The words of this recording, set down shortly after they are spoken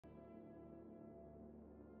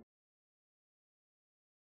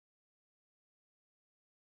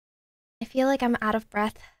feel like I'm out of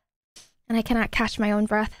breath. And I cannot catch my own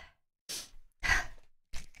breath.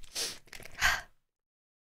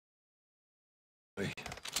 Hey.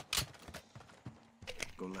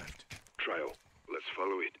 Go left. Trail. Let's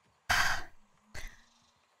follow it.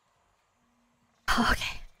 Oh,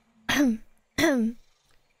 okay.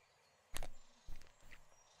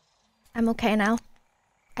 I'm okay now.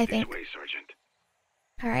 I think. This way, Sergeant.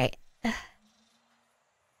 Alright.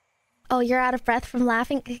 Oh, you're out of breath from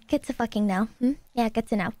laughing? Good to fucking know. Yeah, good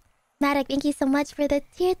to know. Maddox, thank you so much for the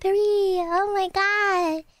tier 3. Oh my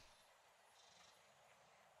god.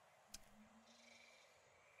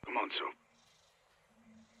 Come on, Soap.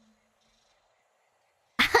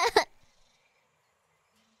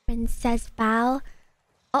 Princess Bao.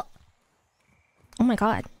 Oh. Oh my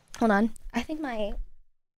god. Hold on. I think my...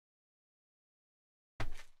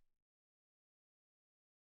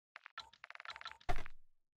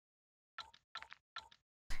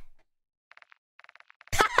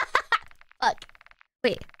 Fuck.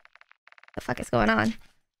 Wait. What the fuck is going on? Is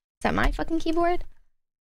that my fucking keyboard?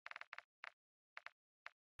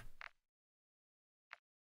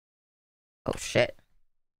 Oh shit.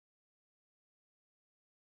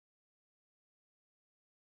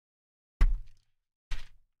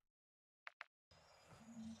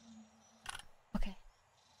 Okay.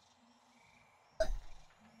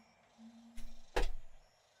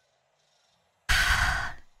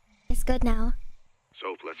 It's good now.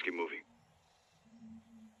 Soap, let's keep moving.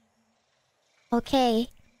 Okay,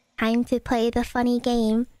 time to play the funny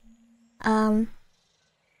game.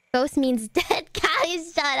 Ghost means dead.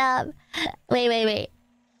 Guys, shut up. Wait.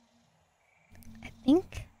 I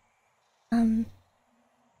think,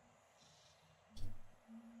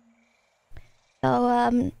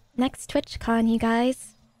 So, next TwitchCon, you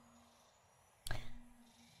guys. You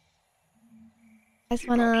guys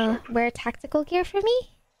wanna wear tactical gear for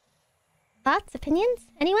me? Thoughts? Opinions?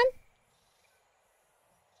 Anyone?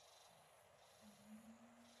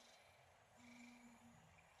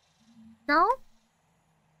 No?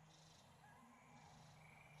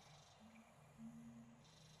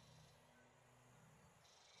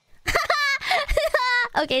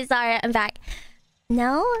 Okay, sorry, I'm back.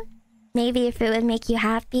 No? Maybe if it would make you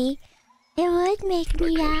happy. It would make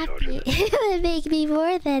me happy. It would make me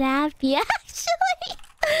more than happy, actually.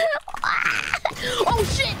 Oh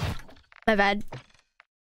shit! My bad.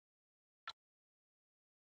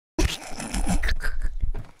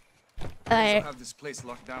 Alright. Have this place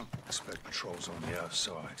locked down. Expect patrols on the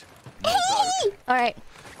outside. Alright.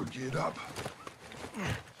 We're geared up.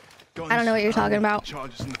 I don't know what you're talking about.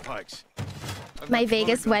 Charges in the pikes. My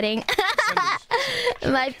Vegas wedding.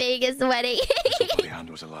 My Vegas wedding.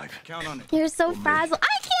 Handles alive. Count on it. You're so frazzled.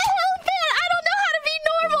 I can't help it. I don't know how to be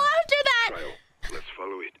normal after that. Trail. Let's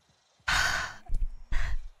follow it.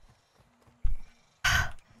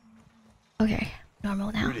 Okay,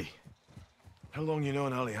 normal now. Rudy, how long you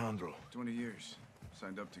known Alejandro? 20 years.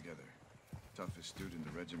 Signed up together. Toughest dude in the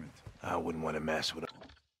regiment. I wouldn't want to mess with him.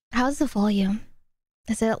 How's the volume?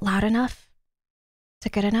 Is it loud enough? Is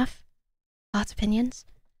it good enough? Thoughts, opinions?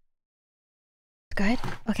 Good?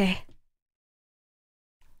 Okay.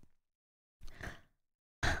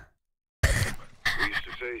 We used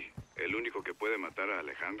to say, el único que puede matar a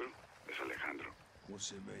Alejandro es Alejandro.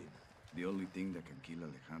 What's it mean? The only thing that can kill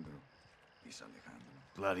Alejandro is Alejandro.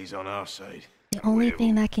 Glad he's on our side. The only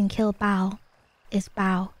thing that can kill Bao is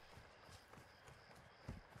Bao.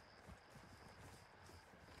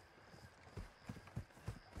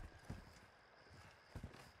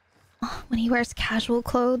 Oh, when he wears casual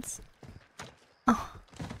clothes. Oh.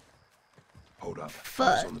 Hold up. Fuck.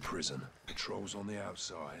 Eyes on the prison. Patrols on the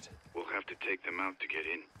outside. We'll have to take them out to get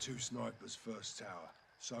in. 2 snipers first tower.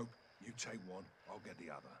 So, you take one, I'll get the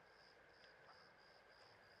other.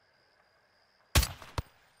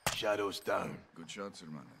 Shadows down. Good shots,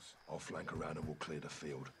 hermanos. I'll flank around and we'll clear the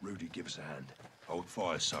field. Rudy, give us a hand. Hold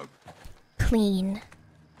fire, Soap. Clean.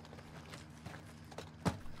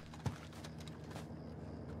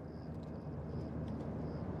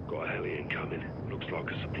 Got a heli incoming. Looks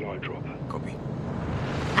like a supply drop. Copy.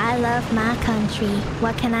 I love my country.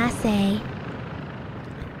 What can I say?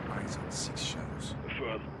 Eyes on 6 shadows.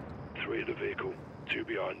 Affirm. 3 in the vehicle. 2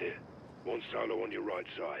 behind it. 1 solo on your right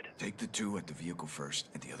side. Take the 2 at the vehicle first,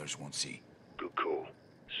 and the others won't see. Good call.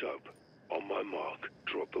 Soap. On my mark,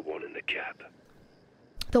 drop the 1 in the cap.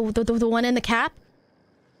 The one in the cap?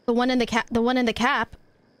 The one in the cap? The one in the cap?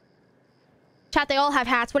 Chat, they all have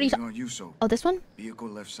hats. What are you talking? You, Soap. Oh, this one? Vehicle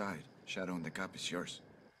left side. Shadow in the cap is yours.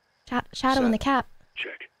 Shadow in the cap.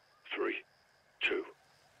 Check. 3, 2,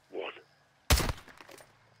 1.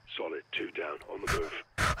 Solid. 2 down. On the move.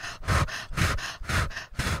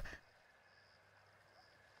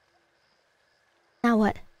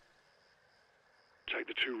 what? Take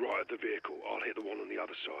the two right at the vehicle. I'll hit the one on the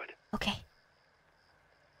other side. Okay.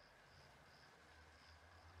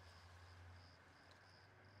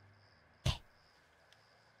 Okay.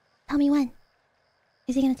 Tell me when.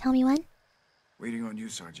 Is he gonna tell me when? Waiting on you,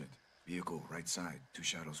 Sergeant. Vehicle, right side. Two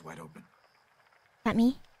shadows wide open. That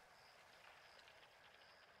me?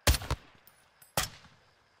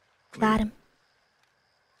 Clear. Got him.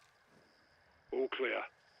 All clear.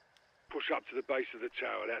 Push up to the base of the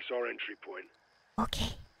tower. That's our entry point.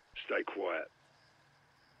 Okay. Stay quiet.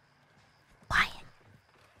 Quiet.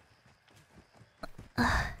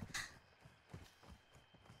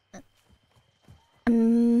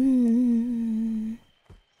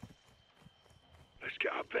 Let's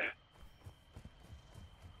get up there.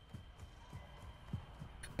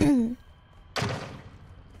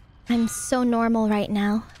 I'm so normal right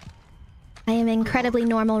now. I am incredibly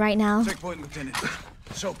normal right now. Checkpoint, Lieutenant.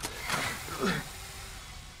 Soap.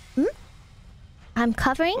 I'm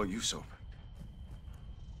covering? Oh, you soap.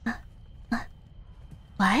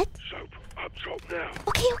 What? Soap, up top now.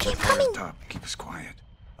 Okay, okay, I'm Fire coming. up top. Keep us quiet.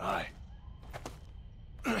 Aye.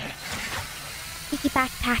 Sticky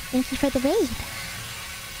backpack, thank you for the raid.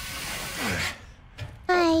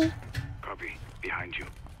 Hi. Copy. Behind you.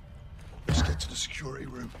 Let's get to the security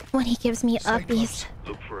room. When he gives me Stay uppies.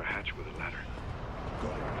 Look for a hatch with a ladder.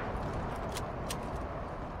 Got it.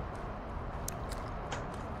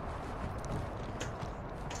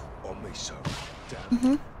 On me, soap.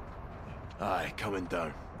 Down. Aye, coming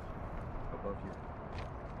down. Above you.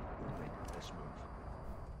 Let's move.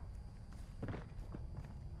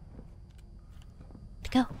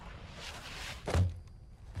 Go.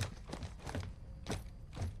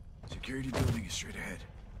 Security building is straight ahead.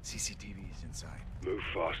 CCTV is inside. Move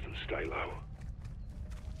fast and stay low.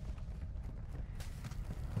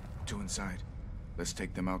 Two inside. Let's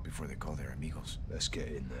take them out before they call their amigos. Let's get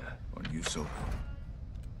in there. On you, soap.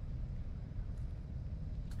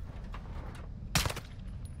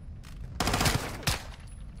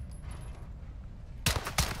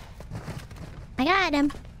 I got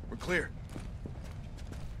him. We're clear.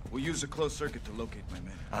 We'll use a closed circuit to locate my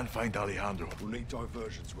men. And find Alejandro. We'll need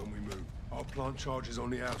diversions when we move. I'll plant charges on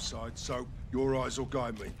the outside, so your eyes will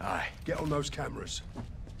guide me. Aye. Get on those cameras.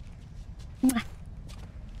 Mwah.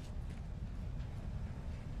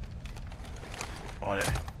 On it.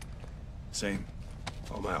 Same.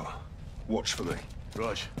 I'm out. Watch for me.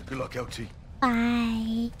 Raj, good luck, LT.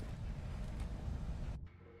 Bye.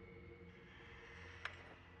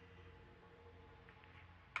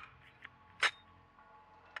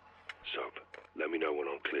 Soap, let me know when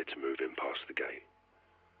I'm clear to move in past the gate.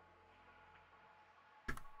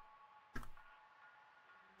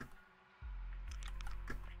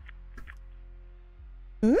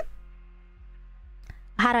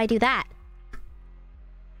 How do I do that?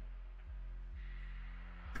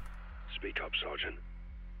 Speak up, Sergeant.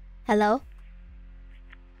 Hello?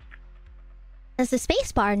 That's the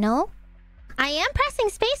space bar, no? I am pressing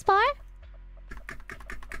space bar.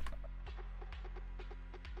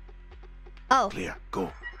 Oh. Clear,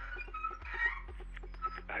 go.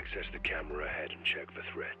 Access the camera ahead and check for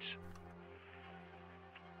threats.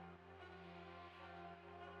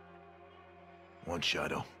 One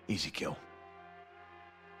shadow, easy kill.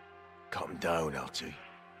 Cut him down, LT.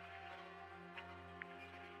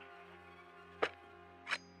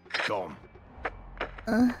 Gone.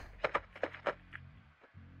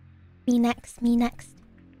 Me next, me next.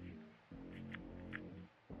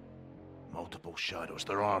 Multiple shadows,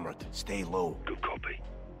 they're armored. Stay low. Good copy.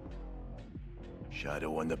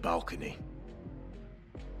 Shadow on the balcony.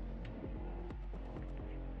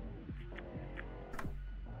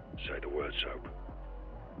 Say the word, Soap.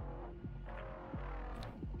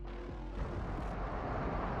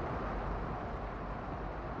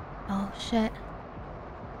 Oh shit.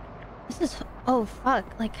 This is... Oh fuck.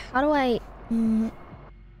 Like, how do I...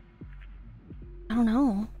 I don't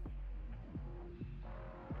know.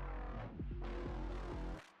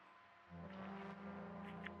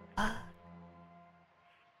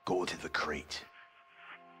 Go to the crate.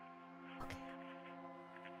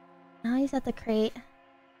 Now he's at the crate.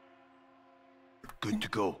 Good to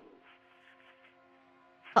go.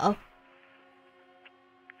 Uh-oh.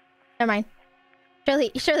 Never mind.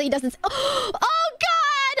 Surely he doesn't... Oh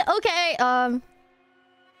god! Okay,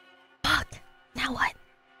 Fuck. Now what?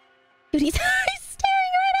 Dude, he's staring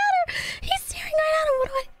right at her! He's staring right at her! What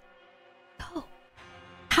do I... Oh.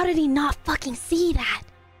 How did he not fucking see that?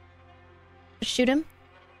 Shoot him?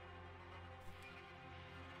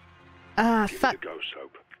 Fuck. Give it a go,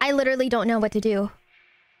 Soap. I literally don't know what to do.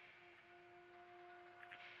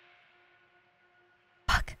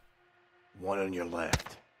 Fuck. One on your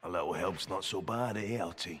left. A little help's not so bad, eh,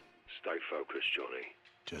 LT? Stay focused, Johnny.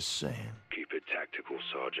 Just saying. Keep it tactical,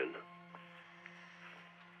 Sergeant.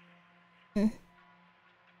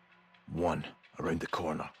 One, around the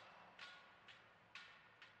corner.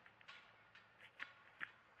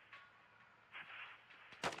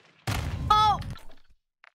 Oh!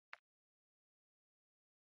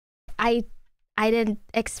 I didn't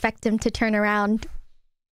expect him to turn around.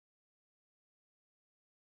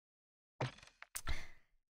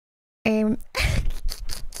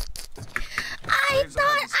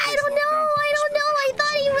 I don't know.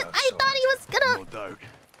 I thought he was gonna. No doubt.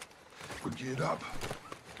 We're geared up.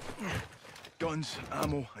 Guns,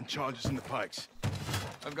 ammo, and charges in the pikes.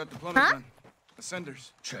 I've got the plumbing done.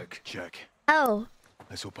 Ascenders. Check. Check. Oh.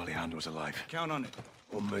 Let's hope Alejandro's alive. Count on it.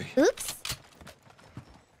 On me. Oops.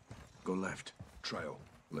 Go left. Trail.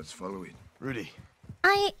 Let's follow it. Rudy,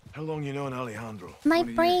 How long you known Alejandro? My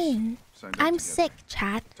 20 brain. years. Signed up I'm together. sick,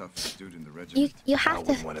 chat. Toughest dude in the regiment. You have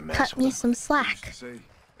wouldn't wanna to mess cut with me him. some Used slack. to say,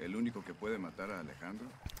 el único que puede matar a Alejandro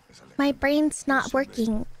es Alejandro. My brain's not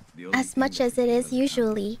working The only as thing much that as can it kill is Alejandro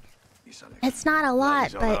usually. is Alejandro. It's not a lot,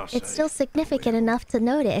 is on our but it's side. still significant enough to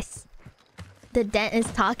notice. The dent is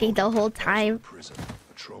talking the whole time. Prison.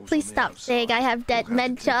 Patrols Please on the stop outside. saying I have We'll have to take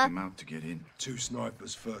dementia. him out to get in. 2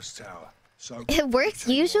 snipers first tower. So It works take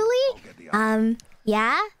one, usually? I'll get the other.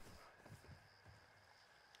 Yeah?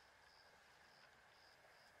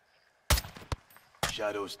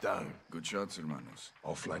 shadows down. Good shots, hermanos.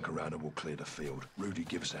 I'll flank around and we'll clear the field. Rudy,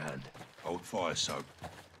 give us a hand. Hold fire, Soap.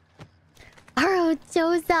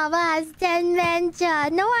 Joe-sama has dementia.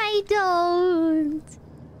 No, I don't.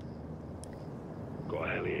 Got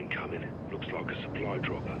a heli incoming. Looks like a supply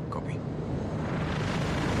dropper. Copy.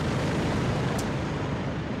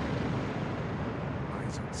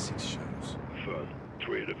 Eyes on 6 shadows. Affirm.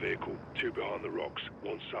 3 at the vehicle, 2 behind the rocks,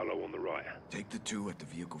 1 solo on the right. Take the 2 at the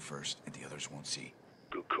vehicle first, and the others won't see.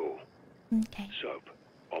 Good call. Okay. Soap,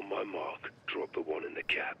 on my mark, drop the 1 in the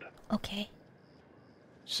cab. Okay.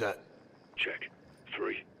 Set. Check.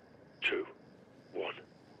 3, 2, 1.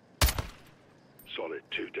 Solid,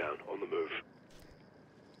 2 down, on the move.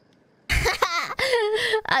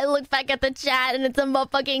 I look back at the chat and it's a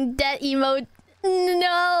motherfucking death emote.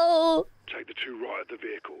 No. Take the 2 right at the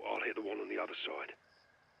vehicle. I'll hit the 1 on the other side.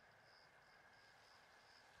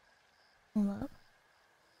 Hello?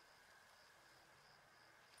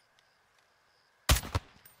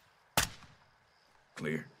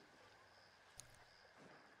 Clear.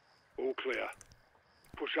 All clear.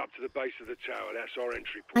 Push up to the base of the tower. That's our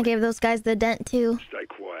entry I point. gave those guys the dent too. Stay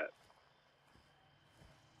quiet.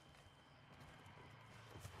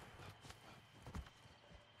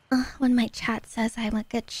 When my chat says I'm a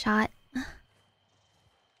good shot,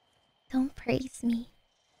 don't praise me.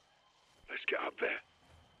 Let's get up there.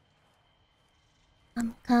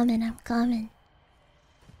 I'm coming. I'm coming.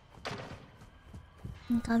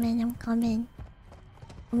 I'm coming. I'm coming.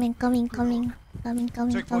 Coming.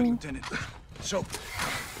 Take point, Lieutenant. Soap.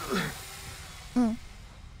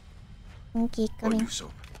 Okay, On coming. you,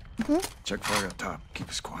 Soap. Check fire up top. Keep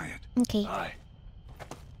us quiet. Okay. Aye.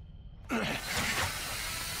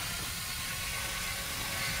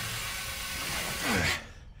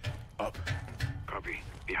 Up. Copy.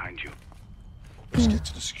 Behind you. Let's get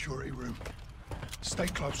to the security room. Stay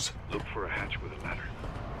close. Look for a hatch with a ladder.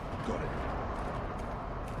 Got it.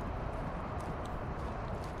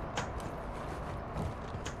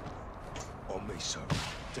 On me, Soap.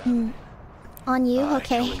 Down. On you, Aye,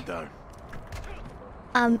 okay. coming down.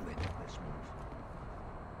 Let's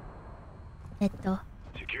move.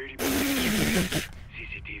 Security position.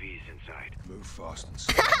 CCTV is inside. Move fast and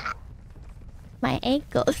slow. My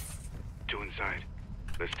ankles. 2 inside.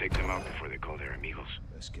 Let's take them out before they call their amigos.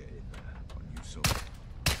 Let's get in there. On you, Soap.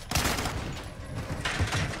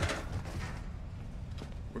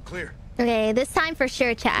 We're clear. Okay, this time for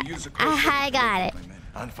sure, chat. Use a close I got it. my men.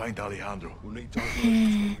 And find Alejandro. We'll need time to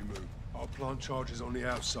when we move. I'll plant charges on the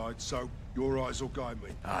outside, so your eyes will guide me.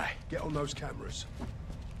 Aye. Get on those cameras.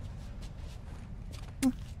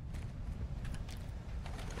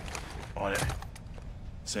 On it.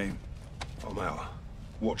 Same. I'm out.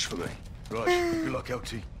 Watch for me. Right. Good luck,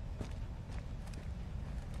 LT.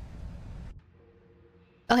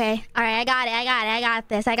 Okay, alright,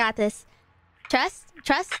 I got this. Trust?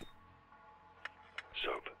 Soap,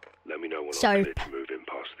 let me know when Soap. I'm clear to move in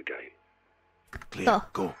past the gate. Clear. Go.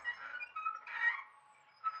 Go.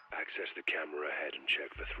 Access the camera ahead and check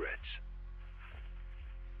for threats.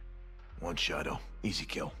 1 shadow. Easy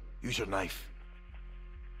kill. Use your knife.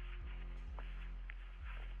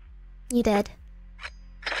 You did.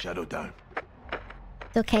 Shadow down.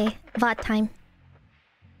 It's okay. VOD time.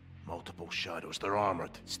 Multiple shadows. They're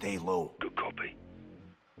armored. Stay low. Good copy.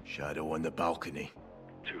 Shadow on the balcony.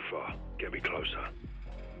 Too far. Get me closer.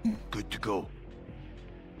 Good to go.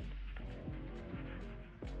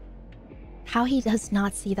 How he does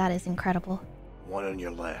not see that is incredible. One on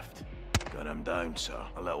your left. Got him down, sir.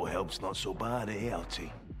 A little help's not so bad, eh, LT?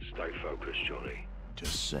 Stay focused, Johnny.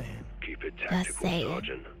 Just saying. Keep it tactical, saying.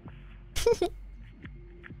 Sergeant.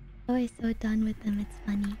 Always so done with them, it's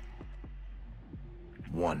funny.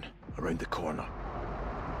 One around the corner.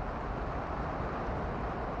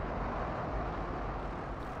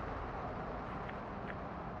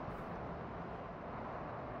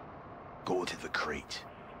 Go to the crate.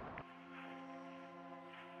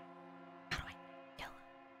 How do I kill him?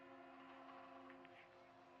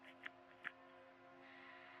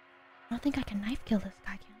 I don't think I can knife kill this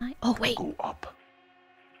guy, can I? Oh, wait. Go up.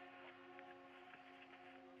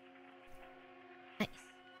 Nice.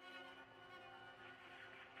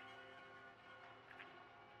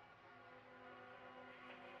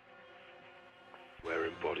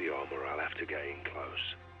 Wearing body armor, I'll have to get in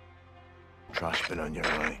close. Trash bin on your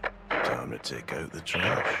right. Time to take out the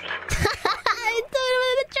trash. I threw him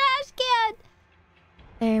in the trash can!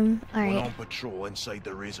 One Alright. on patrol inside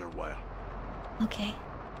the razor wire. Okay.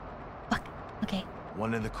 Fuck. Okay.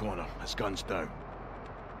 One in the corner. His gun's down.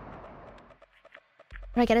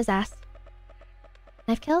 Where do I get his ass?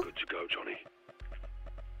 Knife kill? Good to go, Johnny.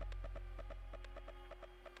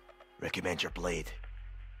 Recommend your blade.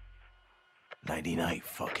 Nighty night,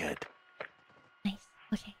 fuckhead. Nice.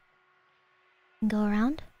 Okay. Go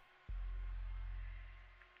around.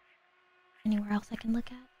 Anywhere else I can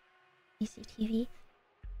look at? CCTV.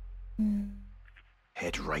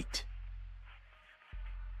 Head right.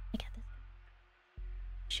 I get this.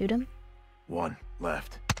 Shoot him. One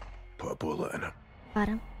left. Put a bullet in him. Got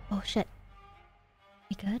him. Oh shit.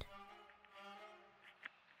 We good?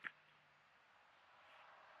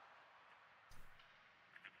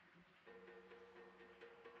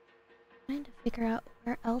 Trying to figure out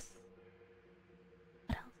where else.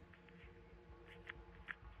 What else?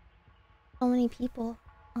 So many people.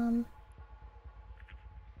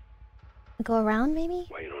 Go around maybe?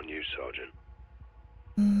 Waiting on you, Sergeant.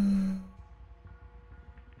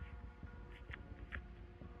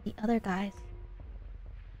 The other guys.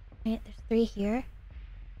 Right, there's 3 here.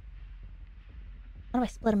 How do I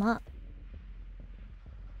split them up?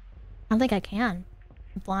 I don't think I can.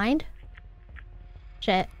 I'm blind?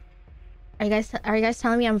 Shit. Are you guys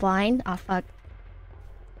telling me I'm blind? Oh fuck.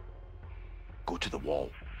 Go to the wall.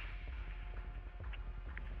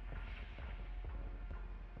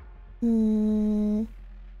 Maybe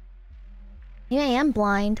I am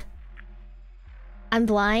blind. I'm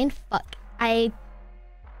blind? Fuck.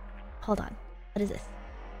 Hold on. What is this?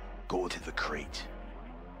 Go to the crate.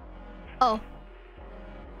 Oh.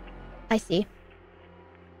 I see.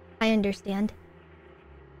 I understand.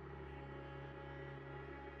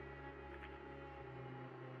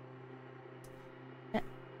 Shit.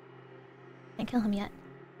 Can't kill him yet.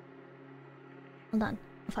 Hold on.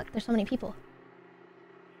 Oh fuck, there's so many people.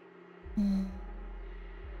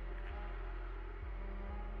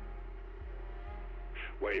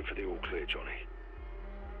 Waiting for the all clear, Johnny.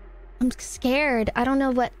 I'm scared. I don't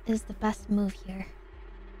know what is the best move here.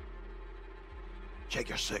 Check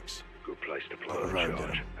your 6. Good place to plant a Around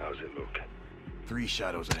charge. him. How's it look? 3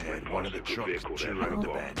 shadows ahead. One of the Good trucks. vehicle 2 there, round the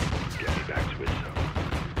Bob. bend. Get me back to it, so.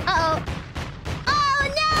 Uh-oh. Oh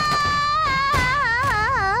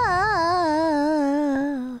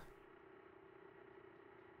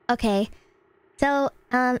no! Okay. So,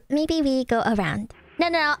 maybe we go around.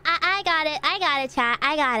 No, I got it. I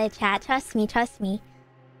got it, chat. Trust me.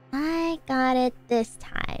 I got it this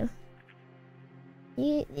time.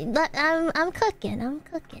 I'm cooking.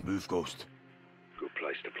 Move, Ghost. Good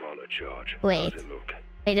place to plant a charge. Wait. How's it look?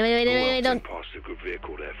 Wait, don't. Past a good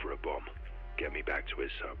vehicle there for a bomb. Get me back to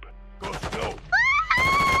his sub. Ghost, no.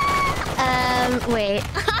 Wait.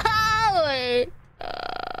 Wait.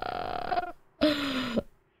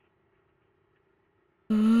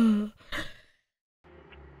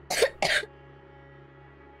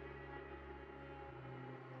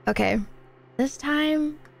 Okay. This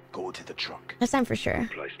time Go to the truck. for sure.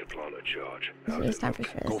 Place to plant a charge. This time for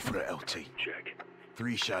sure. Go for it, LT. Check.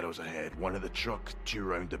 3 shadows ahead. One of the truck, 2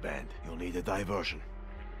 round the bend. You'll need a diversion.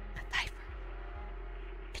 A diver.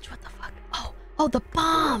 Bitch, what the fuck? Oh, the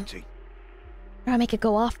bomb! LT. How do I make it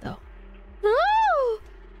go off though? No!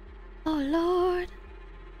 Oh lord.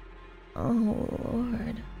 Oh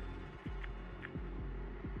lord.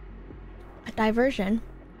 A diversion?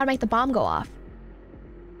 How to make the bomb go off?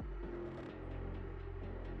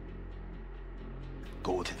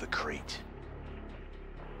 Go to the crate.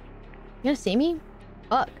 You gonna see me?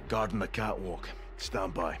 Fuck. Guarding the catwalk.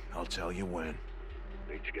 Stand by. I'll tell you when.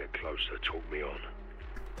 Need to get closer. Talk me on.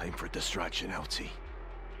 Time for a distraction, LT.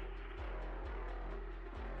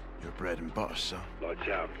 Your bread and butter, son. Lights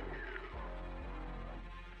out.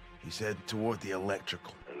 He's heading toward the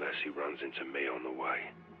electrical. Unless he runs into me on the way.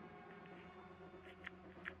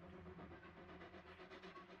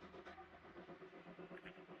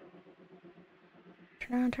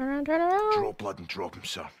 Turn around. Draw blood and drop him,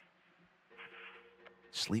 sir.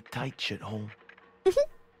 Sleep tight, shithole.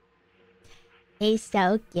 He's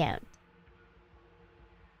so cute.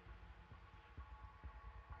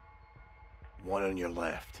 One on your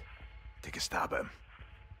left. Take a stab at him.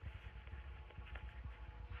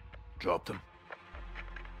 Dropped him.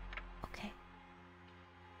 Okay.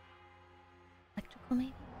 Electrical,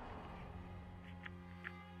 maybe?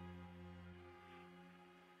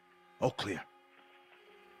 All clear.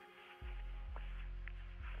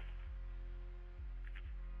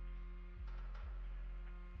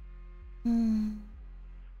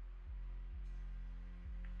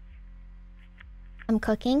 I'm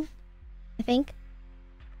cooking, I think.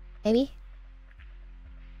 Maybe.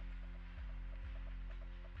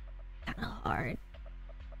 Kinda hard.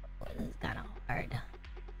 This is kinda hard.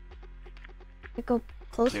 I go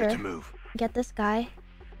closer. Clear to move. Get this guy.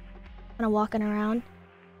 Kinda walking around.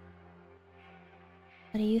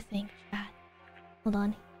 What do you think, Chad? Hold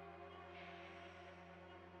on.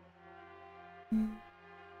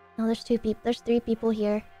 No, there's two people. There's three people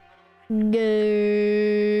here.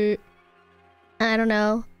 Go. I don't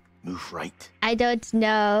know. Move right. I don't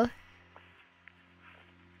know.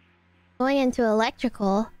 Going into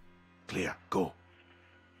electrical. Clear. Go.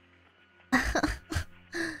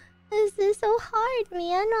 This is so hard,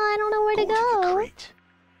 man. I don't know where to To the go. crate.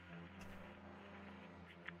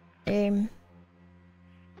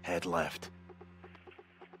 Head left.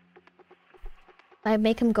 I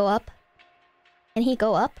make him go up. Can he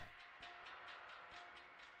go up?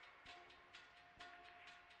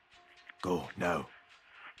 Go now.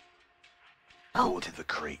 Oh. Go to the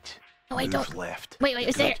crate. No, I Move don't. left. Wait,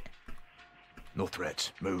 is there? No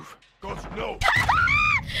threats. Move. God, no!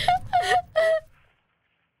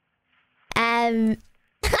 I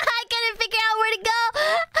couldn't figure out where to go.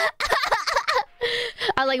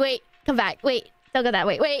 I'm like, wait, come back. Wait, don't go that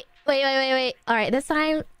way. Wait. All right, this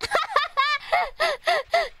time.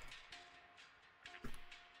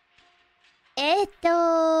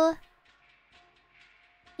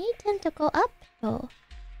 Need him to go up, though.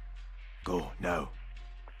 Go now.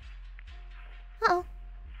 Uh-oh.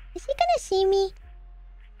 Is he gonna see me?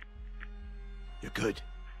 You're good.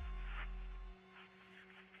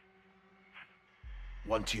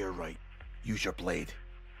 One to your right. Use your blade.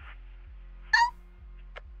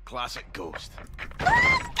 Classic ghost. Ghost,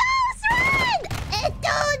 run!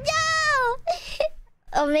 Oh no!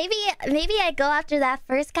 Oh, maybe I go after that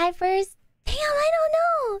first guy first. Damn, I don't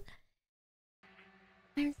know.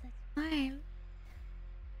 Where's the farm?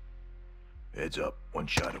 Heads up. One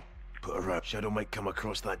shadow. Put her out. Shadow might come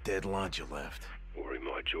across that dead lad you left. Or he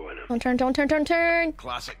might join him. Don't turn.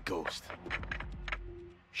 Classic ghost.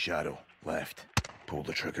 Shadow. Left. Pull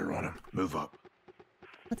the trigger on him. Move up.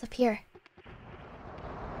 What's up here?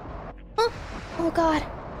 Oh god.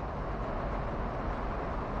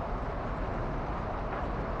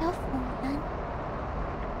 Careful, man.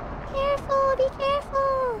 Careful, be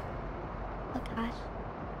careful. Oh gosh.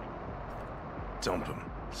 Dump him.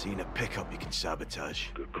 Seeing a pickup you can sabotage.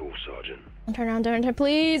 Good call, Sergeant. Don't turn around,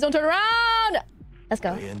 please, don't turn around! Let's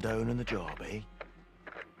go. Laying down in the job, eh?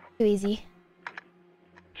 Too easy.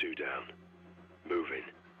 2 down. Moving.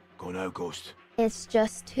 Go now, ghost. It's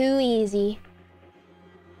just too easy.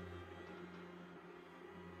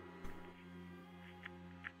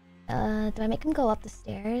 Do I make him go up the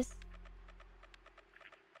stairs?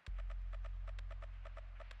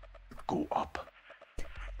 Go up.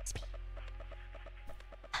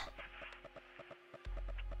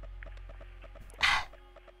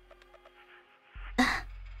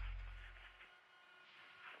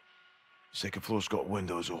 Second floor's got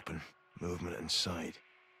windows open. Movement inside.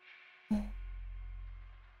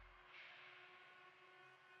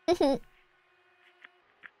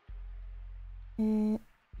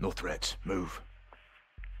 No threats. Move.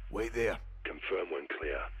 Wait there. Confirm when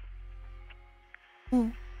clear.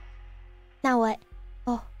 Now what?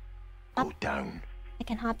 Oh, Go down. I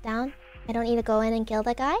can hop down? I don't need to go in and kill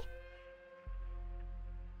the guy?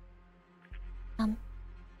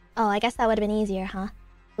 Oh, I guess that would have been easier, huh?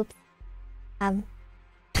 Oops.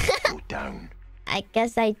 Go down. I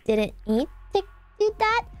guess I didn't need to do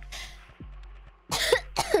that.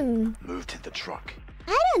 Move to the truck.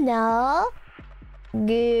 I don't know.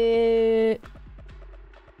 Good.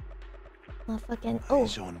 Motherfucking. Oh,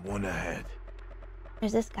 Eyes on one ahead.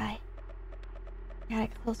 there's this guy. Gotta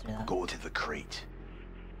get closer though. Go to the crate.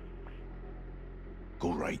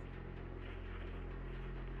 Go right.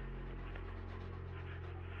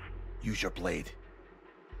 Use your blade.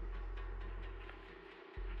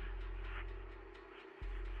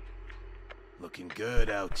 Looking good,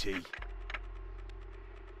 LT.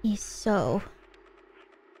 He's so.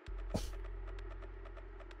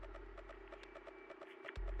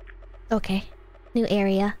 Okay, new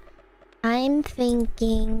area. I'm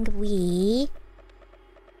thinking we.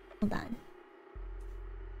 Hold on.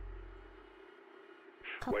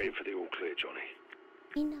 Waiting for the all clear, Johnny.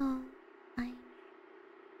 I know.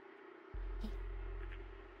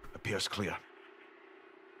 Appears clear.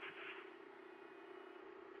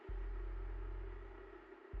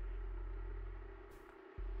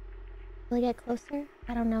 Will I get closer?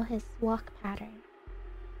 I don't know his walk pattern.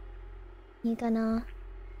 You gonna...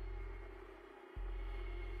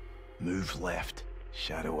 Move left.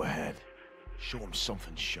 Shadow ahead. Show him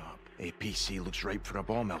something sharp. APC looks ripe for a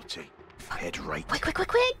bomb, LT. Head right. Quick, quick, quick,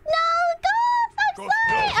 quick! No, Ghost!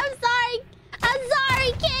 I'm sorry! Go. I'm sorry! I'm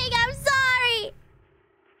sorry, King! I'm sorry!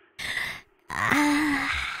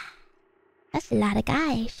 That's a lot of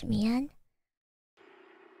guys, man.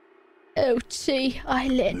 Oh, gee, I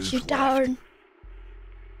let Move you left. down.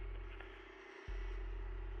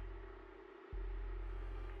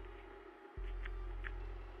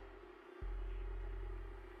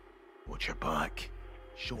 Watch your back.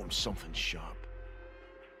 Show him something sharp.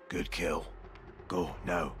 Good kill. Go,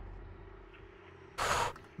 now.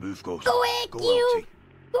 Move, Ghost. Quick, Go, you! LT.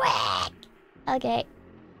 Quick! Okay.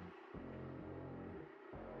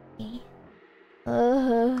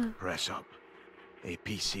 Press up.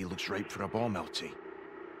 APC looks ripe for a bomb, LT.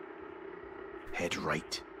 Head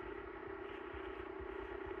right.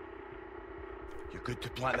 You're good to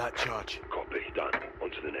plant that charge. Copy. Done. On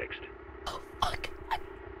to the next. Oh, fuck.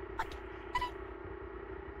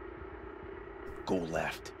 Go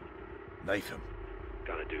left. Knife him.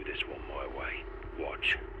 Gonna do this one my way.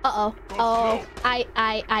 Watch. Uh-oh. Go Oh, slow.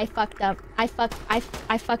 I fucked up. I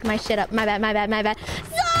fucked my shit up. My bad.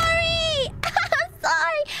 Sorry! I'm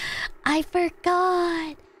sorry! I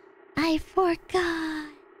forgot.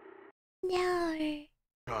 No.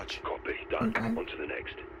 Charge. Copy. Done. Mhm. On to the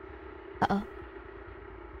next. Uh-oh.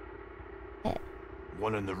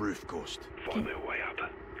 One on the roof, Ghost. Find me a way up.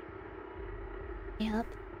 Yep.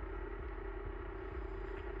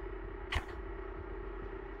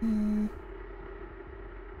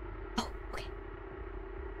 Oh, okay.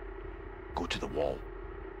 Go to the wall.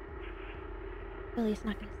 Really, it's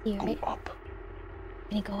not gonna see you, Go right? up.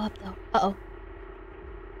 Can he go up, though? Uh-oh.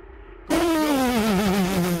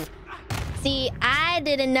 See, I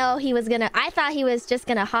didn't know he was gonna... I thought he was just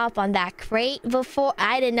gonna hop on that crate before.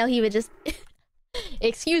 I didn't know he would just...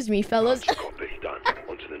 Excuse me, fellas. Copy. Done.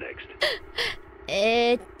 On to the next.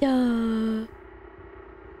 Damn,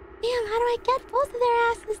 how do I get both of their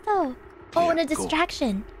asses, though? Oh, and a Go.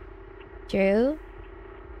 distraction. True.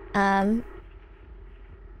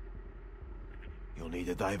 You'll need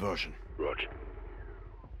a diversion. Roger.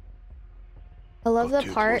 I love Got the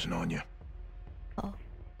two part... closing on you. Oh.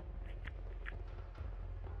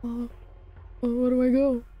 Where do I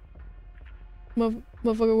go?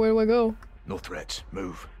 Motherfucker, where do I go? No threats.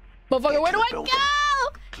 Move. Motherfucker, Get where to do the I building. go?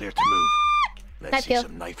 Clear to move. Let's Knife see kill.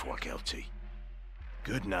 some knife work, LT.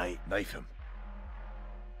 Good night. Knife him.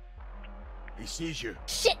 He sees you.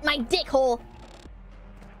 Shit, my dick hole.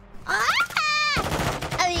 Ah!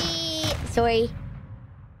 Sorry.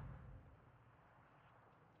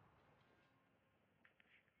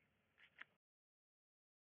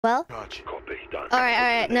 Well, Charge. Copy. Done. all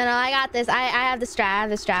right. No, I got this. I have the strap.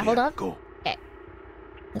 Hold Yeah, on. Go. Okay.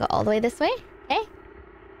 Go all the way this way. Okay.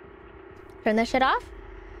 Turn this shit off.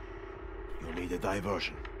 You'll need a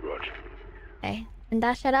diversion. Roger. Okay. Turn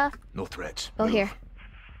that shit off. No threats. Go Move. here.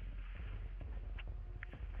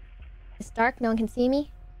 It's dark. No one can see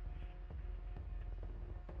me.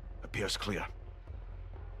 Appears clear.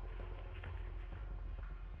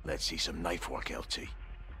 Let's see some knife work, LT.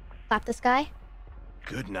 Clap this guy.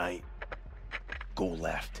 Good night. Go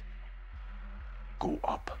left. Go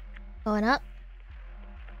up. Going up.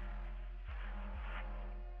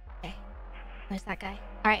 Okay. Where's that guy?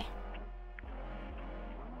 All right.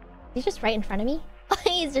 He's just right in front of me.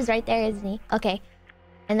 He's just right there, isn't he? Okay.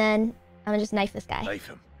 And then I'm gonna just knife this guy. Knife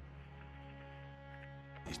him.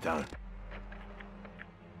 He's down.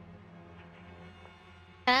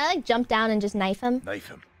 Can I like jump down and just knife him? Knife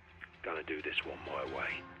him. Gonna do this one my way.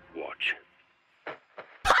 Watch.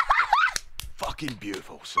 Fucking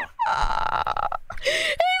beautiful, son. He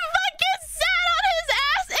fucking sat on his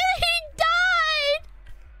ass and he died!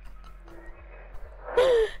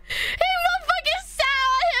 He fucking sat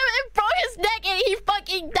on him and broke his neck and he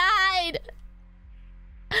fucking died!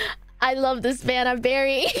 I love this man. I'm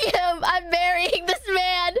burying him. I'm burying this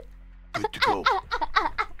man. Good to go.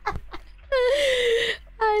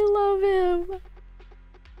 I love him.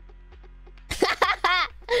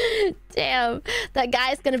 Damn. That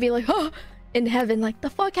guy's gonna be like, oh, in heaven, like, the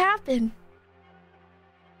fuck happened?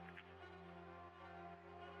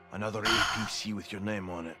 Another APC with your name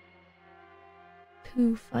on it.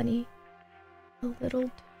 Too funny. A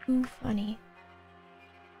little too funny.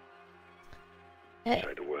 Say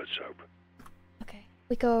the word, Soap. Okay,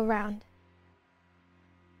 we go around.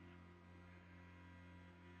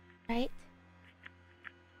 Right?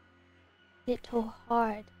 Hit too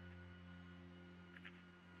hard.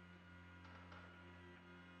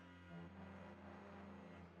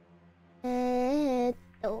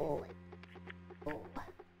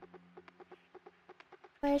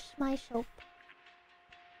 Where's my soap?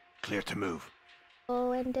 Clear to move.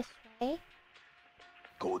 Go in this way.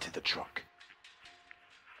 Go to the truck.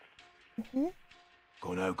 Mm-hmm.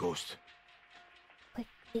 Go now, Ghost.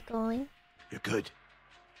 Quickly going. You're good.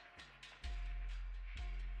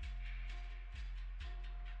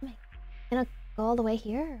 Am I gonna go all the way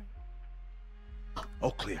here?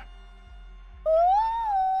 All clear.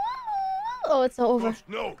 Oh, it's so over. Ghost,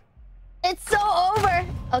 no! It's so over!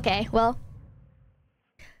 Okay, well.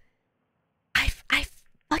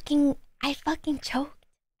 I fucking choked.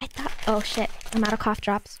 I thought, oh shit, I'm out of cough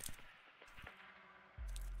drops.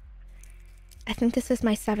 I think this is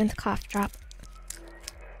my 7th cough drop.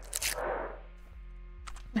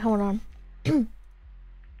 Hold on.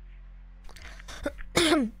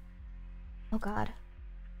 Oh god.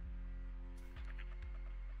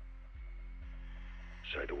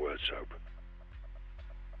 Say the word, Soap.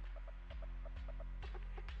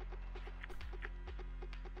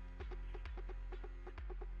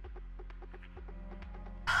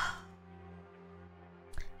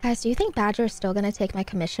 Guys, do you think Badger is still gonna take my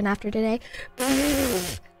commission after today? Play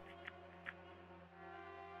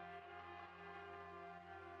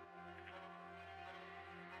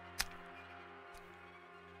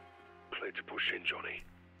to push in, Johnny.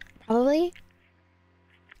 Probably.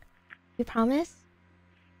 You promise?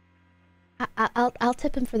 I'll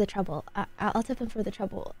tip him for the trouble. I'll tip him for the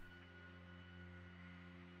trouble.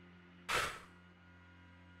 You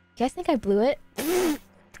guys think I blew it?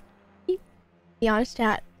 Be honest,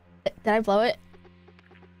 chat. Did I blow it?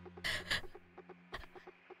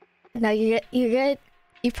 No, you're good.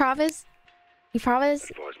 You promise? You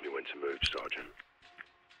promise? Advise me when to move, Sergeant.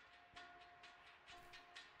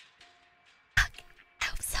 I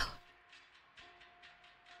hope so.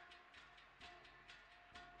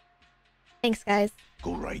 Thanks, guys.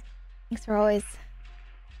 Go right. Thanks for always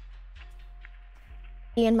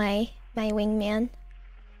being my wingman.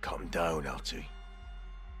 Come down, LT.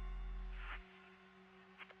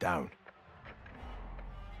 Down.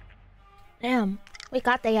 Damn, we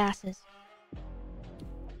got the asses.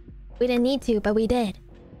 We didn't need to, but we did.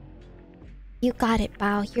 You got it,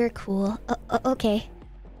 Bao. You're cool. Okay.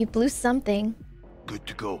 You blew something. Good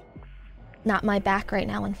to go. Not my back right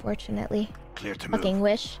now, unfortunately. Clear to move. Fucking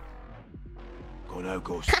wish. Go now,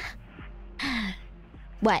 Ghost.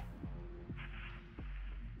 What?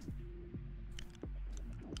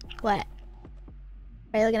 What?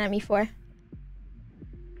 What are you looking at me for?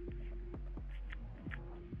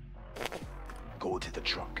 Go to the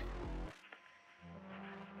truck.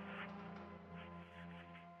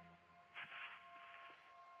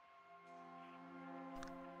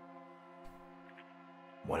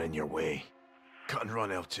 One in your way. Cut and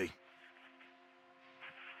run, LT.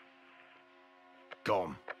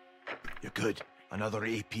 Gone. You're good. Another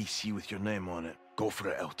APC with your name on it. Go for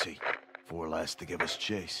it, LT. 4 lads to give us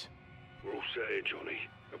chase. We're all set here, Johnny.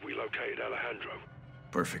 Have we located Alejandro?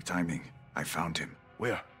 Perfect timing. I found him.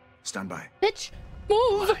 Where? Stand by. Bitch,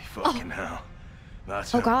 move! Holy fucking hell.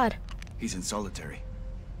 That's Oh him. god. He's in solitary.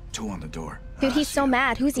 2 on the door. Dude, he's so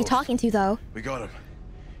mad. Who's he talking to, though? We got him.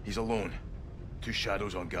 He's alone. 2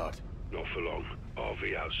 shadows on guard. Not for long.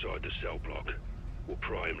 RV outside the cell block. We'll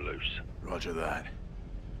pry him loose. Roger that.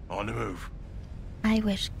 On the move. I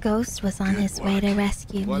wish Ghost was on Good his way to work.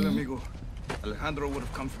 rescue Well, me. amigo, Alejandro would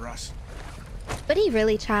have come for us. Would he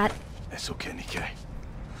really, chat? It's okay, Nikkei.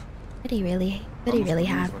 Would he really? Would he really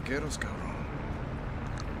have? Vaqueros, cabrón.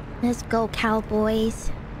 Let's go,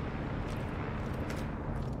 cowboys.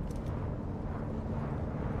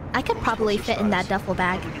 I could probably fit in that duffel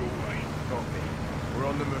bag. Your way. Copy. We're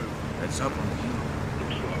on the move. Heads up on the hill.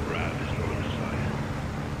 Looks like Rav is not in the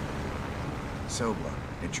Cell block.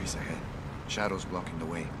 Entries ahead. Shadows blocking the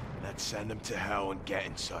way. Let's send them to hell and get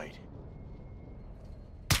inside.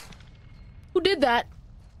 Who did that?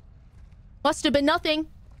 Must have been nothing.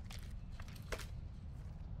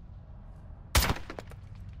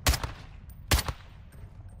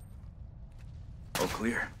 All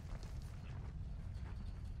clear.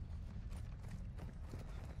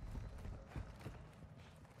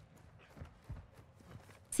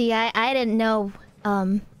 See, I didn't know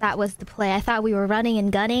that was the play. I thought we were running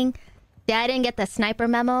and gunning. Yeah, I didn't get the sniper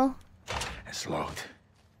memo. It's locked.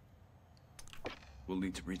 We'll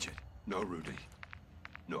need to reach it. No, Rudy.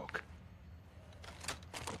 Knock.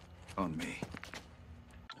 On me.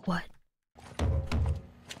 What?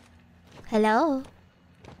 Hello?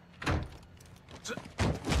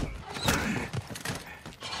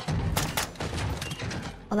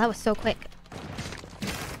 Oh, that was so quick.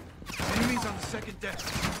 Enemies on the second deck.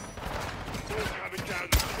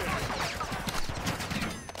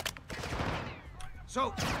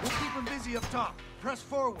 So, we'll keep them busy up top. Press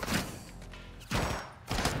forward.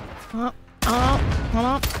 Oh, hold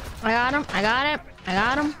on. I got him. I got him. I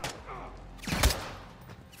got him.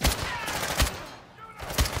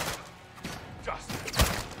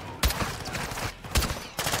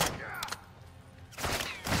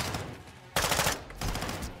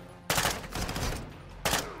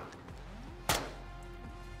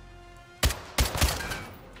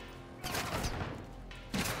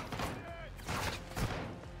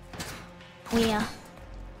 Yeah.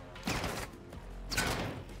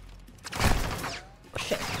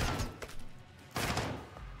 Shit.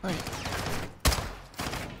 Wait.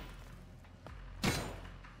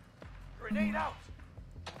 Grenade out!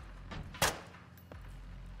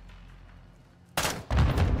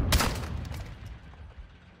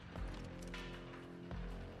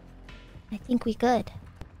 I think we good.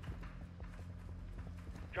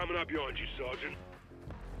 Coming up behind you, Sergeant.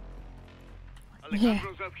 In here.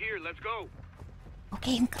 Alejandro's up here. Let's go.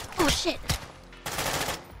 Okay. Oh shit.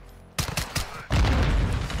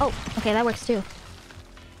 Oh, okay, that works too.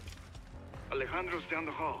 Alejandro's down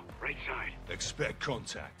the hall, right side. Expect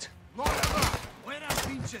contact.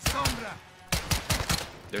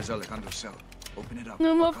 There's Alejandro's cell. Open it up.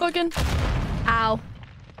 No motherfucking. Ow.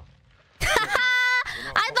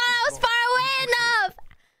 I thought I was far away enough.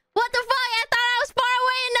 What the fuck? I thought I was far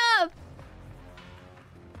away enough.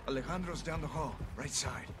 Alejandro's down the hall, right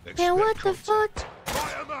side. Man, what the fuck?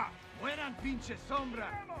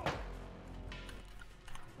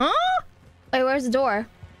 Huh? Wait, where's the door?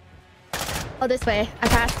 Oh, this way. I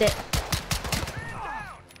passed it.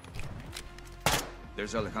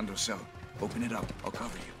 There's Alejandro's cell. Open it up. I'll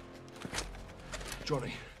cover you.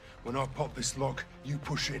 Johnny, when I pop this lock, you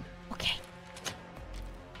push in. Okay.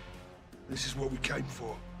 This is what we came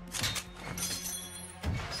for.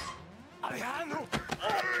 Alejandro!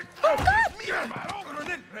 Oh, God!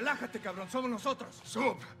 Coronel, relájate, cabrón. Somos nosotros.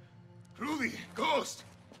 Sup? Rudy, Ghost.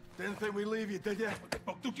 Didn't think we leave you, did ya?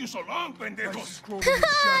 What took you so long, pendejos?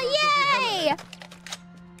 Yay!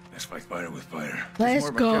 Let's fight fire with fire. Let's More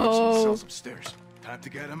of my carrots in the go. cells upstairs. Time to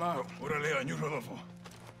get him out. Órale, on you, Rodolfo.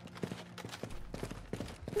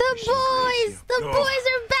 The boys! The No, boys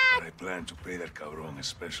are but I back! plan to pay that cabron a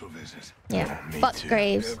special visit. Yeah, me fuck too.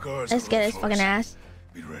 Graves. Yeah, of course, Let's get his of fucking course. ass.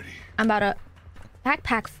 Be ready. I'm about to...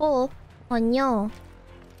 Backpack full? Oh no.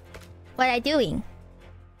 What am I doing?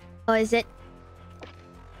 Oh, is it?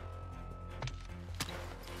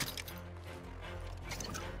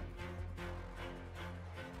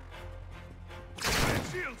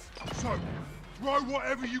 Shields! So, throw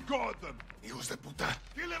whatever you got at them. Hijos de puta.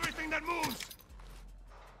 Kill everything that moves.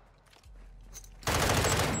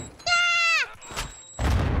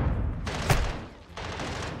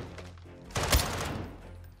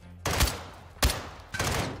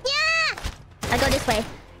 I go this way.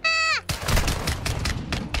 Ah!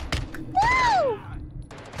 Woo!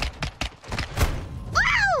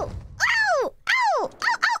 Ow! Ow! Ow! Ow!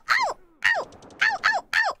 Ow! Ow! Ow! Ow! Ow!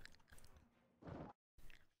 Ow!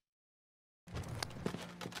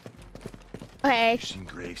 Okay. Seen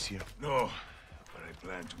Graves here? No, but I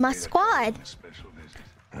plan to My pay that squad. cabron a special visit.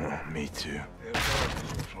 Oh, me too. They'll guard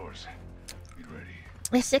these floors. Be ready.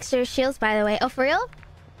 My Sixer shields, by the way. Oh, for real?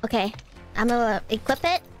 Okay. I'm gonna equip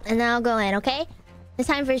it, and then I'll go in, okay? This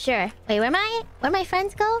time for sure. Wait, where my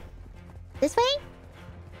friends go? This way?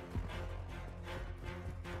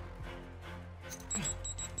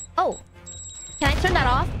 Oh. Can I turn that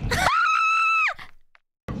off?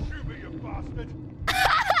 Shoot me, you bastard!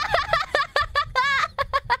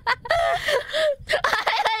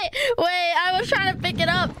 Wait, I was trying to pick it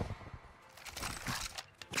up.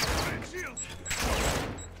 Shields!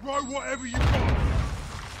 Throw whatever you got!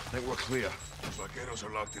 I think we're clear. Los vaqueros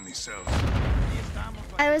are locked in these cells.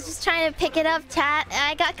 I was just trying to pick it up, chat.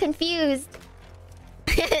 I got confused.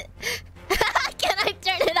 Can I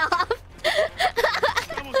turn it off?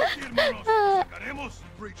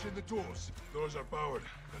 Breach in the doors. Doors are powered.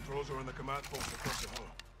 Controls are in the command post across the hall.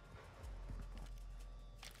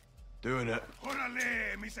 Doing it.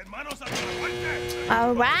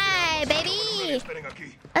 All right, baby.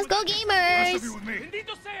 Let's go, gamers.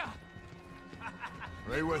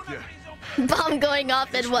 Right with you. Bomb going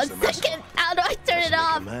off in 1 second. How do I turn it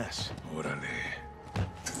off? Mess. Órale.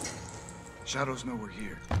 Shadows know we're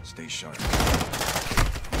here. Stay sharp.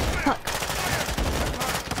 Fuck.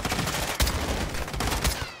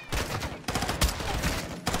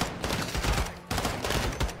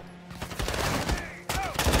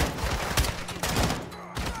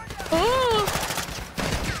 Oh!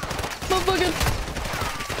 Motherfucker!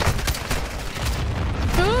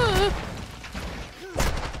 Ah!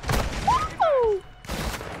 Woo!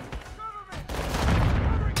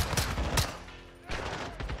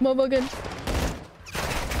 Motherfucker!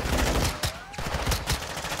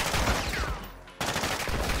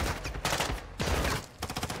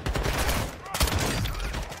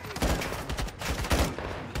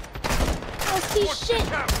 I don't see shit!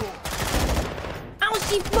 I don't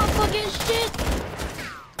see motherfucking shit!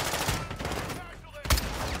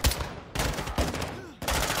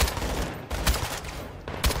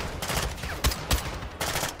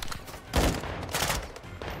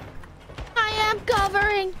 I am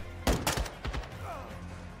covering!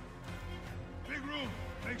 Big room.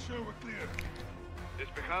 Make sure we're clear.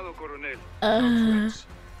 Despejado, coronel. Big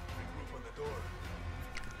group on the door.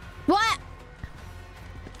 What?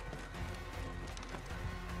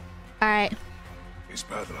 Alright. It's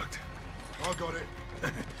padlocked. I got it.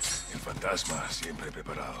 El fantasma siempre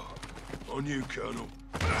preparado. On you, Colonel.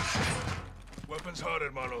 Weapons hot,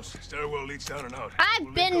 hermanos. Stairwell leads down and out. I've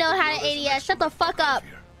We'll been link known up how with to the others ADS. and Shut the make sure fuck we're up.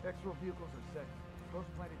 here. Exfil vehicles are set. Close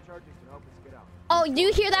planted charges to help us get out. Oh, do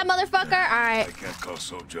you hear that motherfucker? Alright. I can't call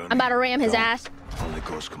soap, Johnny. I'm about to ram his ass. Only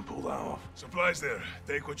Ghost can pull that off. Supplies there.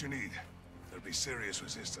 Take what you need. There'll be serious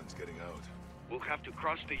resistance getting out. We'll have to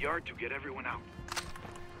cross the yard to get everyone out.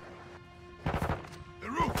 The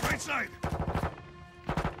roof, right side.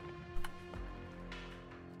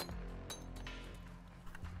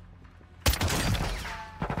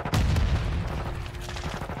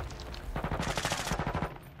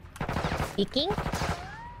 Peeking?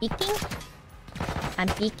 Peeking? I'm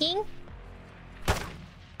peeking?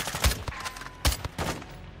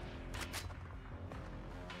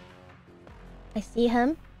 I see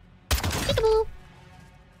him. Peekaboo!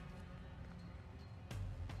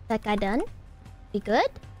 That guy done? We good?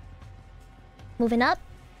 Moving up?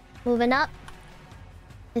 Moving up?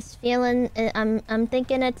 It's feeling... I'm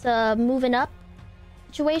thinking it's a moving up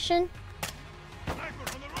situation. Sniper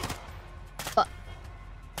on the roof. Fuck.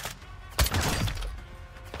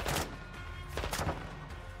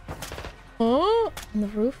 Oh! On the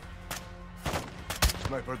roof.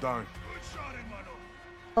 Sniper down. Good shot, hermano.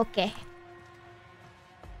 Okay.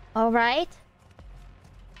 Alright.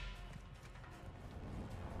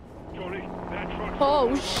 Johnny, that truck's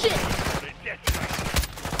Oh shit! they detonate.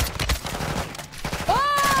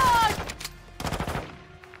 Oh!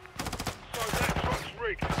 So that truck's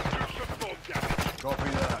rigged. Do some bomb damage. Copy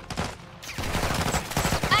that.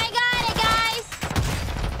 I got it, guys!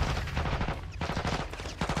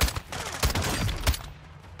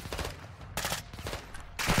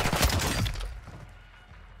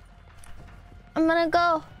 I'm gonna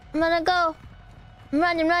go. I'm gonna go. I'm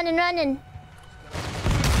running, running, running.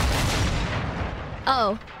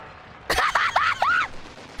 Oh.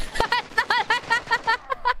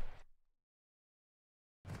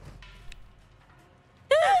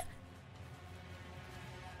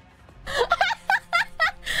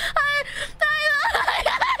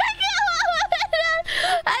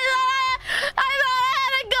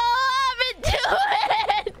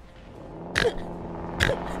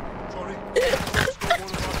 Sorry. Let's go one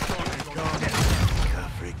of our soldiers.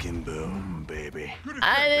 Freaking boom, baby. Good I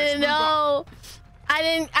effect. didn't Let's move out. know.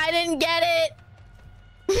 I didn't get it.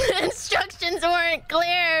 The instructions weren't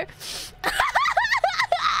clear.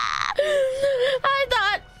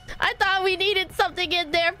 I thought we needed something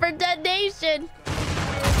in there for detonation. Go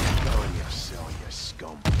in your cell, you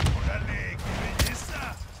scum. Órale, qué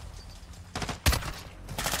belleza.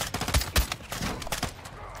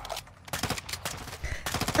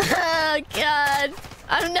 Oh god.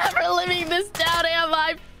 I'm never living this down, am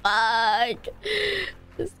I? Fuck.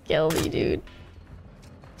 Just kill me, dude.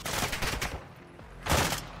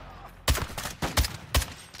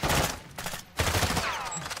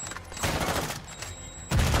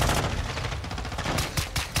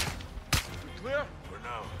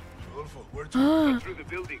 through the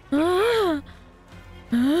building.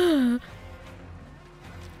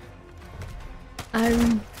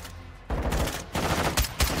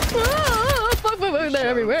 Fuck, they're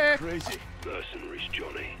everywhere. Crazy. Mercenaries,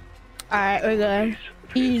 Johnny. Alright, we're good.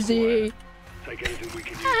 Easy. Take anything we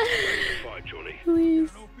can use to ready to fight, Johnny.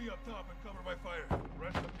 Please. Be up top and cover my fire.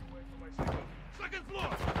 Rest of you wait for my signal. Second floor.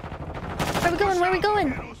 Where are we going? Where are we going?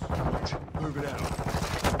 Move it out.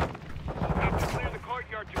 Have to clear the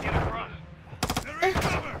courtyard to get across. They're in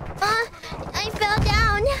cover. I fell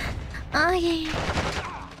down. Oh, yeah.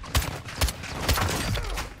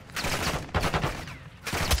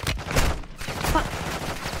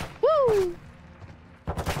 Woo!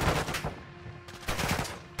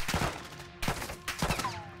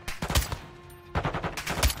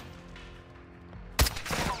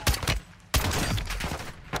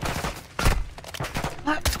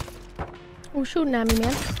 What? Who's shooting at me,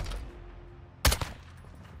 man?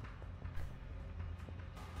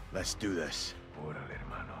 Let's do this.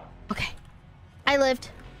 Okay. I lived.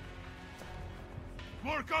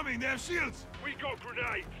 More coming. They have shields. We got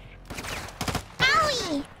grenades.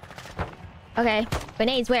 Owie! Okay.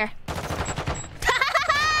 Grenades, where?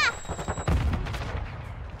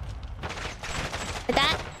 Like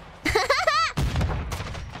that?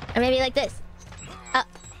 Or maybe like this. Oh,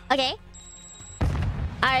 okay.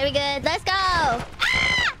 Alright, we good. Let's go! Ah!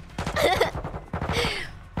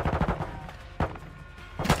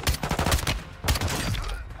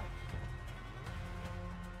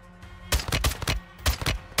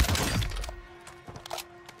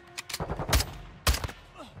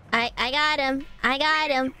 I got him. I got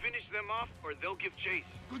him. Finish them off or they'll give chase.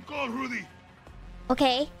 Good call, Rudy.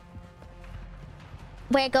 Okay.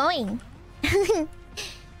 We're going.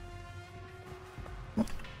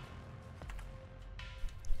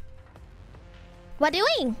 What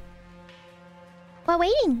doing? We're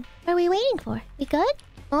waiting. What are we waiting for? We good?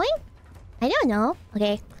 Going? I don't know.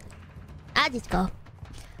 Okay. I'll just go.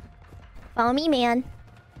 Follow me, man.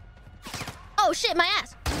 Oh shit, my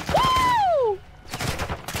ass. Woo!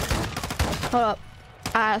 Hold up.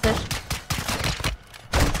 I got this.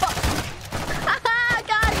 Haha,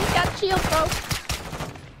 God, he's got shield, bro.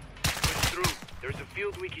 Push through. There's a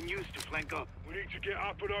field we can use to flank up. We need to get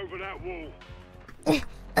up and over that wall. You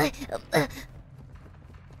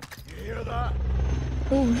hear that?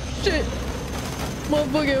 Oh shit.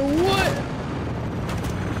 Motherfucking what?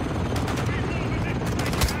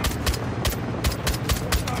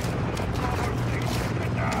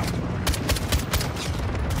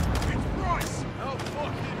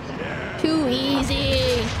 Too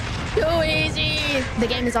easy. Too easy. The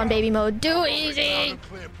game is on baby mode. Too easy.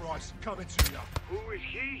 Clear price. Coming to you. Who is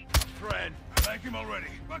he? Friend. I like him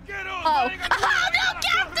already. But get on. Oh. Oh no,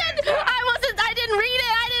 Captain! I didn't read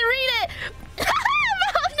it.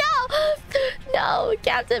 Oh no. No,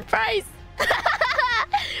 Captain Price.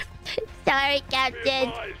 Sorry,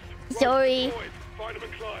 Captain. Sorry. Find him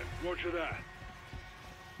and climb. Roger that.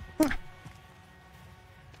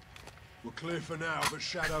 We're clear for now, but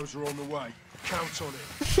shadows are on the way. Count on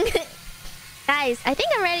it. Guys, I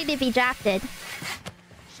think I'm ready to be drafted.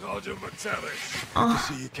 Sergeant McTavish. Good to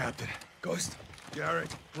see you, Captain. Ghost.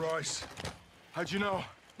 Garrett. Bryce. How'd you know?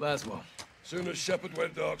 Laswell. Soon as Shepard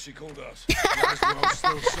went dark, she called us. Laswell's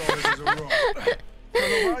still solid as a rock.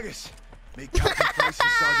 Colonel Vargas. Meet Captain Price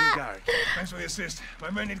and Sergeant Garrett. Thanks for the assist.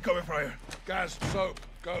 My men need cover fire. Gaz, Soap,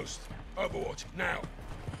 Ghost. Overwatch, now.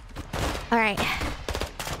 Alright.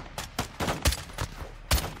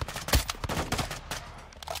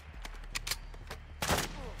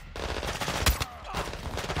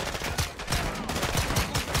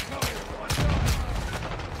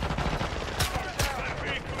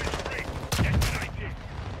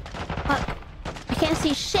 I can't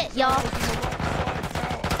see shit, y'all.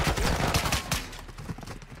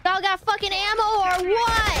 Y'all got fucking ammo or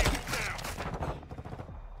what?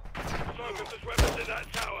 There's weapons in that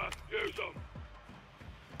tower. Use them.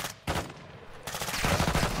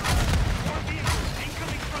 More vehicles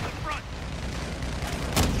incoming from the front.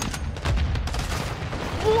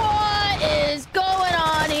 What is going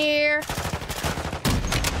on here?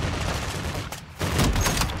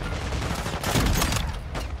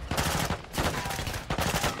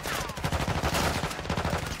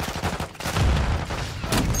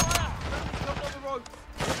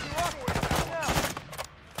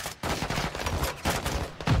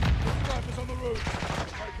 Snipers on the roof.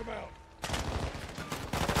 Take them out.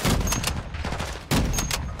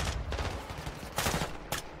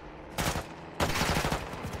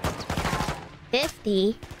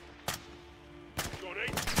 50.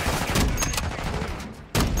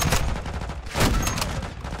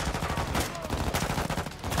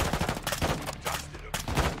 Dusted 'em.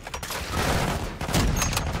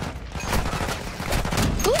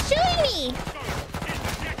 me! I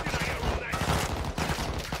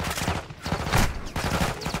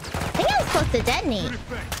think I was supposed to detonate.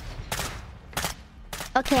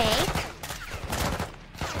 Okay.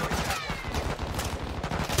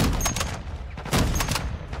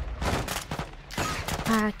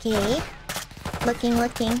 Okay. Looking.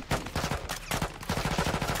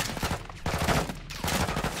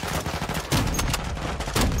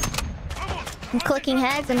 I'm clicking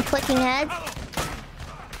heads.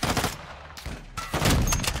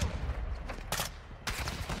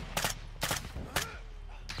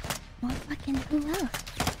 Well, fucking who else?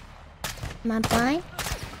 Am I blind?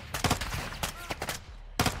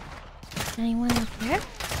 Anyone up here?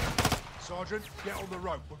 Sergeant, get on the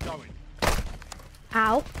rope. We're going.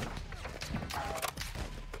 Ow.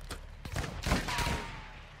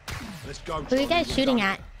 Let's go. Who are you guys shooting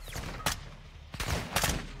at?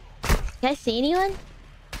 You guys see anyone?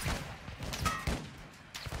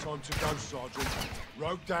 Time to go, Sergeant.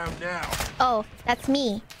 Rope down now. Oh, that's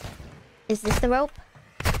me. Is this the rope?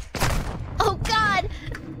 Oh God!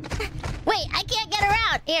 Wait, I can't get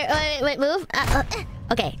around. Here, wait, move.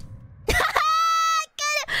 Okay.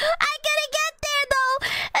 I couldn't get there though.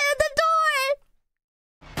 The door.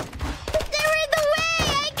 They were in the way.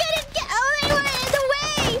 I couldn't get. Oh, they were in the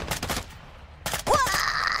way.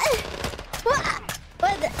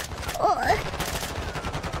 What? The? Oh.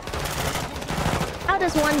 How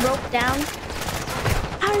does one rope down?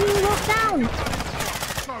 How do you rope down?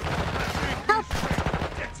 Help!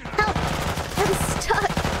 Help! I'm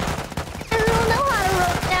stuck. I don't know how to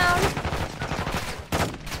rope down.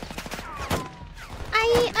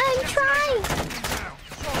 I'm trying.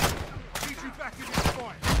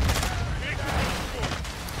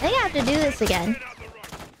 I think I have to do this again.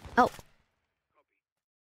 Oh.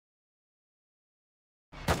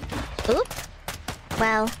 Oop.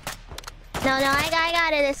 Well. No, I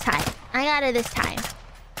got it this time.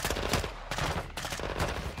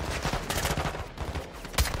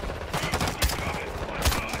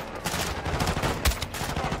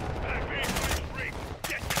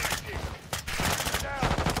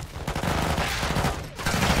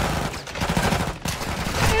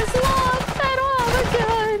 It's locked. I don't have a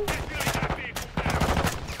gun.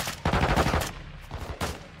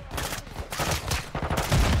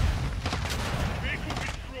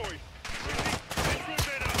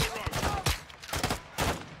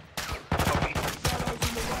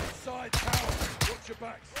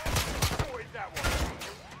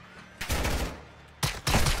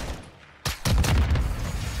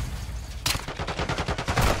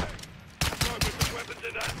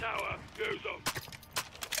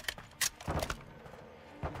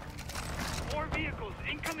 More vehicles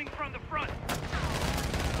incoming from the front.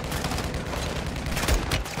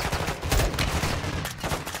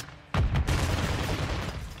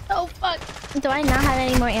 Oh fuck. Do I not have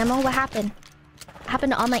any more ammo? What happened? What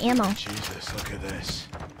happened to all my ammo? Jesus, look at this.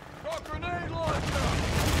 Got grenade launcher.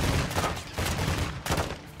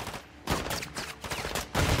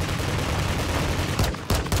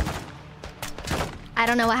 I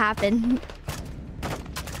don't know what happened.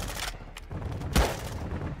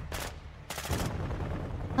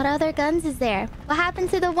 What other guns is there? What happened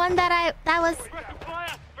to the one that was...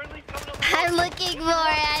 I'm looking for it.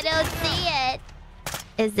 I don't see it.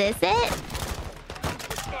 Is this it?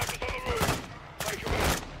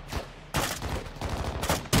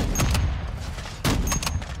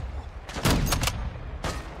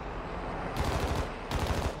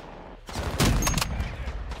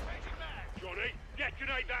 Johnny,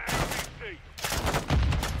 detonate that APC.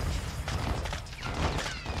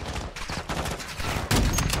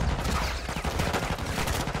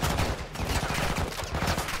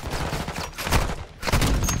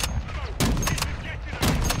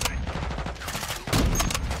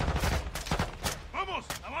 Vamos,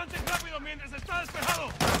 avancen rápido mientras está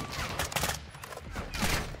despejado.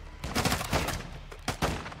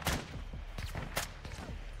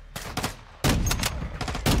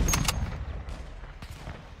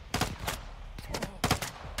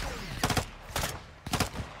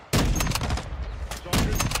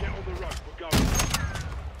 Sergeant, get on the rope. We're going.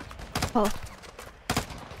 Oh.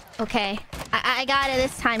 Okay. I got it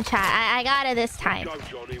this time, chat. I got it this time. Go,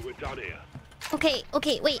 Johnny. We're done here.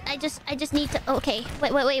 Okay, wait. I just need to... Okay.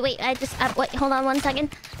 Wait. Wait, hold on 1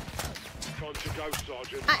 second. Time to go,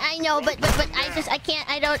 Sergeant. I know, but I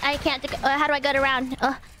can't. How do I get around?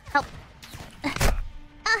 Help.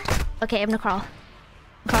 Okay, I'm gonna crawl.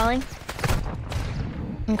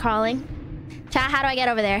 I'm crawling. Chat, how do I get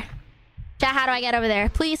over there?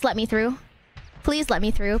 Please let me through. Please just let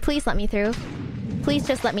me through.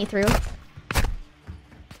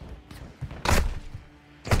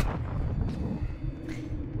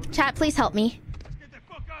 Chat, please help me. Get the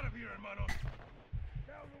fuck out of here, hermano.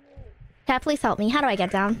 Down the wall. Chat, please help me. How do I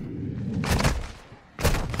get down?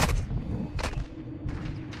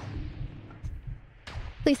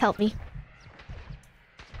 Please help me.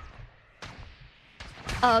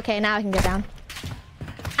 Oh, okay, now I can get down.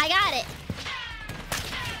 I got it.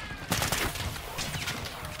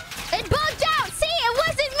 It bugged out. See, it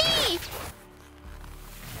wasn't me.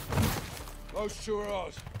 Those two are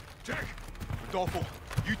ours. Jack! Rodolfo,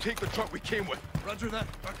 you take the truck we came with. Roger that.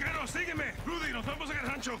 Vaquero, sígueme. Rudy, nos vamos a el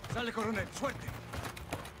rancho. Sale, coronel. Suerte.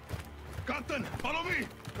 Captain, follow me.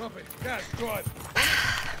 Copy. Gas, drive.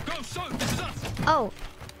 Go, so, this is us. Oh.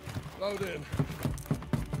 Load in.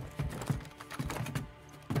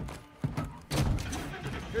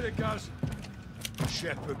 Get it, guys.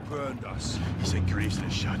 Shepherd burned us. He sent Graves in the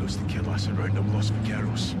shadows to kill us and round up Los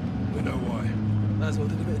Vaqueros. We know why. Might as well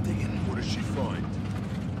do a bit of digging. What did she find?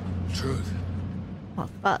 Truth. Oh,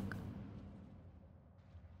 fuck.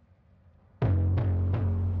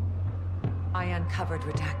 I uncovered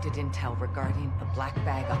redacted intel regarding a black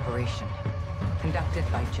bag operation conducted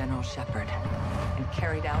by General Shepard and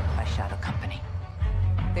carried out by Shadow Company.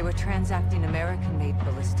 They were transacting American-made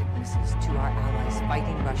ballistic missiles to our allies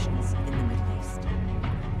fighting Russians in the Middle East.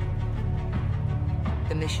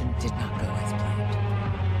 The mission did not go as planned.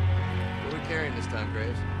 What are we carrying this time,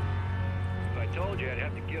 Graves? If I told you, I'd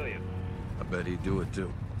have to kill you. I bet he'd do it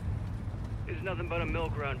too. This is nothing but a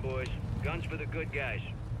milk run, boys. Guns for the good guys.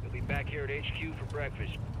 We'll be back here at HQ for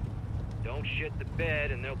breakfast. Don't shit the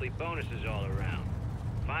bed, and there'll be bonuses all around.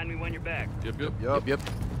 Find me when you're back. Yep.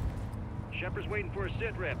 Shepard's waiting for a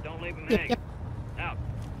sit rep. Don't leave him Yep, hanging. yep. Out.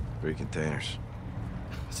 3 containers.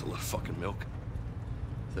 That's a lot of fucking milk.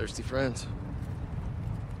 Thirsty friends.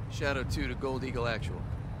 Shadow 2 to Gold Eagle Actual.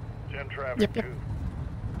 10 traffic, Yep, yep. 2.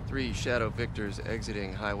 3 Shadow Victors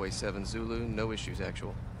exiting Highway 7 Zulu. No issues,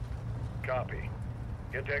 Actual. Copy.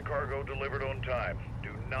 Get that cargo delivered on time.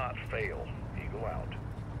 Do not fail. Eagle out.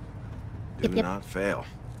 Do Yep, yep. not fail.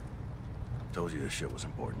 Told you this shit was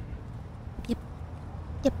important. Yep.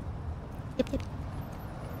 Yep. Yep, yep.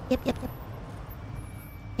 Yep, yep, yep.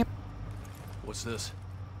 Yep. What's this?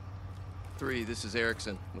 3, this is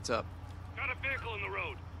Erickson. What's up? Got a vehicle in the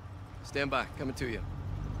road. Stand by. Coming to you.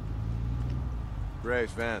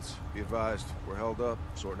 Graves, Vance, be advised. We're held up.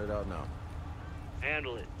 Sorting it out now.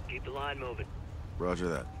 Handle it. Keep the line moving. Roger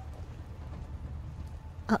that.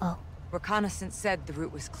 Uh-oh. Reconnaissance said the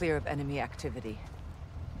route was clear of enemy activity.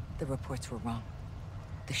 The reports were wrong.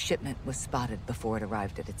 The shipment was spotted before it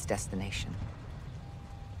arrived at its destination.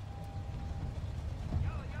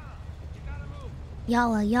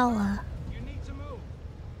 Yalla, yalla.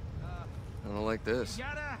 I don't like this.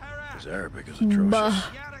 His Arabic is atrocious.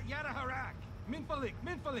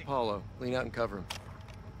 Apollo, lean out and cover him.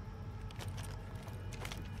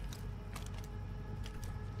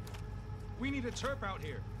 We need a chirp out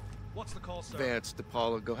here. What's the call, sir? Vance,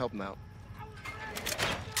 Apollo, go help him out.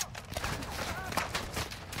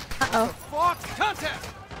 Uh-oh. Fuck! Contact!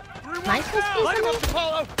 Am I supposed to do Light him up, something?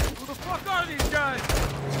 Apollo! Who the fuck are these guys?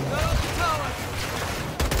 Let us tell us!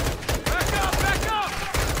 Back up! Back up!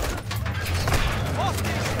 All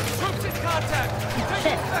stations, troops in contact!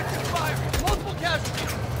 Take effective fire! Multiple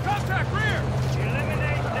casualties! Contact rear!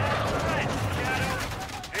 Eliminate that threat, Shadow.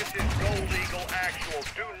 This is Gold Eagle Actual.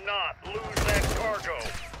 Do not lose that cargo.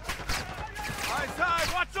 Eyes high!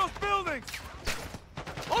 Watch those buildings!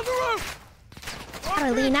 On the roof! How do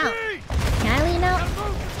I lean out? Can I lean out? Let's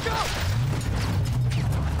go!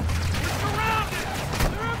 We're surrounded!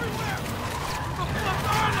 They're everywhere! Who the fuck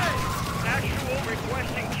are they? Actual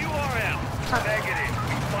requesting QRL. Negative.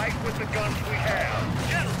 We fight with the guns we have.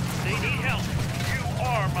 General, they need help. You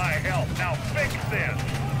are my help. Now fix this.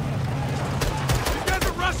 These guys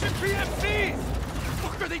are Russian PMCs! What the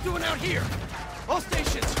fuck are they doing out here? All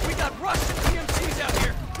stations, we got Russian PMCs out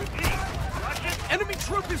here! Repeat. Russian? Enemy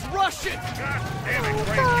troop is Russian! God damn it,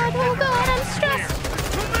 Graves. Oh god, I'm stressed. There's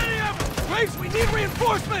too many of them! Graves, we need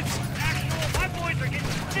reinforcements! Actual, my boys are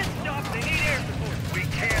getting stitched up. They need air support. We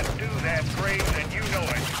can't do that, Graves, and you know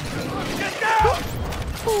it. Get down!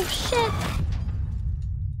 Oh shit.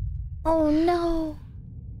 Oh no.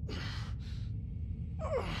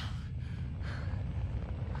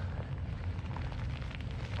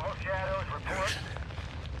 All Shadows report.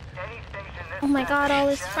 Any station this Oh my god, all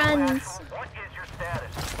his friends. What is your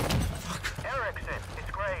status? Erickson,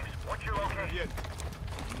 it's Graves. What's your location?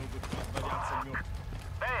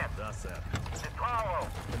 Vance. It's Apollo.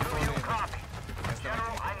 Do you copy?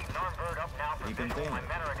 General, I need an armed bird up now for visual. My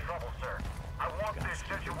men are in trouble, sir. I want this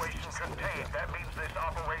situation contained. That means this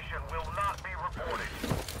operation will not be reported.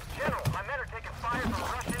 General, my men are taking fire from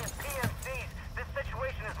Russian PMCs. This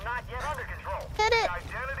situation is not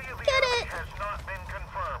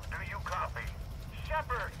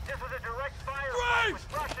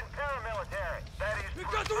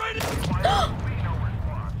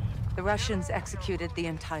The Russians executed the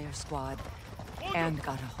entire squad and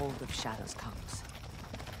got a hold of Shadow's comms.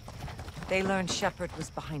 They learned Shepard was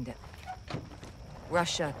behind it.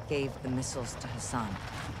 Russia gave the missiles to Hassan.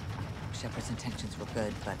 Shepard's intentions were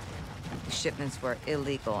good, but the shipments were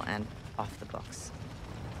illegal and off the books.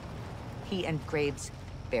 He and Graves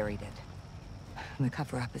buried it. The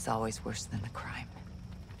cover-up is always worse than the crime.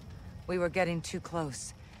 We were getting too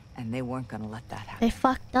close, and they weren't gonna let that happen. They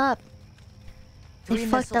fucked up. They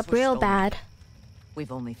fucked up real bad.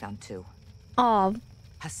 We've only found 2. Oh.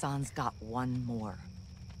 Hassan's got 1 more.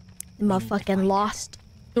 Motherfucking lost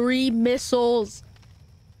 3 missiles.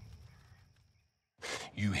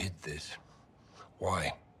 You hid this.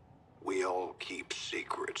 Why? We all keep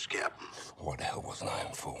secrets, Captain. Why the hell wasn't I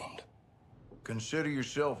informed? Consider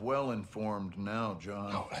yourself well informed now,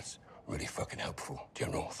 John. Oh, that's really fucking helpful.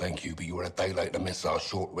 General, thank you, but you were a day late. The missiles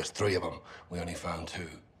short was 3 of them. We only found 2.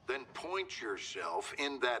 Then point yourself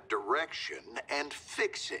in that direction and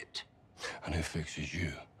fix it. And who fixes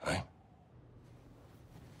you, eh?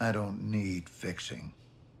 I don't need fixing.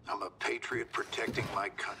 I'm a patriot protecting my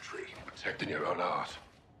country. Protecting your own art.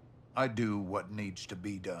 I do what needs to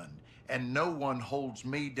be done, and no one holds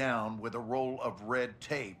me down with a roll of red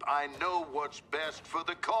tape. I know what's best for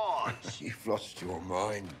the cause. You've lost your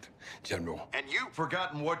mind, General. And you've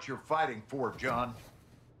forgotten what you're fighting for, John.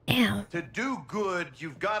 Damn. To do good,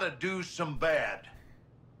 you've got to do some bad.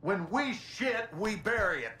 When we shit, we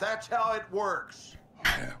bury it. That's how it works.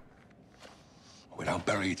 Yeah. We don't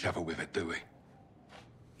bury each other with it, do we?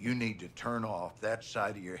 You need to turn off that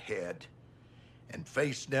side of your head and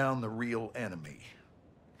face down the real enemy.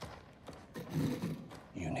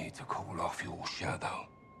 You need to call off your shadow.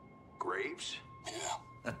 Graves?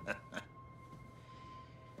 Yeah.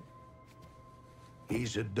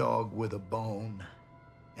 He's a dog with a bone,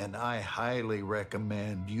 and I highly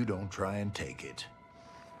recommend you don't try and take it.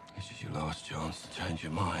 This is your last chance to change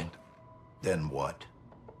your mind. Then what?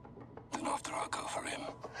 Then after I go for him,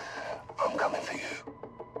 I'm coming for you.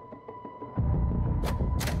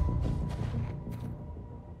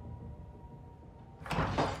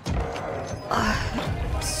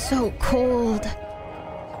 So cold.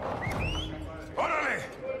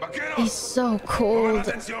 He's so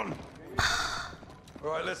cold. All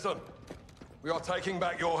right, listen. We are taking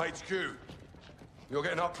back your HQ. You're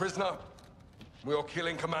getting up prisoner. We are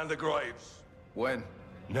killing Commander Graves. When?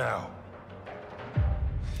 Now.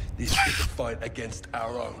 This is a fight against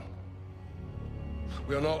our own.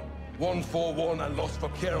 We are not 1-4-1 and lost for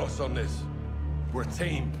Kieros on this. We're a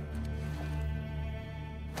team.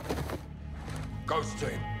 Ghost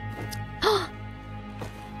team.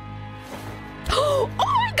 Oh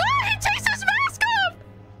my god, he takes his mask off!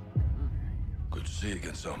 Good to see you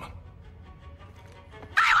again, Salman.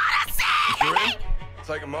 I wanna see! If you're in,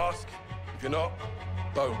 take a mask. If you're not,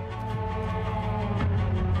 don't.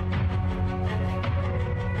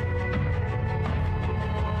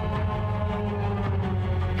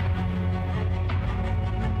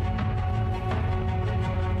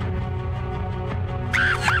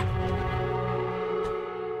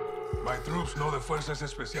 My troops know the Fuerzas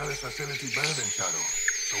Especiales facility better than Shadow,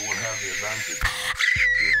 so we'll have the advantage.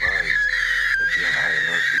 Be advised that be on high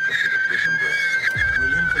alert because of the prison break.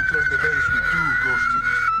 We'll infiltrate the base with 2 ghost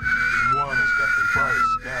teams. Team 1 is Captain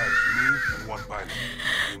Price, Gaz, me, and 1 pilot.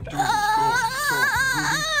 Team 2 is Ghost, Soap,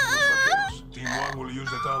 Rudy, and los vaqueros. Team 1 will use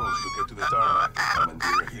the tunnels to get to the tarmac.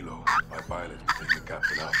 Commandeer Hilo, my pilot, will take the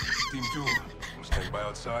captain out. Team 2 will stand by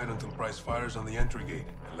outside until Price fires on the entry gate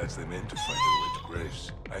and lets them in to fight their way to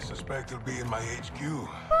Graves. I suspect he'll be in my HQ,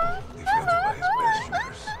 defended by his best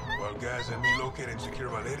shooters. While Gaz and me locate and secure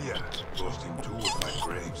Valeria, Ghost Team 2 will fight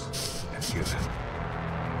Graves and kill him.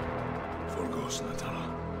 4 ghosts in the tunnel.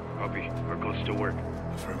 Copy. Our close to work.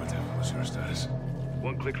 Affirmative. What's your status?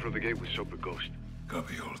 1 click from the gate with Soap and Ghost.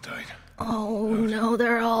 Copy. Hold tight. Oh no,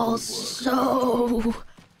 they're all so...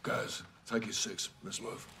 Guys, take your 6. Let's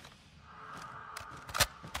move.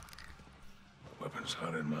 Weapons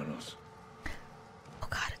hot in manos. Oh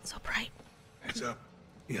god, it's so bright. Heads up.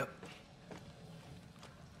 Yep.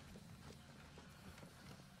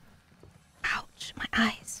 Ouch, my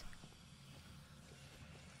eyes.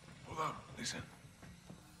 Hold up. Listen.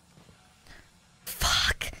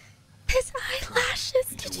 Fuck! His eyelashes,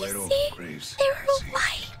 did you see? Graves. They were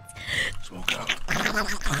white. Smoke out.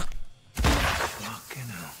 Fucking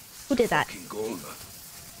hell. Who did that? Fucking Golda.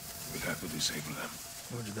 We'll have to disable them.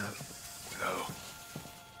 Roger that. Cuidado.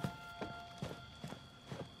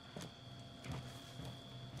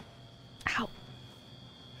 Ow.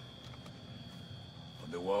 On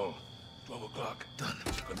the wall. 12 o'clock. Done.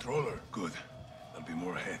 Controller. Good. There'll be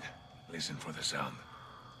more ahead. Listen for the sound.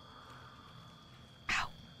 Ow.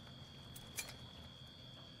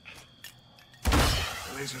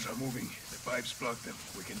 lasers are moving. The pipes block them.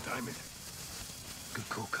 We can time it. Good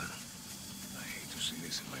call, Colonel. I hate to see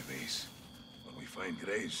this in my base. When we find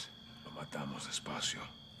Graves, lo matamos despacio.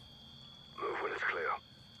 Move when it's clear.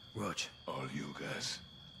 Roger. All you guys.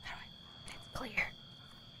 It's clear.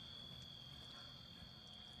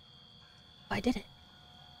 Oh, I did it.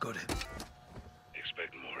 Got it.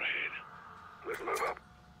 Expect more ahead. Let's move up.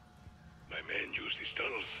 My men use these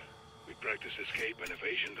tunnels. We practice escape and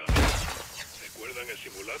evasion down here. ¿Recuerdan el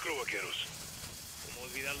simulacro, vaqueros? ¿Cómo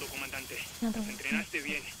olvidarlo, comandante? Nos entrenaste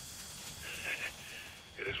bien.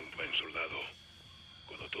 Eres un buen soldado.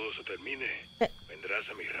 Cuando todo se termine, vendrás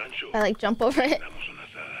a mi rancho. I like jump over it. Damos una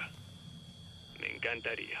asada. Me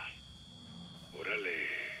encantaría. Órale.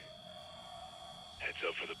 Heads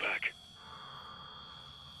up for the back.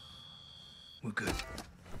 We're good.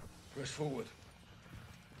 Press forward.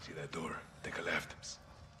 See that door? Take a left.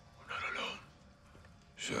 We're not alone.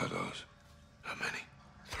 Shadows. How many?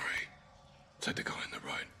 3. Take the guy on the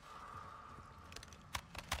right.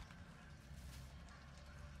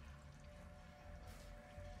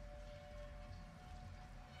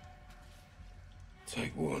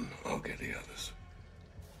 Take one, I'll get the others.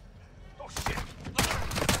 Oh, shit!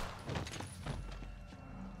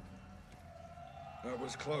 That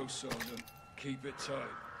was close, Sergeant. Keep it tight.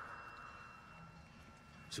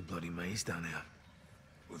 It's a bloody maze down here.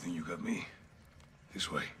 Well, then you got me.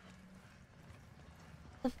 This way.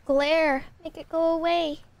 The glare. Make it go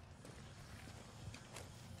away.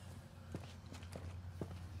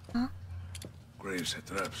 Huh? Graves had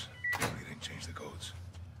traps. We didn't change the codes.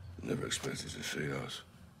 Never expected to see us.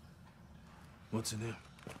 What's in here?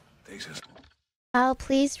 Takes us. I'll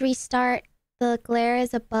please restart. The glare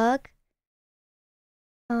is a bug.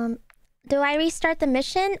 Do I restart the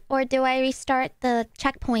mission or do I restart the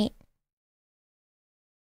checkpoint?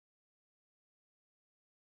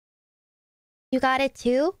 You got it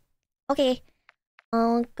too? Okay.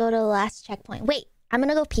 I'll go to the last checkpoint. Wait, I'm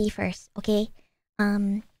gonna go pee first, okay?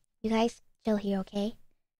 You guys chill here, okay?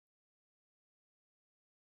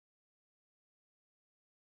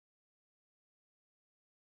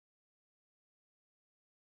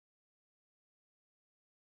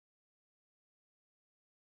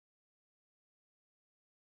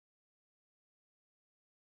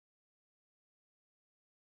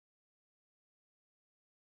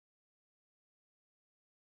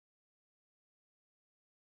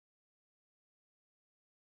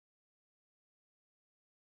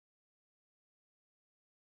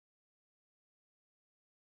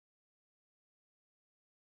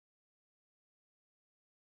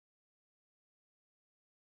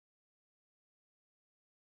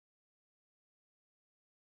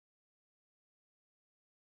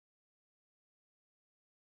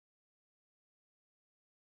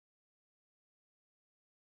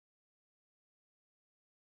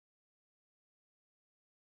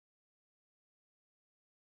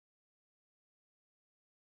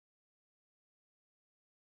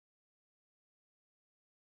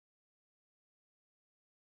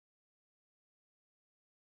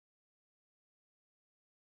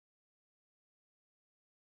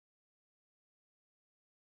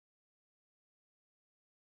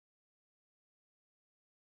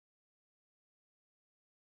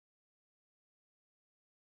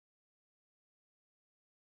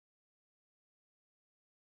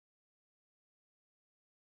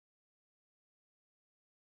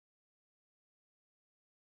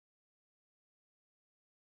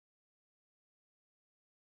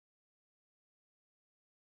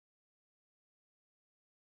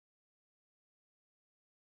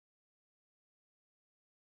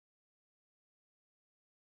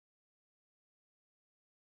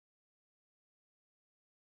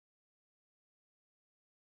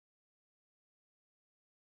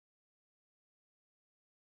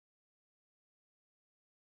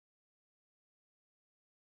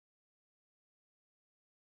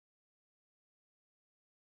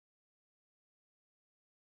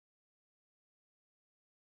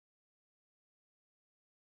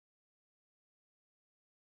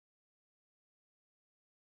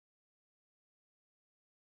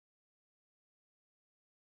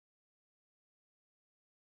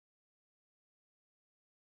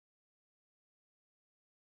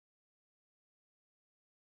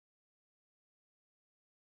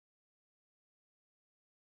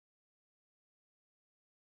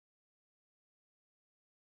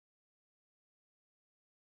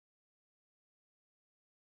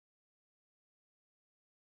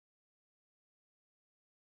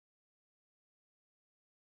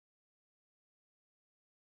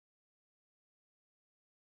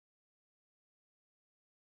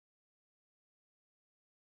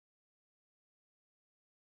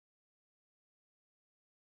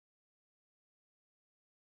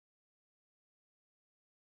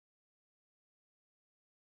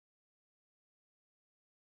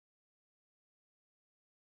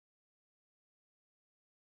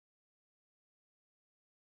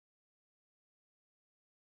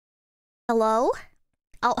 Hello?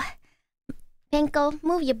 Oh, Banko,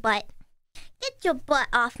 move your butt. Get your butt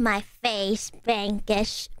off my face,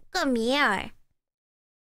 Bankish. Come here.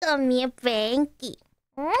 Come here, Banky.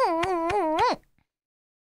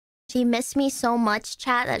 She missed me so much,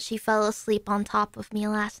 chat, that she fell asleep on top of me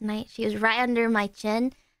last night. She was right under my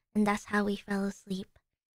chin, and that's how we fell asleep.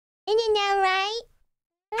 Isn't that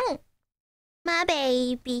right? My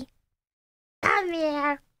baby. Come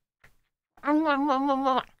here. I'm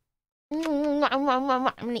gonna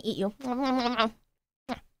eat you.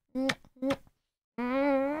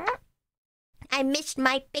 I missed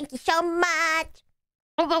my Pinky so much.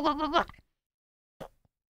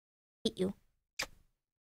 Eat you.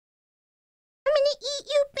 I'm gonna eat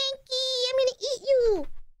you, Pinky. I'm gonna eat you.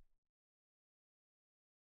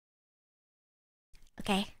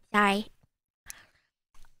 Okay, sorry.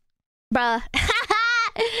 Bruh.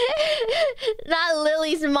 Not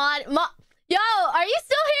Lily's mod. Yo, are you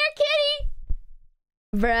still here, kitty?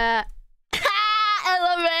 Bruh.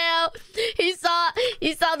 LMAO.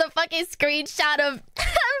 He saw the fucking screenshot of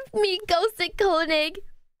me ghosting Koenig.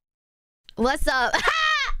 What's up?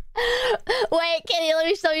 Wait, kitty, let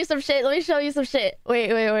me show you some shit. Let me show you some shit.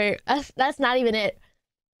 Wait. That's not even it.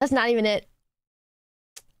 That's not even it.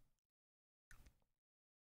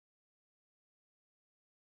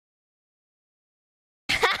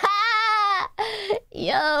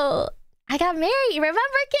 Yo, I got married. Remember,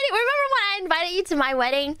 kitty? Remember when I invited you to my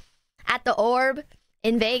wedding at the Orb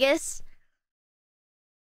in Vegas?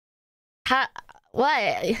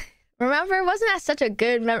 What? Remember? Wasn't that such a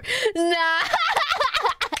good memory? Nah.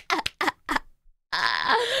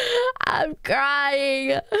 I'm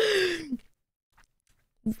crying.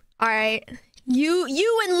 Alright.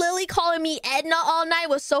 You and Lily calling me Edna all night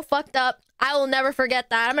was so fucked up. I will never forget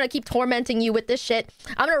that. I'm gonna keep tormenting you with this shit.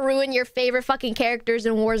 I'm gonna ruin your favorite fucking characters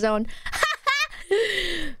in Warzone.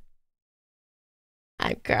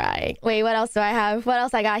 I'm crying. Wait, what else do I have? What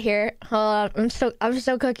else I got here? Hold on. I'm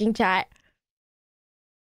still cooking, chat.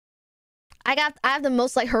 I have the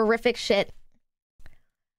most like horrific shit.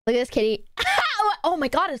 Look at this kitty. Oh my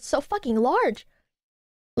god, it's so fucking large.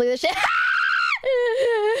 Look at this shit.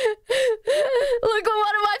 Look what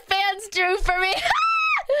one of my fans drew for me.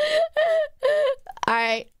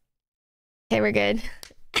 Alright. Okay, we're good.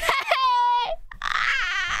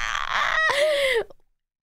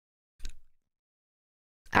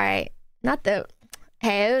 Alright. Not the...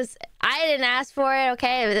 Hey, it was... I didn't ask for it,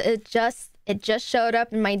 okay? It just showed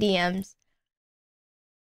up in my DMs.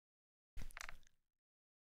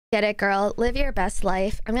 Get it, girl. Live your best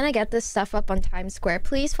life. I'm gonna get this stuff up on Times Square.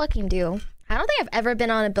 Please fucking do. I don't think I've ever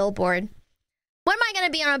been on a billboard. When am I gonna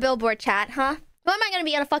be on a billboard, chat, huh? When am I gonna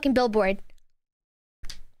be on a fucking billboard?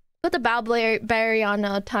 Put the Bowberry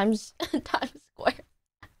on Times Square.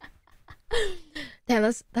 Damn,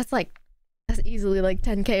 that's easily like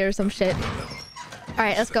 10K or some shit.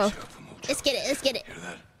 Alright, let's go. Let's get it, let's get it. Hear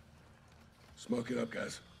that? Smoke it up,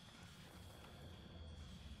 guys.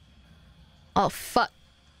 Oh, fuck.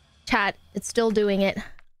 Chat, it's still doing it.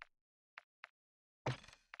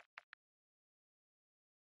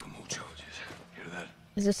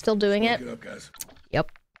 Is it still doing it? Smoke it up, guys.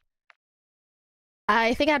 Yep.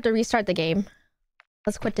 I think I have to restart the game.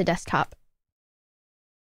 Let's quit the desktop.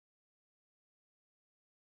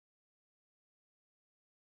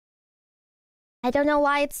 I don't know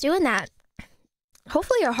why it's doing that.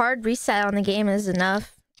 Hopefully a hard reset on the game is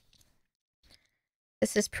enough.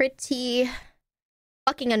 This is pretty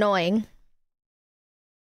fucking annoying.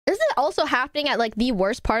 Is it also happening at like the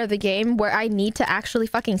worst part of the game where I need to actually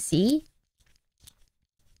fucking see?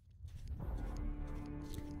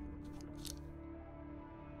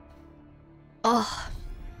 Oh.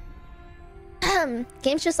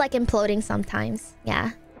 Game's just like imploding sometimes.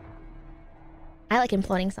 Yeah. I like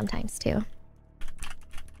imploding sometimes too.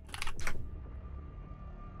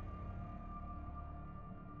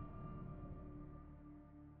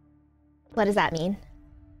 What does that mean?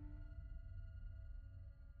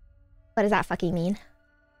 What does that fucking mean?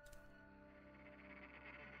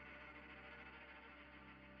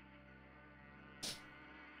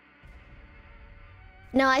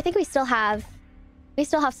 No, I think we still have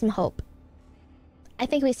some hope. I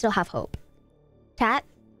think we still have hope. Chat?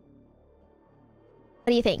 What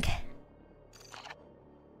do you think?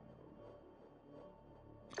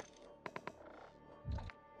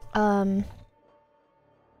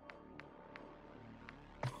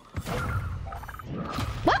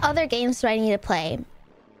 What other games do I need to play?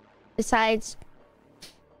 Besides...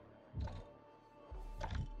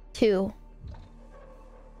 2.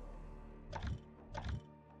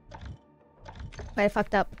 Wait, I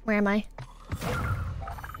fucked up. Where am I?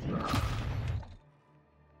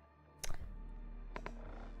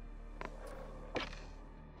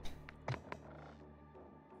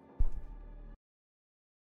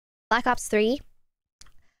 Black Ops 3.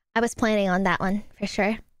 I was planning on that one for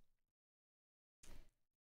sure.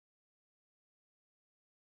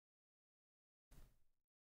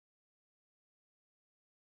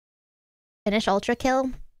 Finish Ultra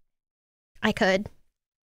Kill? I could.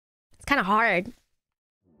 It's kind of hard.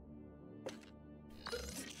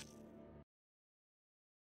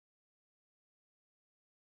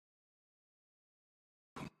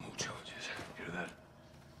 More charges. Hear that?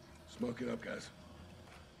 Smoke it up, guys.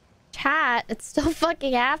 Chat, it's still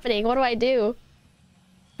fucking happening. What do I do?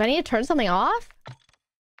 Do I need to turn something off?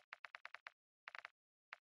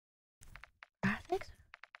 Graphics?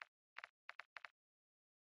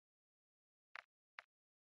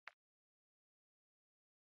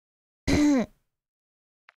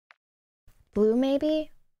 Blue, maybe?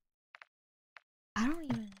 I don't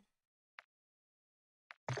even...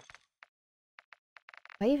 Do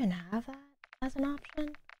I even have that as an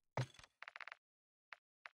option?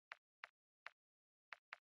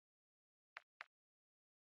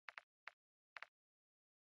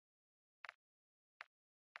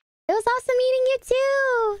 It was awesome meeting you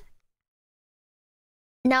too!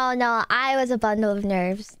 No, I was a bundle of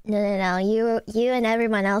nerves. No. You and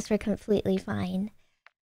everyone else were completely fine.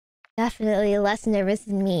 Definitely less nervous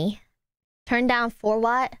than me. Turn down for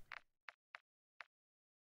what?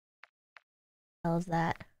 Hell's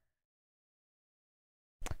that?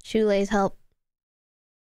 Shoelace help.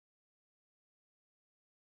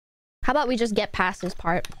 How about we just get past this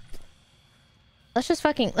part? Let's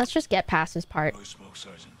just get past this part. No smoke,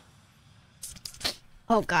 Sergeant.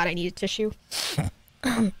 Oh god, I need a tissue.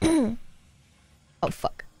 Oh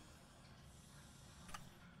fuck.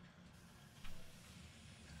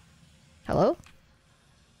 Hello?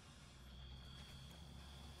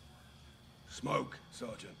 Smoke,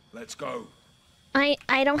 Sergeant. Let's go. I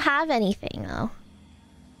don't have anything though.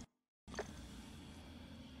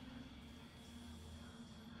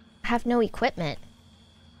 I have no equipment.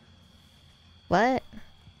 What?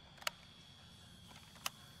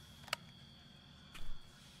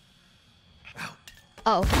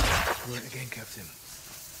 Oh. Do it again, Captain.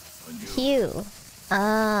 Q.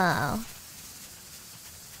 Oh.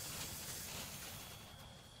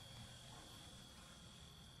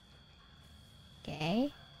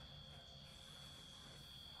 Okay.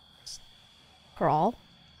 Crawl.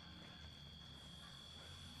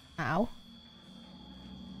 Ow.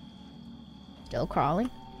 Still crawling.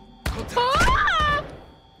 Ah!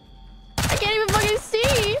 I can't even fucking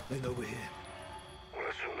see! Lean over here. Well,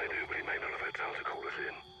 that's what they do, but he may not have had time to call us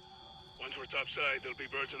in. Once we're topside, there'll be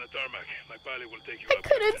birds on the tarmac. My pilot will take you I up.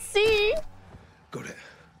 couldn't see! Go there.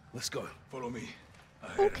 Let's go. Follow me.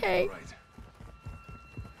 Okay. Right.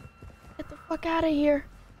 Get the fuck out of here.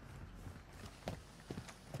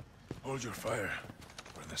 Hold your fire.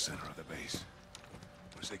 We're in the center of the base.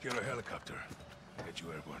 We'll secure a helicopter. Get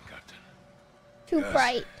you airborne, Captain. Too Yes,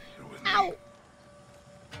 bright. you're with me. Ow!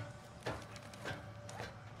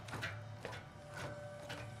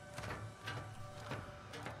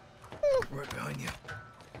 Right behind you.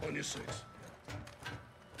 On your six.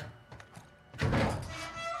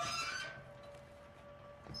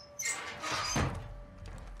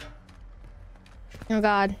 Oh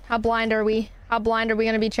god, how blind are we? How blind are we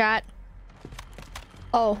gonna be, chat?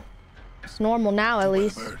 Oh, it's normal now at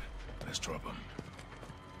least. Bird. Let's drop him.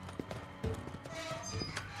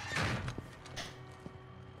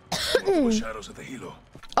 Multiple shadows at the helo.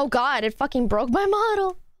 Oh god, it fucking broke my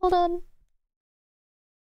model. Hold on.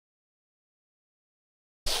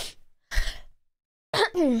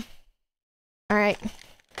 Alright.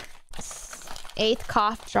 8th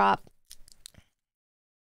cough drop.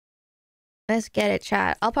 Let's get it,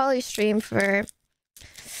 chat. I'll probably stream for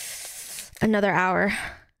another hour.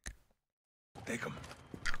 Take him.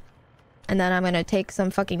 And then I'm gonna take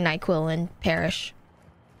some fucking NyQuil and perish.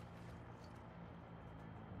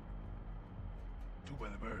 Two by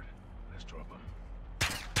the bird. Let's drop him.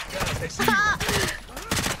 Yeah, they see you.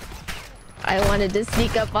 I wanted to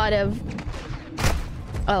sneak up on him.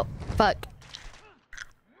 Oh, fuck.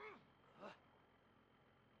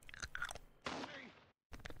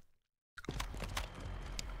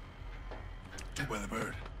 Two by the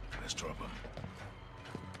bird. Let's drop him.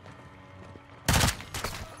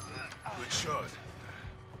 Good shot.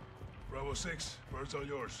 Bravo 6, birds all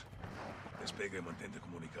yours. Despegue y mantente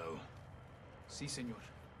comunicado. Sí, señor.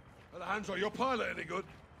 Alejandro, your pilot any good?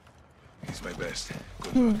 He's my best.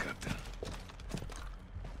 Good luck, Captain.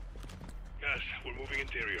 Guys, we're moving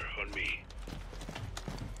interior. On me.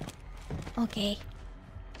 Okay.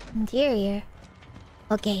 Interior.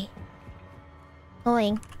 Okay.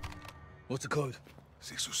 Going. What's the code?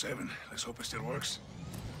 627. Let's hope it still works.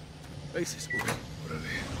 Basis. Órale,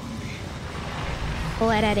 on me.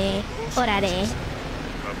 Orare. Orare.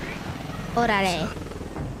 Orare.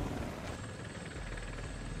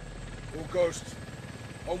 All ghosts.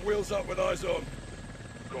 On wheels up with eyes on.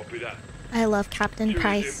 Copy that. I love Captain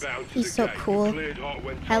Price. He's so cool.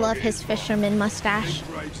 I love his fisherman mustache.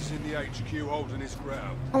 Graves is in the HQ holding his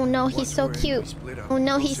ground. Oh no, he's so cute. Oh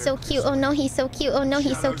no, he's so cute. Oh no, he's so cute. Oh no,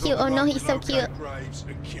 he's so cute. Oh no, he's so cute. Graves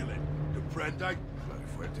and kill him. Comprende?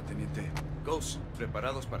 Fuerte, teniente. Ghosts,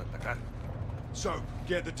 preparados para atacar. So,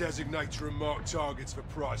 get the designator and mark targets for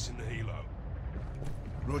Price in the helo.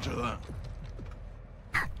 Roger that.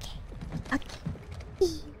 Okay.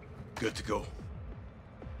 Good to go.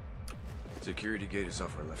 Security gate is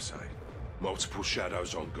off our left side. Multiple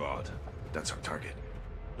shadows on guard. That's our target.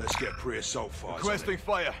 Let's get pre-assault fires. Requesting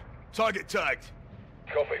fire. Target tagged.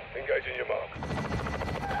 Copy. Engaging your mark.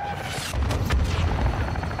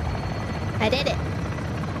 I did it.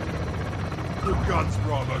 Good guns,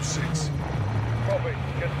 Bravo 6. Copy.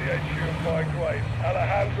 Get to the HQ and find Graves.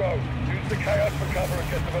 Alejandro, use the chaos for cover and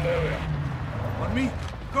get to Valeria. On me.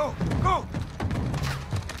 Go! Go!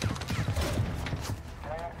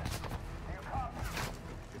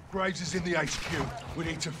 Graves is in the HQ. We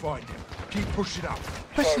need to find him. Keep pushing up.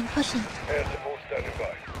 Pushing, pushing. Air support standing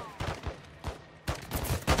by.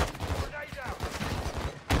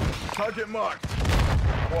 Target marked.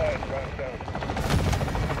 Quiet, round down.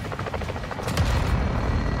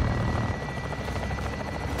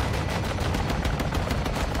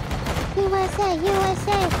 USA,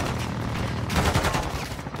 USA.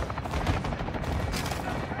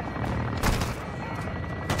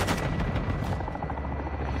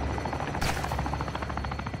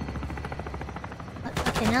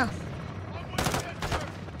 Nothing else.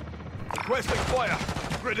 Requesting fire.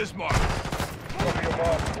 Grid is marked. Copy your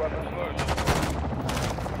mark. Weapons loose.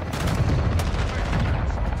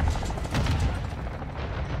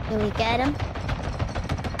 Did we get him?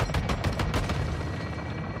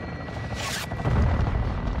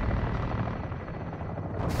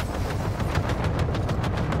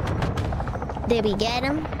 Did we get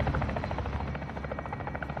him?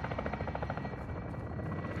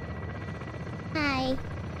 Hi.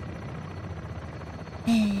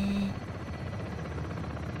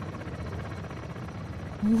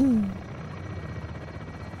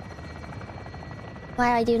 What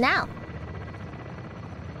do I do now?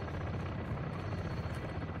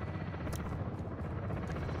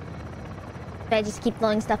 Do I just keep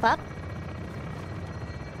blowing stuff up?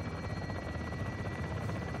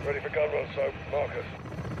 Ready for gun run, so Marcus.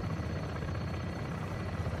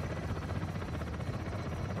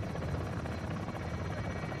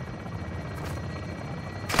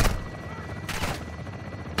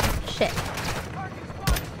 Shit.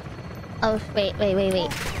 Oh,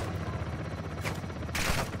 wait.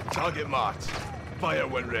 Target marked. Fire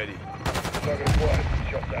when ready. Target acquired.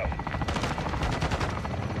 Shots out.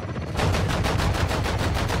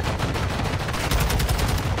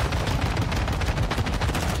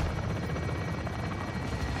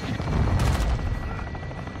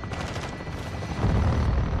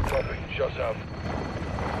 Copy. Shots out.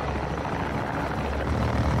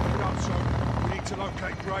 Get up, son. We need to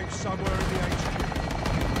locate Graves somewhere in the HQ.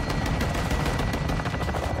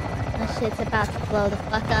 That shit's about to blow the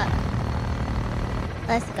fuck up.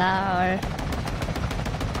 Let's go.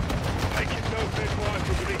 Take it no big line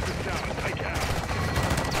from beneath the tower. Take it out.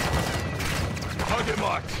 Target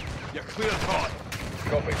marked. You're cleared hot.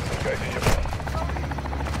 Copy. Engaging your mark.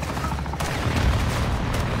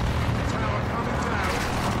 Tower coming down.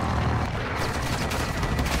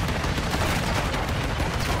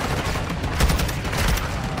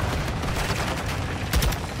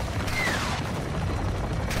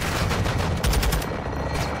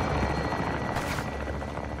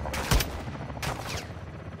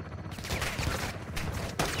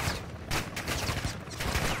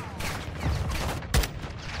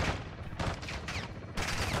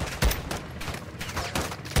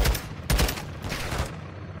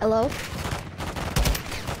 Hello?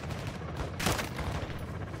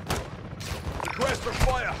 Request for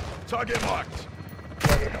fire. Target marked.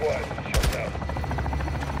 Target acquired. Shots out.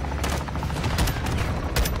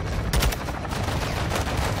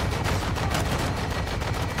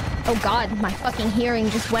 Oh god, my fucking hearing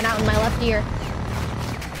just went out in my left ear.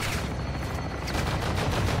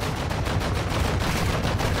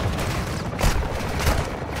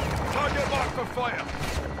 Target marked for fire.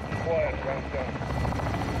 Quiet. Round down.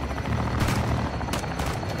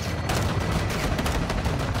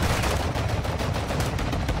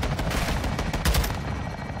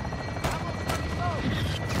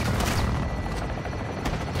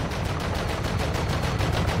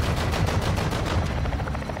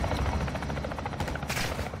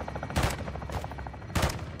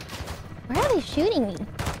 are they shooting me?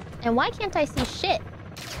 And why can't I see shit?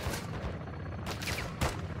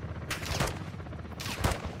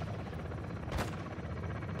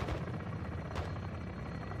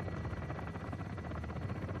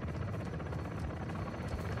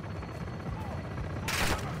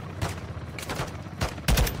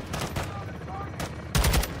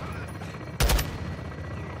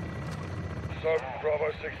 Sergeant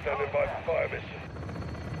Bravo 6 standing by for fire mission.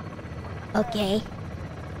 Okay.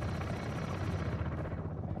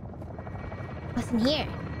 What's in here?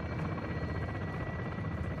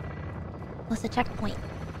 What's the checkpoint?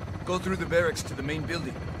 Go through the barracks to the main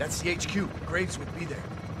building. That's the HQ. Graves would be there.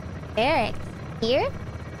 Barracks? Here?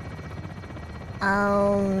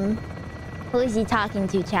 Who is he talking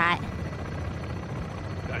to, chat?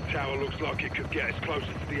 That tower looks like it could get us closer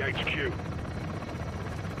to the HQ.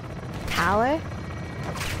 Tower?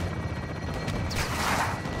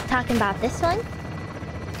 Talking about this one?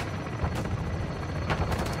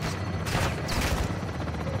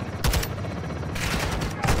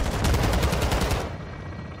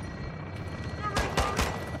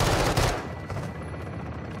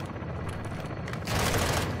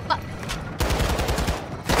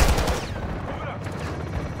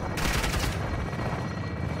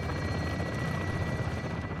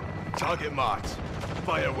 Target marked.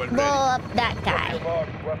 Fire when Blow ready. up that guy.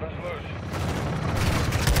 Weapons loose.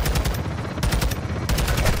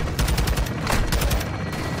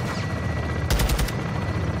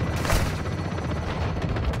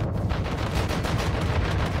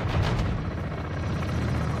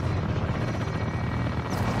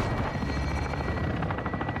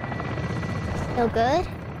 Still good?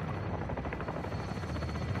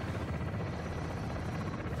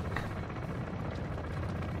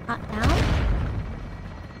 Hot down?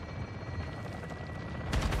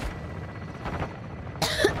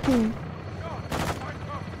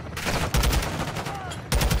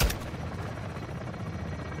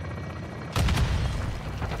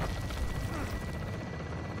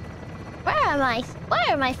 Where am I? Where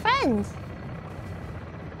are my friends?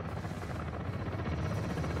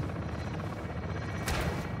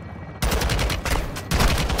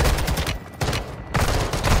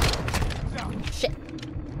 Shit.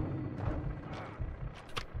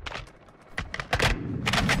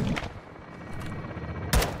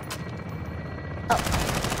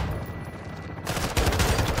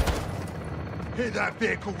 Hit that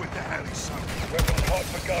vehicle with the heli, son. Weapons hot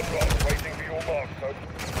for gun runs. Waiting for your mark, son.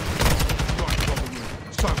 Right, brother.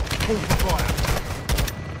 So, pull for fire.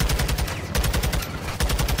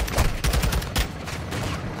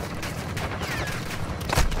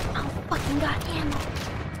 Oh, fucking got ammo.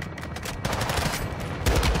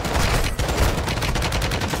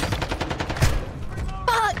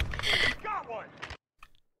 Fuck! Got one!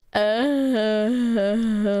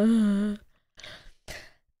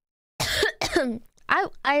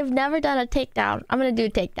 I've never done a takedown. I'm gonna do a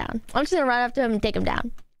takedown. I'm just gonna run up to him and take him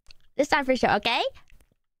down. This time for sure, okay?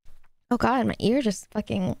 Oh god, my ear just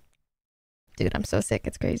fucking... Dude, I'm so sick.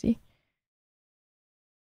 It's crazy.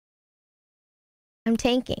 I'm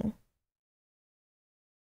tanking.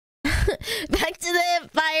 Back to the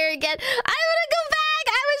fire again. I wanna go back!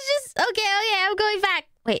 I was just... Okay, I'm going back.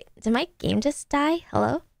 Wait, did my game just die?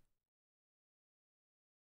 Hello?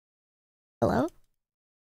 Hello?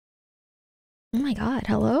 Oh my god,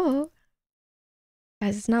 hello?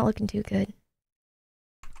 Guys, it's not looking too good.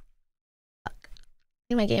 Fuck. I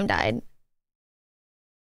think my game died.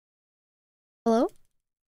 Hello?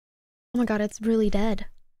 Oh my god, it's really dead.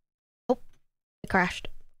 Oh, it crashed.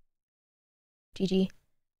 GG.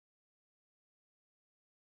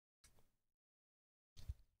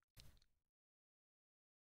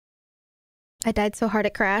 I died so hard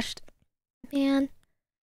it crashed. Man.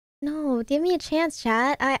 No, give me a chance,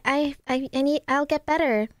 chat. I'll get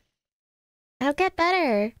better. I'll get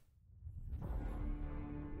better.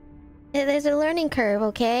 There's a learning curve,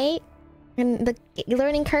 okay? And the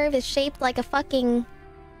learning curve is shaped like a fucking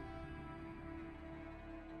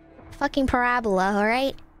parabola,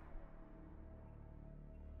 alright?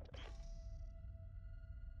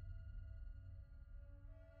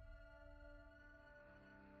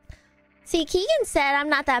 See, Keegan said I'm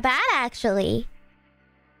not that bad, actually.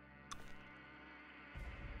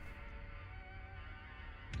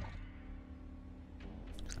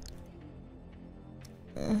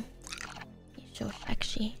 You're so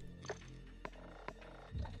sexy.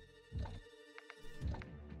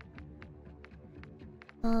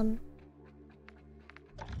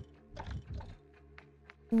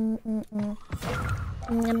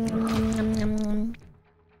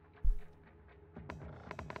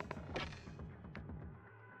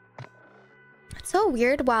 It's so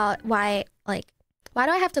weird why Why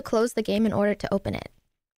do I have to close the game in order to open it?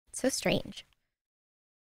 It's so strange.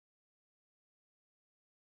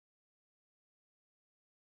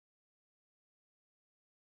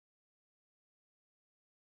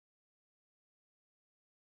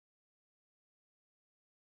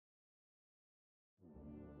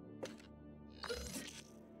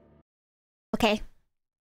 Okay.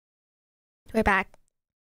 We're back.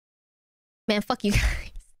 Man, fuck you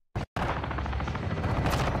guys.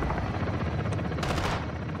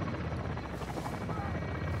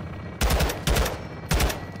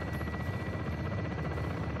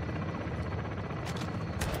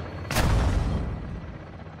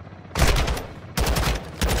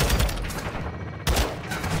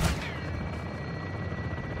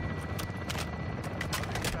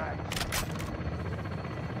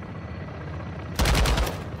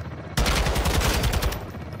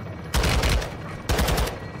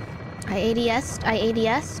 I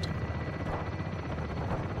ADS'd.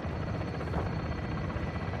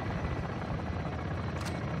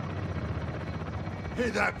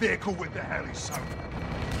 Hit that vehicle with the heli soap.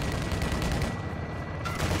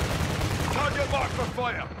 Target mark for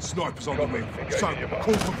fire. Snipers on the wing. So,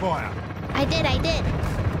 call for fire. I did.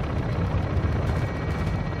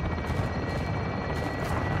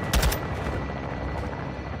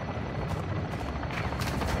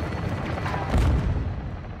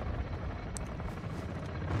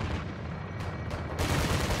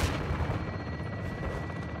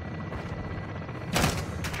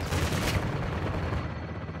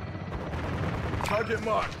 Target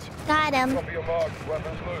marked. Got him. Copy your mark.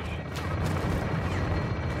 Weapons loose.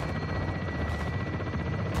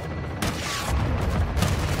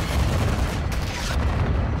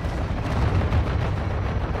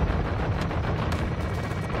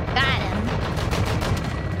 Got him.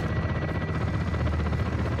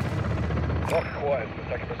 Lock quiet.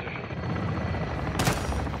 Attack position.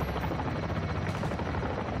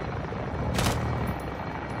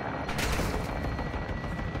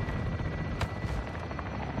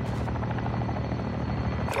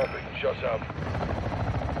 Shots out.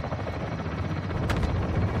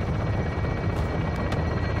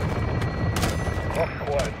 Lock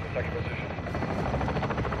quiet. Attack position.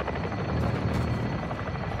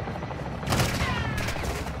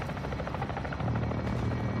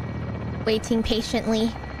 Waiting patiently.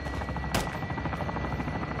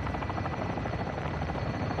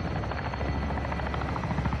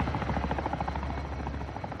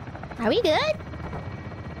 Are we good?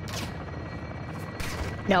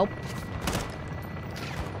 Nope.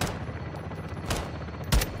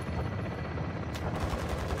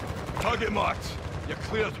 Target marked. You're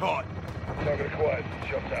cleared hot. Target acquired.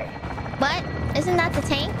 Shots out. What? Isn't that the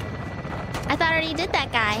tank? I thought I already did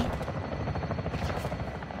that guy.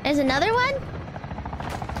 There's another one?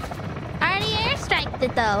 I already airstriked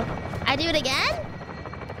it though. I do it again?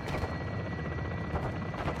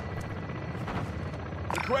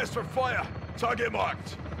 Request for fire. Target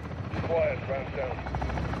marked. Quiet. Round down.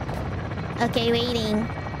 Okay, waiting.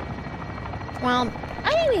 Well,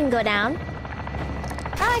 I think we can go down.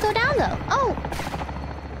 How do I go down though? Oh!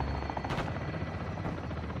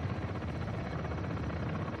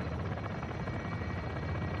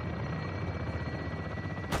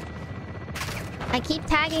 I keep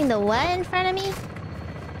tagging the what in front of me?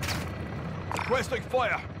 Requesting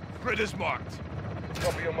fire. Grid is marked.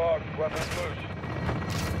 Copy your mark. Weapons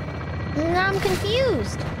loose. Now I'm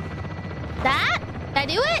confused. That? Did I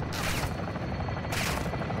do it?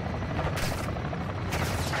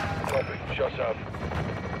 Copy. Shots out.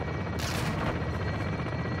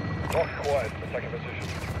 Lock quiet. Second position.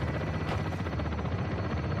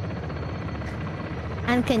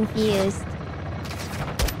 I'm confused.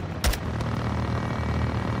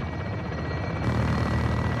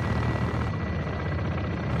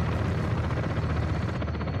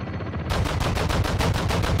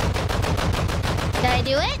 Did I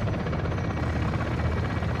do it?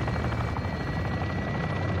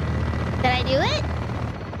 Did I do it?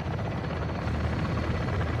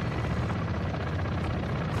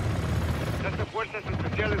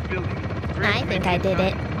 I think I did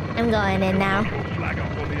it. I'm going in now.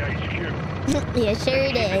 You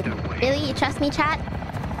sure did. Really? You trust me, chat?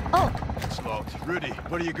 Oh. It's locked. Rudy,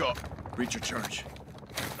 what do you got? Breacher charge.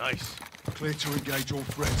 Nice. Clear to engage all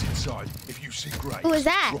threats inside. If you see Graves, Who was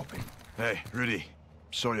that? drop him. Hey, Rudy.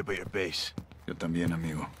 Sorry about your base. Yo también,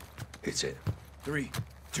 amigo. Hit it. 3,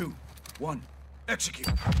 2, 1. Execute.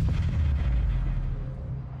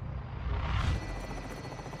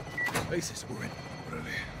 Bases, we're in.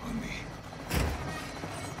 Really, on me.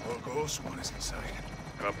 All goes, one is inside.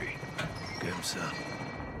 Copy. Get him, sir.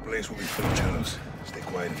 Place will be full of shadows. Stay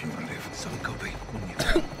quiet if you want to live. Some copy.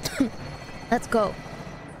 Let's go.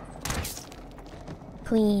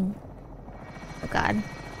 Clean. Oh god.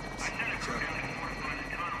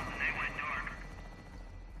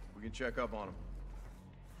 We can check up on him.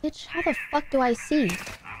 Bitch, how the fuck do I see?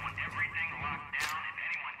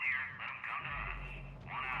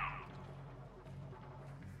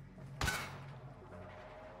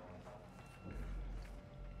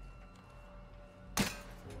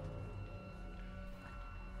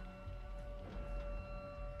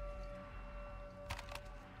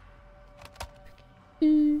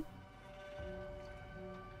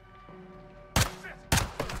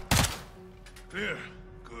 Clear.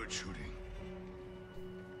 Good shooting.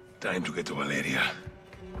 Time to get to Valeria.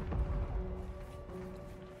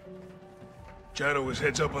 Shadow is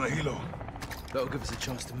heads up on the helo. That'll give us a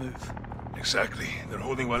chance to move. Exactly. They're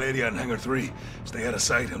holding Valeria in Hangar 3. Stay out of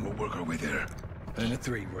sight and we'll work our way there. Hangar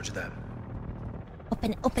 3, roger that.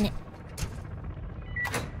 Open it, open it.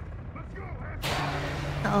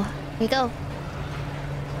 Uh-oh, here we go.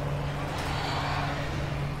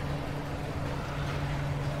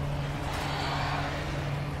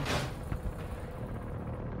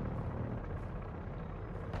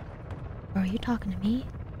 Are you talking to me?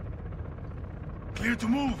 Clear to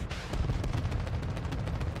move.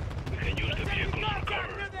 We can use the vehicles for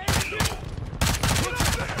cover.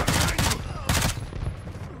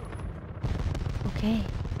 Okay.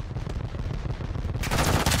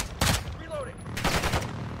 Reloading.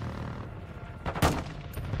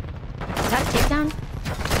 Is that a takedown?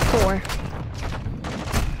 4.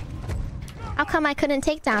 How come I couldn't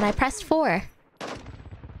take down? I pressed 4.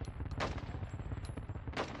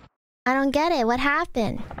 I don't get it. What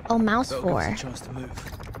happened? Oh, mouse 4. Chance to move.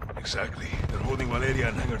 Exactly. They're holding Valeria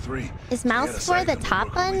in Hangar 3. Is mouse 4 the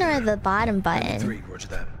top button or the bottom button? 3, roger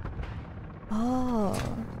that. Oh.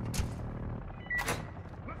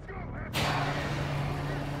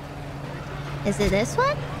 Is it this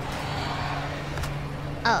one?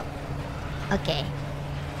 Oh. Okay.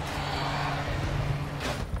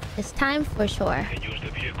 This time for sure. We can use the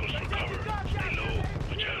vehicles for cover. Stay low.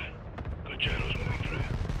 Watch out. Good shadows moving through.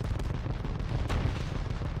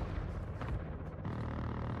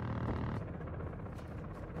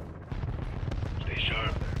 Stay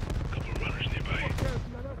sharp. Couple runners nearby.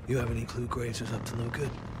 You have any clue Graves is up to no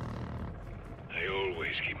good? I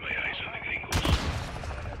always keep my eyes on the gringos.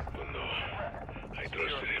 But no, I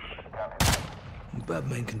trusted him. Bad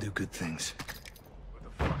men can do good things.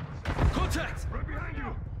 Contact! Right behind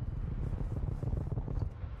you.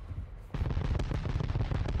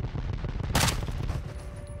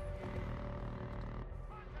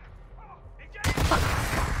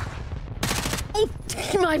 Oh,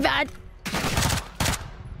 my bad.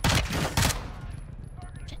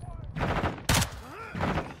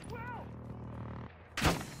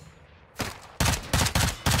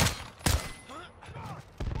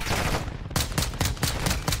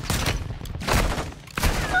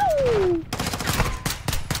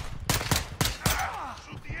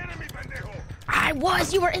 I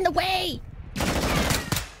was. You were in the way.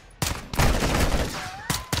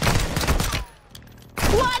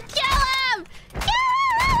 What? Kill him!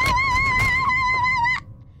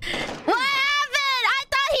 What happened? I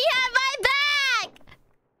thought he had my back.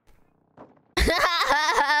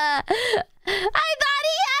 I thought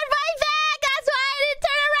he had my back. That's why I didn't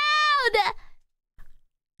turn around.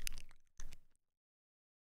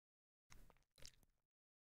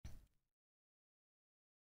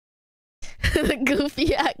 The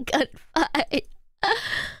goofy at gunfight.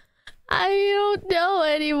 I don't know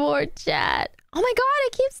anymore, chat. Oh my god,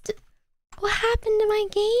 it keeps... What happened to my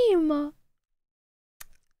game?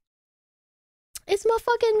 It's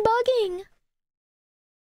motherfucking bugging.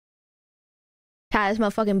 Chat, it's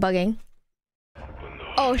motherfucking bugging.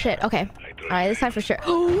 Oh shit, okay. Alright, this time for sure.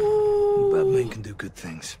 Bad men can do good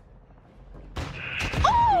things.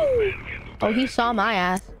 Oh! Oh, he saw my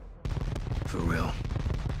ass. For real.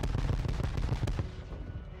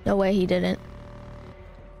 No way he didn't.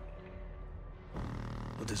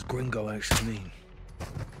 What does gringo actually mean?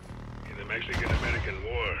 In the Mexican-American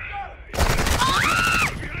War.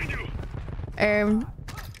 Behind you.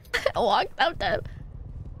 Walked up the...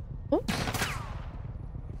 Oh.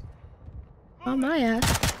 On my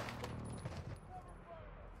ass.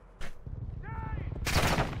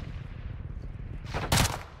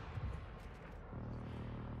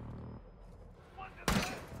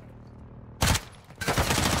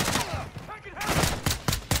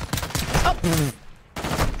 Oh.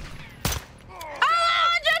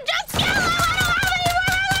 Just kill him! I don't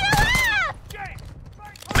have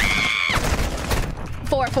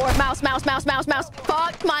any more! 4. 4. Mouse.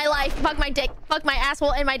 Fuck my life. Fuck my dick. Fuck my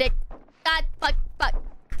asshole and my dick. God, fuck.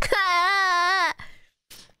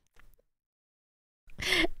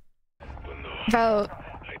 Bro,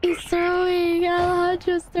 he's throwing.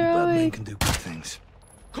 Alejandro's throwing. Man can do good things.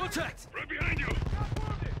 Contact! Right behind you!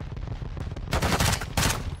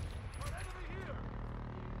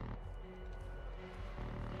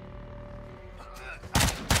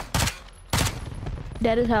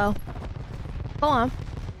 Dead as hell. Go on.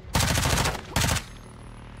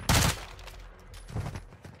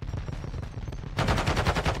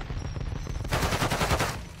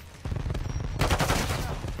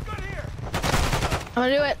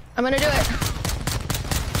 I'm gonna do it.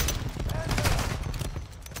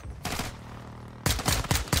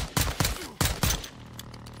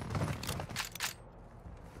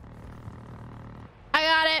 I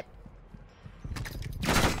got it.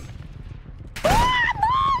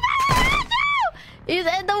 He's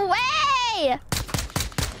in the way.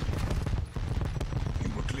 You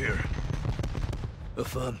were clear.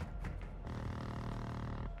 Affirm.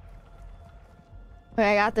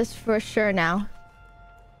 Okay, I got this for sure now.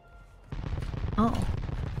 Oh.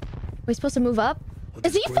 Are we supposed to move up?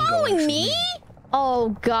 Is he following me? Oh,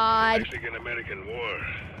 God. Mexican-American War.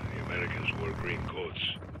 The Americans wore green coats.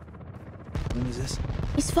 When is this?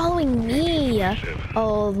 He's following me.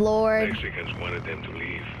 Oh, Lord. Mexicans wanted them to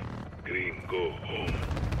leave. Green, go home.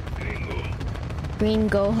 Green, go. Green,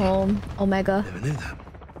 go home. Omega. Never knew that.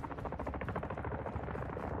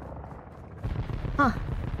 Huh.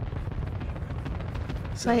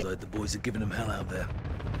 Sounds like the boys are giving him hell out there.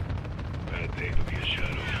 Bad day to be a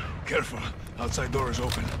shadow. Careful. Outside door is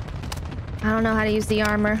open. I don't know how to use the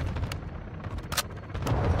armor.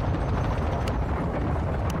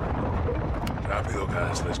 Rápido,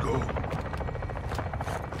 guys. Let's go.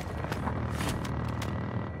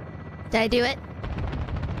 Did I do it?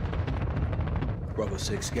 Bravo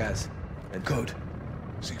 6 gas. And code?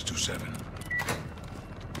 627.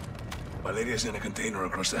 Valeria's in a container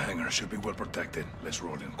across the hangar. Should be well protected. Let's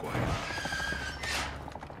roll in quiet.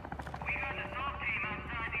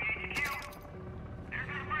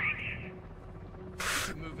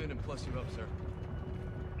 Move in and plus you up, sir.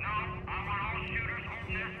 No, I want all shooters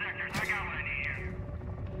holding their sectors. I got what I need here.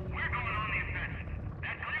 We're going on the offensive.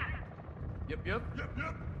 That clear? Yep. Yep.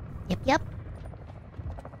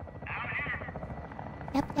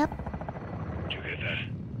 Yep. Did you get that?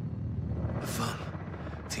 Affirm.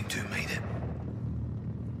 Team 2 made it.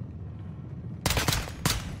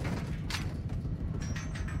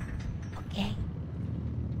 Okay.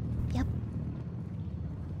 Yep.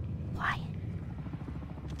 Quiet.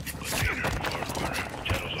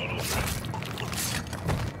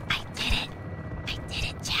 I did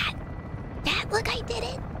it, Chad. Dad, look, I did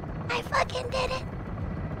it. I fucking did it.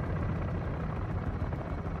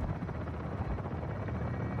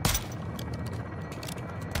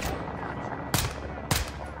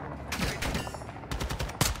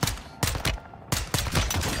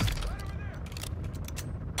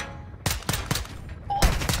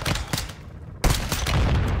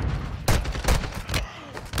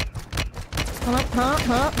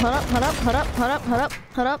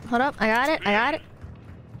 Hold up. I got it. I got him,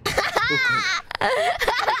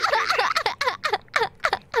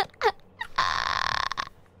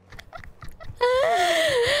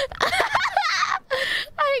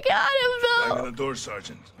 Bang on the door,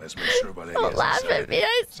 Sergeant. Let's make sure Valeria's Don't laugh inside. at me.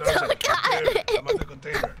 I still Sergeant, got clear. it. I'm at the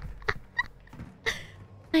container.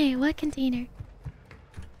 Wait, what container?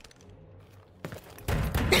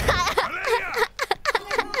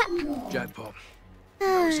 Jackpot.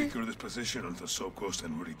 Now we secure this position until Soap Ghost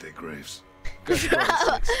and Rudy take graves. Goes to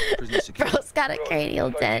Bravo 6. Prisoner secure. Bro's got a cranial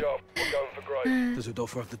dent. Does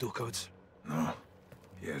Rodolfo have the door codes? No.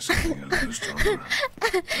 Yes, something a little stronger.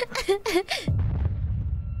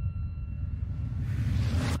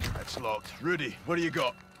 That's locked. Rudy, what do you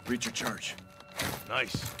got? Reach your charge.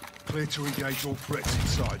 Nice. Clear to engage all threats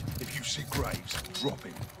inside. If you see Graves, drop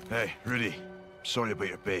him. Hey, Rudy. Sorry about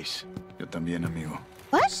your base. Yo también, amigo.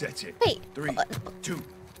 What? Set it. Wait. 3, 2,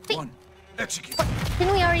 1. Execute.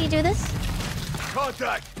 Didn't we already do this?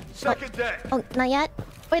 Contact. Second deck. Oh, not yet.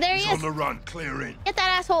 Wait, there he He's is. on the run. Clear in. Get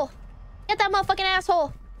that asshole. Get that motherfucking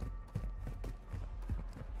asshole.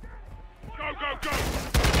 Go!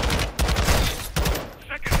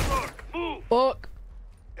 Second floor, move! Fuck.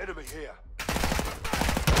 Enemy here.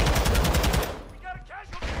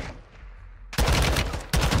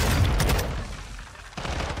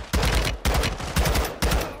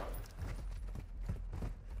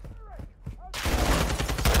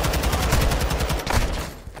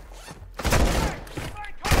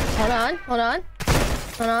 Hold on.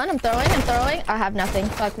 Hold on, I'm throwing. I have nothing.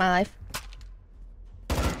 Fuck my life.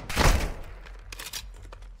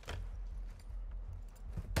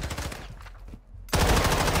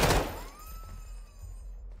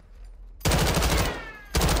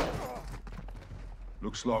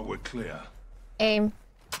 Looks like we're clear. Aim.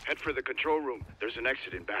 Head for the control room. There's an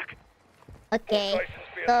exit in back. Okay.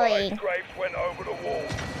 Going. Graves went over the wall.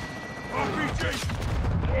 RPG!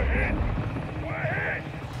 We're hit! We're hit!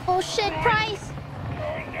 Oh shit, Price!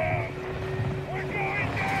 Going down! We're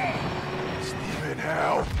going down! Steven,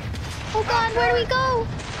 how? Oh god, where do we go?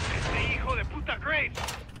 Este hijo de puta Graves!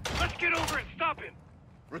 Let's get over and stop him!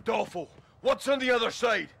 Rodolfo, what's on the other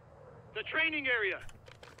side? The training area!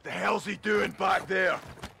 The hell's he doing back there?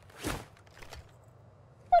 What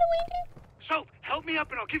do we do? So, help me up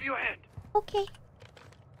and I'll give you a hand. Okay.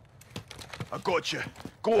 I got you.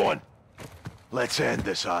 Go on. Let's end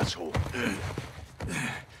this asshole.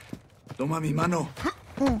 Toma mi mano.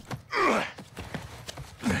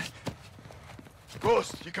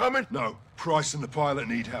 Ghost, you coming? No. Price and the pilot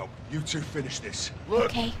need help. You two finish this. Look.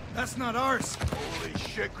 Okay. That's not ours. Holy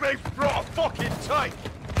shit, Graves brought a fucking tank.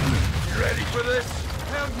 You ready for this?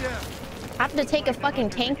 Hell yeah. Have to take a fucking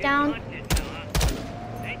tank down.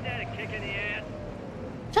 Ain't that a kick in the ass?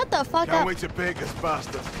 Shut the fuck Can't up. wait to bake this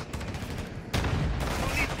bastard.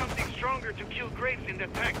 We'll need something stronger to kill Graves in the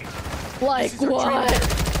tank. Like what?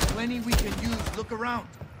 Plenty we can use. Look around.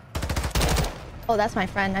 Oh, that's my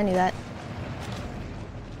friend. I knew that.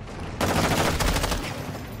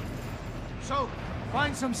 So,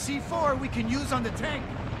 find some C4 we can use on the tank.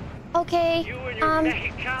 Okay. You and your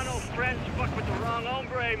Mexicano friends fuck with the wrong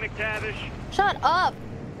hombre, McTavish. Shut up.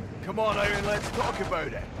 Come on, Aaron, let's talk about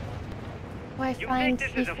it. Where I You find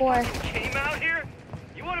think this is a C4? fucking game out here?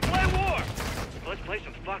 You want to play war? Let's play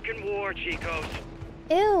some fucking war, Chicos.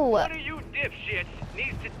 Ew. One of you dipshits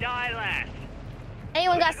needs to die last.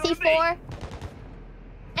 Anyone got C4?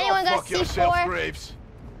 Anyone got Fuck yourself, C4? Graves.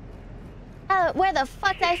 Where the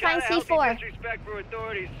fuck did I find C4? Disrespect for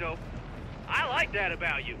authorities, so I like that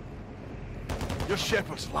about you. You're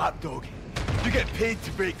Shepard's lapdog. You get paid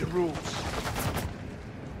to break the rules.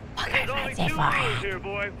 There's only two rules here,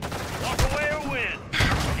 boy. Walk away or win.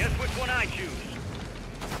 Guess which one I choose.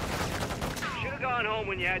 Should have gone home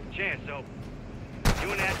when you had the chance, though.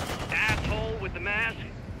 You and that asshole with the mask.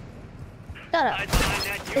 Shut up.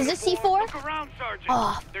 Is this C4? Look around, Sergeant.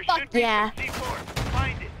 Oh, there fuck should be yeah. some C4.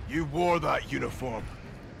 Find it. You wore that uniform.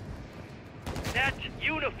 That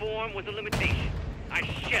uniform was a limitation. I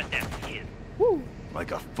shed that skin. Woo.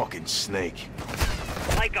 Like a fucking snake.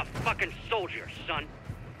 Like a fucking soldier, son.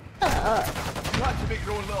 You had to make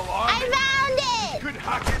your own little army. I found You it! couldn't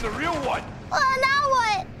hack in the real one. Oh, now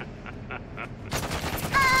what?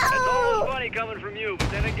 That's almost funny coming from you, but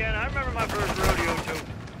then again, I remember my first rodeo, too.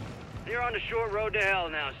 You're on the short road to hell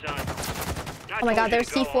now, son. Oh my god, there's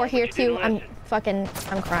C4 here too. I'm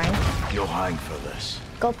crying. You'll hang for this.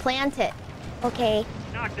 Go plant it. Okay.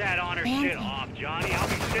 Knock that honor Man. shit off, Johnny. I'll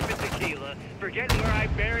be sipping tequila, forgetting where I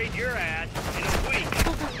buried your ass in a week.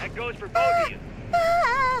 That goes for both of you.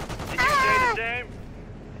 Did you say the same?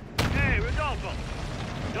 Hey, Rodolfo.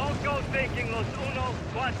 Don't go thinking los uno,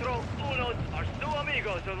 cuatro unos are su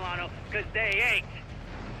amigos, hermano, because they ain't.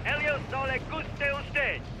 Ellos no le guste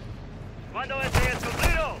usted. Cuando este es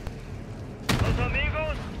cumplido, los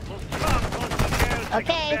amigos will drop los vaqueros like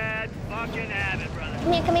Okay. a bad fucking habit, brother.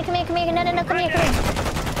 Come here, come here, come here, come here. No, no, no, come here, come here.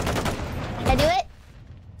 Can I do it?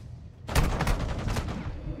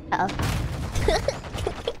 Uh-oh.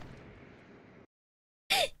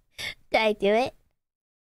 Did I do it?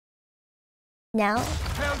 No?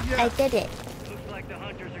 I did it. Looks like the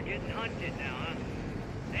hunters are getting hunted now, huh?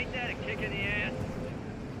 Ain't that a kick in the ass?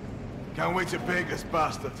 Can't wait to bake this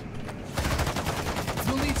bastard.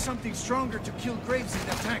 We'll need something stronger to kill Graves in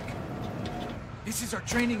the tank. This is our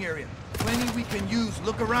training area. Plenty we can use.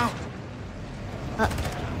 Look around.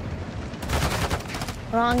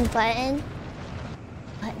 Wrong button.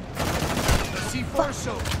 The C4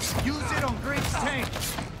 show. Use it on Graves' tank.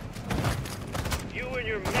 You and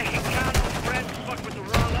your Mexicano friends fuck with the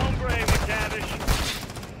wrong hombre, McTavish.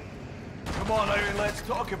 Come on, Aaron, let's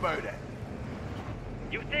talk about it.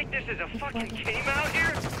 You think this is a fucking game out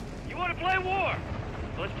here? You want to play war?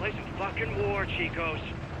 Let's play some fucking war, Chicos.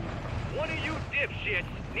 One of you dipshits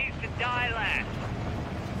needs to die last.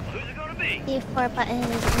 Who's it gonna be? C4 button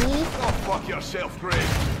is me. Go fuck yourself, Graves.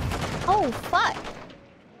 Oh, fuck.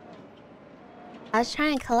 I was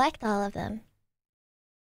trying to collect all of them.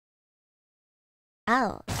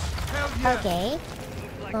 Oh. Okay.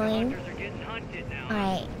 Going.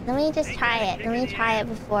 Alright, let me just try it. Let me try it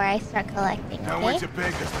before I start collecting, Can't wait okay? to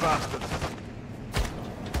bake this bastard.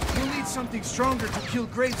 We'll need need something stronger to kill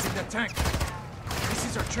Graves in that tank. This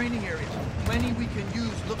is our training area. Plenty we can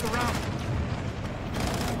use. Look around.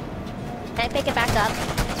 Can I pick it back up?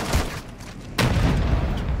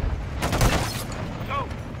 So,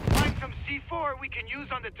 find some C4 we can use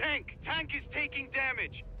on the tank. Tank is taking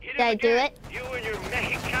damage. Hit Did I do it? You and your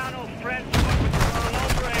Mexicano friends fuck with the wrong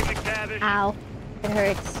hombre, McTavish. Ow. It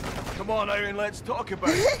hurts. Come on, Aaron, let's talk about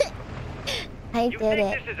it. I You did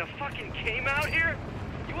think it. this is a fucking game out here?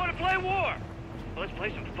 You want to play war? Well, let's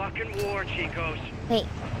play some fucking war, Chicos. Wait.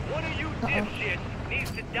 One of you dipshits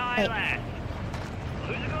needs to die last.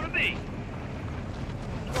 Well, who's it gonna be?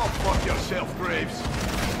 Go fuck yourself, Graves.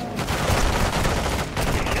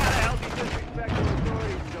 You got a healthy disrespect to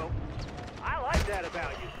authority, Joe. I like that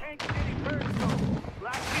about you. Tank City first, Joe.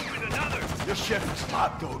 Last week with another. Your chef is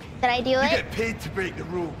lapdog. Did I do You it? get paid to break the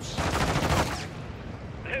rules.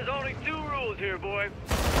 There's only 2 rules here, boy.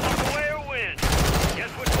 Walk away or win. Guess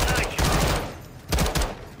which one I choose.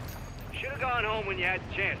 Should have gone home when you had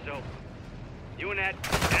the chance, so you and that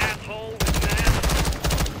asshole with the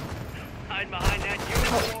mask hide behind that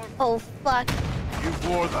uniform. Oh, fuck. You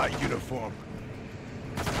wore that uniform.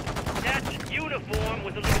 That uniform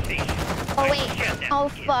was a limitation. Oh, wait. Oh,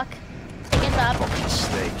 fuck. Pick it up. Fucking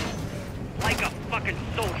snake. Like a fucking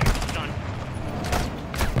soldier, son.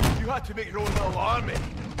 You had to make your own little army.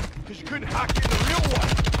 Because you couldn't hack in the real one.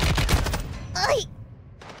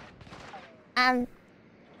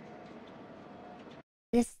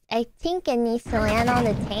 This, I think it needs to land on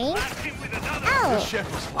the tank. Your chef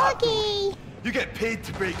is lapdog. Okay. You get paid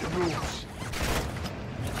to break the rules.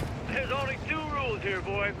 There's only 2 rules here,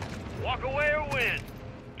 boy. Walk away or win.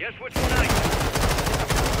 Guess which one I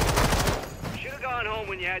choose. Should have gone home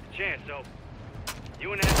when you had the chance, so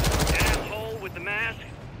you and that asshole with the mask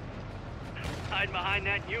hide behind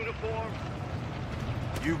that uniform.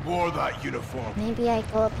 You wore that uniform. Maybe I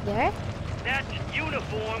go up here? That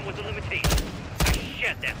uniform was a limitation. I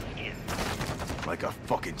shed that skin. Like a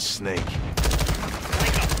fucking snake.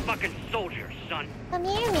 Like a fucking soldier, son. Come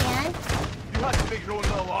here, man. You had to make your own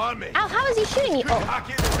little army. Ow, how is he shooting me? Couldn't hack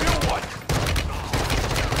in the real one.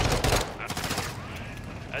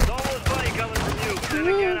 That's almost funny coming from you, but then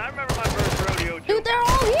again, I remember my first rodeo too. Dude, they're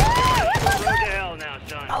all here! What the Road fuck? to hell now,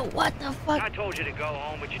 son. Oh, what the fuck? I told you to go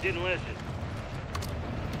home, but you didn't listen.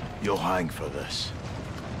 You'll hang for this.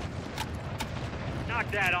 Knock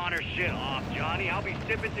that honor shit off, Johnny. I'll be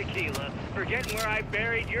sipping tequila, forgetting where I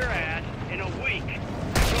buried your ass in a week.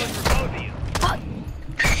 That goes for both of you. Oh.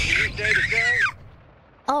 Can you say the same?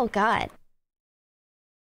 Oh, God.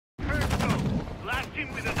 First go. Last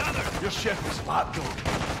him with another. Your chef is lapdog.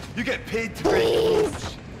 You get paid to break the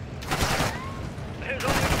rules. There's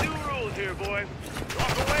only 2 rules here, boy.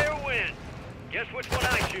 Walk away or win. Guess which one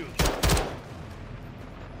I choose.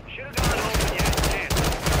 Should have gone home when you had the chance.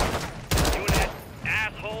 You and that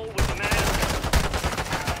asshole with the mask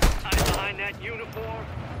hide behind that uniform.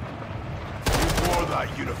 You wore that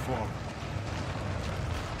uniform.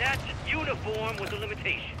 That uniform was a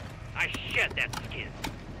limitation. I shed that skin.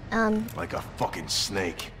 Like a fucking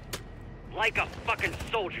snake. Like a fucking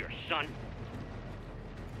soldier, son.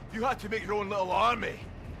 You had to make your own little army.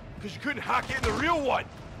 Because you couldn't hack it in the real one.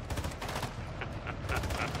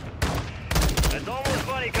 That's almost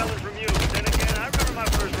funny coming from you, but then again, I remember my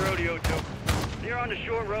first rodeo too. You're on the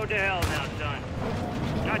short road to hell now, son.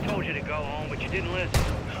 I told you to go home, but you didn't listen.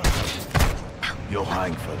 You'll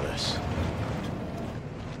hang for this.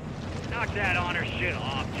 Knock that honor shit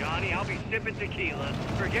off, Johnny. I'll be sipping tequila,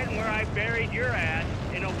 forgetting where I buried your ass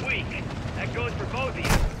in a week. That goes for both of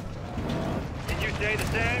you. Did you say the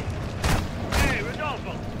same? Hey,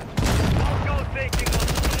 Rodolfo. Don't go thinking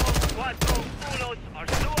los unos, cuatro, unos are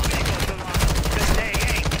su amigos, hermano. Because they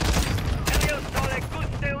ain't. Ellos no le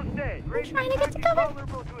guste usted. I'm trying to get to cover.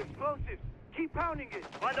 Vulnerable to explosives. Keep pounding it.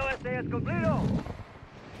 Cuando este es cumplido.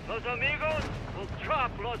 Los amigos will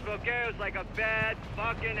drop los vaqueros like a bad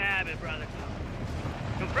fucking habit, brother.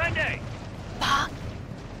 Comprende? Fuck.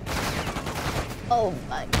 Oh,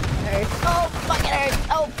 fuck. It hurts. Oh, fuck, it hurts.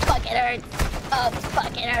 Oh, fuck, it hurts. Oh,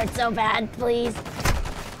 fuck, it hurts so bad, please.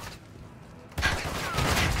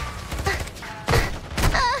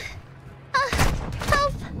 Help. Oh,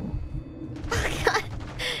 God.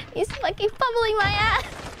 He's fucking bubbling my ass.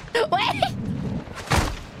 Wait.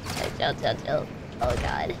 Chill. Oh,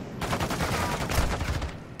 God.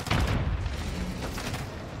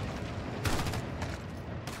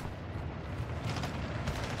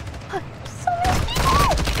 So many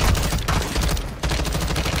people!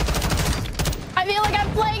 I feel like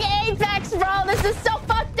I'm playing Apex, bro. This is so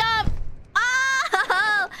fucked up.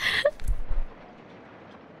 Oh!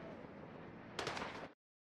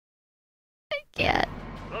 I can't.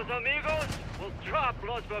 Los amigos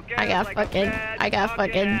I got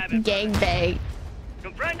fucking gangbang.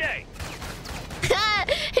 Comprende?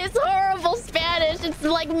 His horrible Spanish, it's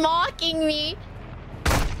like mocking me.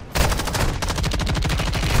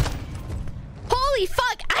 Holy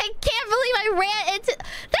fuck, I can't believe I ran into...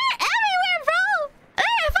 They're everywhere, bro!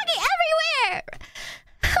 They're fucking everywhere!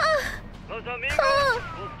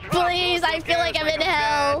 Please, I feel like I'm in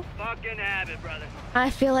hell. I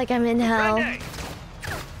feel like I'm in hell.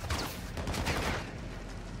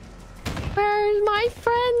 Where's my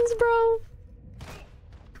friends, bro?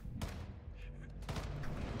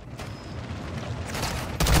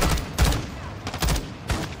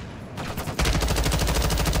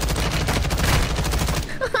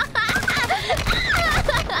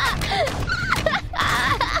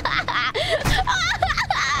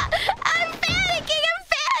 I'm panicking!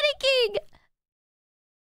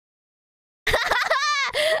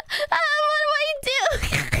 What do I do?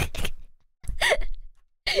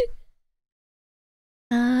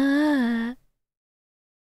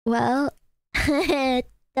 Well,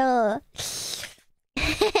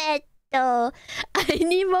 I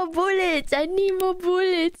need more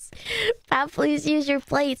bullets. Pat, please use your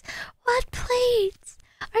plates. What plates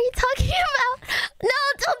are you talking about? No,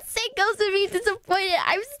 don't say Ghost of Me disappointed.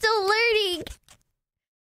 I'm still learning.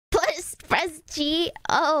 Press G.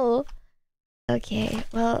 Oh. Okay,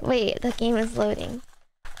 well, wait, the game is loading.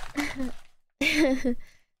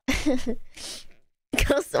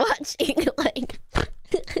 Ghost watching, like...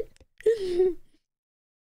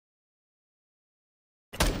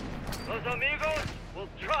 Los amigos will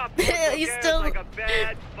drop you still... like a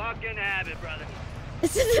bad fucking habit, brother.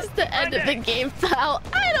 This is just the end of the game, pal.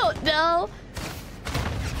 I don't know.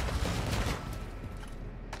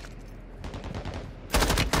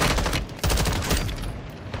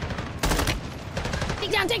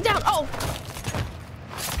 Take down. Oh.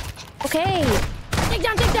 Okay. Take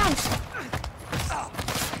down. Take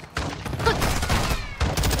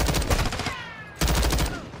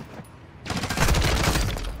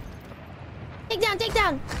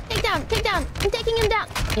down. I'm taking him down.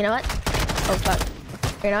 You know what? Oh, fuck.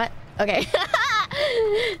 You know what? Okay.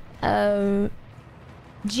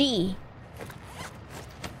 G.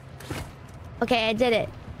 Okay, I did it.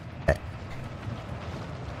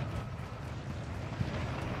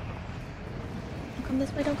 Don't come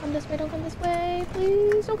this way.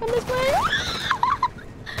 Please, don't come this way.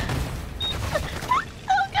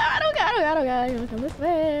 Oh god. Don't come this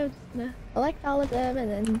way. I'm just gonna select all of them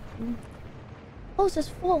and then... Oh, it's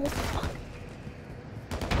just full. Fuck.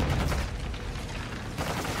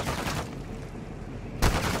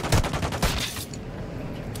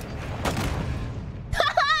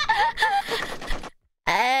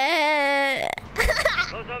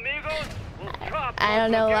 I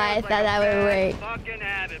don't know why I thought that would work.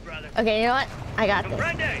 Okay, you know what? I got this.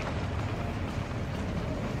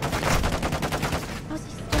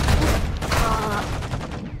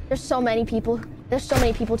 There's so many people.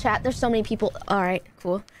 Chat. There's so many people. All right,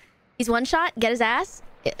 cool. He's one shot. Get his ass.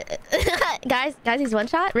 guys, he's one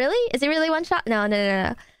shot. Really? Is he really one shot? No.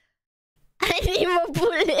 I need more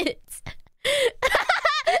bullets.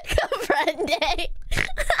 Comprende.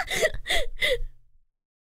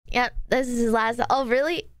 Yep, this is his last. Oh,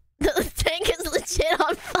 really? The tank is legit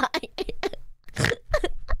on fire.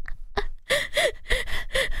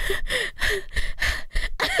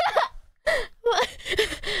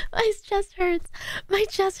 My chest hurts. My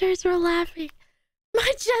chest hurts from laughing.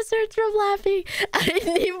 I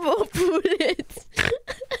need more bullets.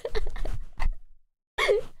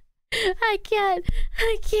 I can't.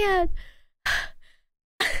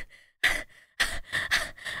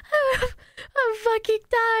 I'm fucking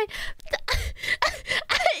die.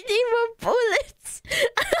 I need more bullets.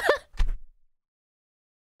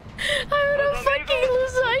 I'm gonna fucking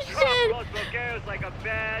lose my shit.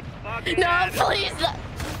 No, please.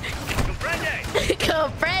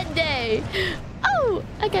 Comprende. Oh,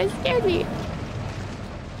 that guy scared me.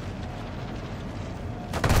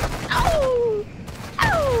 Oh.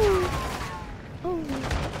 Oh,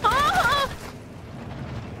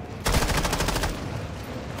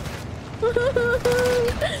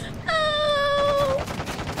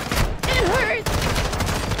 it hurts.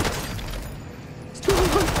 There's two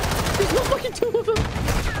of them. There's no fucking two of them.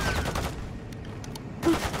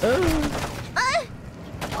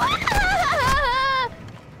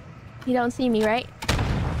 You don't see me, right?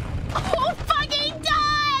 Oh, fucking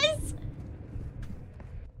does!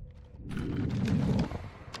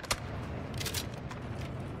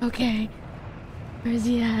 Okay. Where's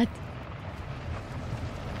he at?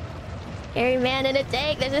 Scary man in a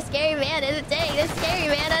tank. There's a scary man in a tank.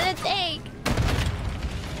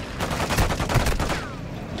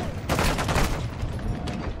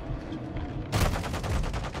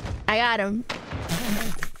 I got him.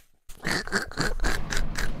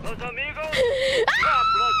 Los amigos?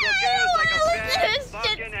 This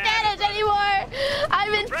shit Spanish anymore.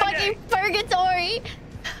 I'm in fucking purgatory.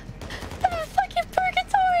 I'm in fucking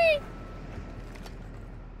purgatory.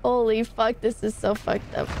 Holy fuck, this is so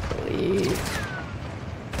fucked up. Please.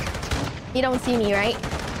 You don't see me, right?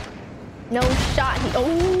 No shot.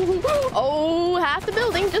 Oh, half the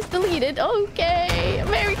building just deleted. Okay,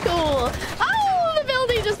 very cool. Oh, the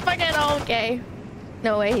building just fucking okay.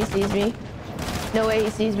 No way he sees me. No way he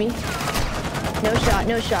sees me. No shot,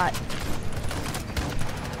 no shot.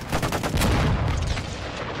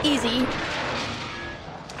 Easy.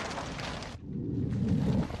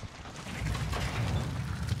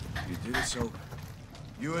 You did it, so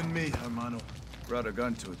you and me, hermano, brought a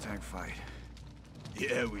gun to a tank fight.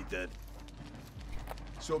 Yeah, we did.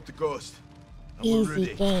 So up the coast. And we're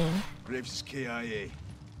ready. Game. Graves is KIA.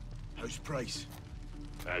 How's Price?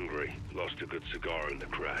 Angry. Lost a good cigar in the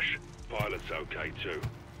crash. Pilot's okay too.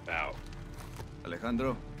 Out.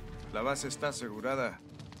 Alejandro, la base está asegurada.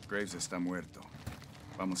 Graves está muerto.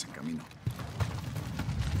 Vamos en camino.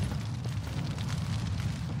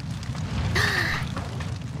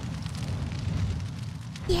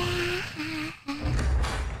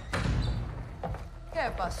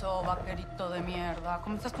 ¿Qué pasó, vaquerito de mierda?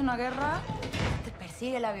 ¿Comenzaste una guerra? Te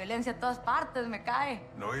persigue la violencia a todas partes, me cae.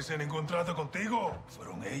 No hice ningún trato contigo.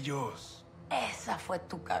 Fueron ellos. Esa fue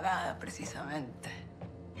tu cagada, precisamente.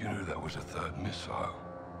 You knew that was a third missile.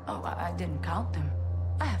 Oh, I didn't count them.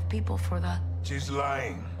 I have people for that. She's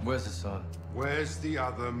lying. Where's the son? Where's the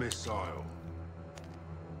other missile?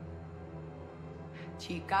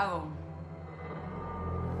 Chicago.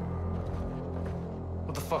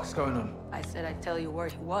 What the fuck's going on? I said I'd tell you where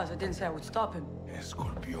he was. I didn't say I would stop him.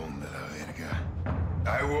 Escorpión de la verga.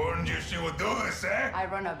 I warned you she would do this, eh? I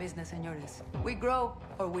run a business, señores. We grow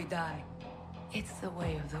or we die. It's the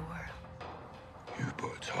way of the world. You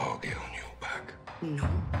put a target on your back. No.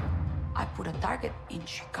 I put a target in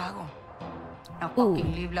Chicago. Now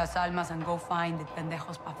fucking leave las almas and go find the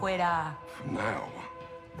pendejos pa' fuera. From now,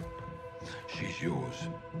 she's yours.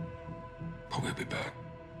 But we'll be back.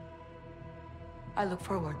 I look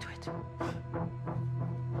forward to it.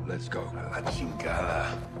 Let's go. La chingada.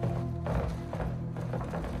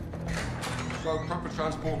 So, proper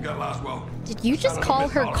transport get Laswell. Did you just call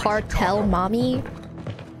her cartel mommy?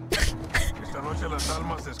 Esta noche las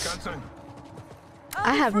almas descansan.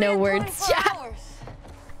 I have no words, chat.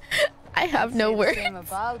 I have no words. Shame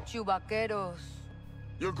about you, vaqueros.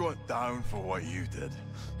 You're going down for what you did.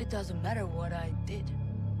 It doesn't matter what I did.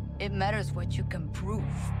 It matters what you can prove.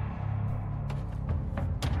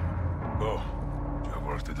 Go. You have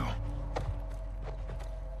work to do.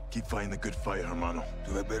 Keep fighting the good fight, hermano.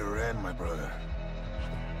 To the bitter end, my brother.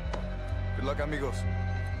 Good luck, amigos.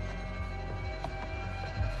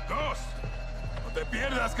 Ghost! No te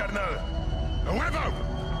pierdas, carnal. ¡A huevo!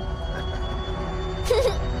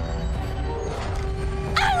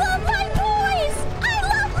 I love my boys! I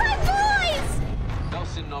love my boys!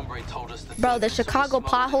 Nelson Nombre told us that Bro, the Chicago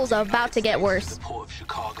potholes are about to get worse. the port of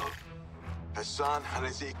Chicago. Hassan and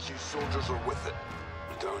his EQ soldiers are with it.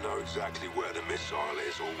 We don't know exactly where the missile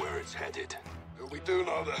is or where it's headed. We do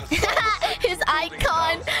know that His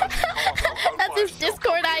icon. That's his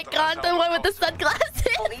Discord icon, the one with the sunglasses.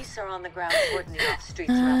 Police are on the ground cordoning off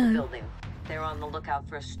streets around the building. They're on the lookout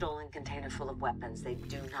for a stolen container full of weapons. They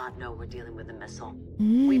do not know we're dealing with a missile.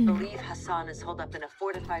 We believe Hassan is holed up in a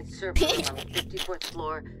fortified server room on the 54th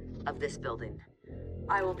floor of this building.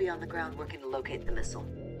 I will be on the ground working to locate the missile.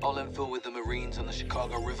 I'll infill with the Marines on the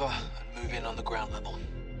Chicago River and move in on the ground level.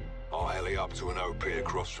 I'll heli up to an OP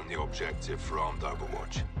across from the objective for armed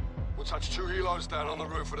overwatch. We'll touch 2 helos down on the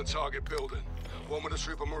roof of the target building. One with a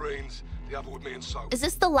troop of Marines, the other with me and Soap. Is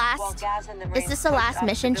this the last? Is this the last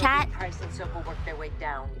mission, chat? Price and Soap will work their way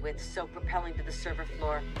down, with Soap propelling to the server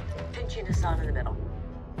floor, pinching Hassan in the middle.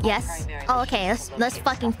 Yes. Oh, okay. Let's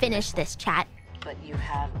fucking finish this, chat. But you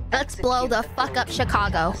have Let's blow the fuck up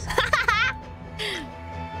Chicago.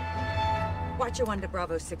 Watcher 1 to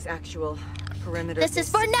Bravo 6 actual. Perimeter. This is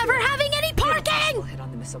for never having any parking! We'll head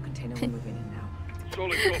on the missile container. We're moving in now.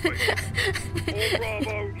 Solid copy. All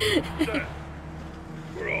Bravo, set.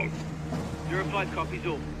 We're on. 05 copies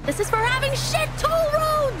all. This is for having shit toll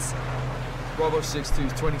roads! Bravo 6-2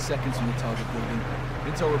 is 20 seconds from the target building.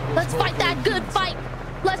 Intel reports. Let's fight that good fight!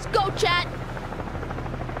 Let's go, chat!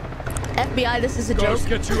 FBI, this is a joke.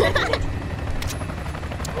 Get you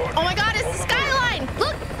Oh my god, it's the skyline!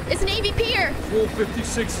 Look! It's an AVP-er!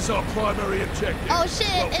 456 is our primary objective. Oh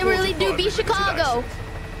shit, it really do be Chicago!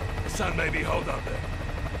 The sun may be hold up there.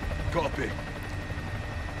 Copy.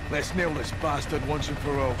 Let's nail this bastard once and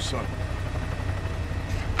for all, son.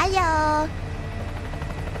 Hello.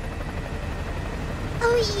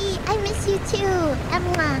 Oh, I miss you too,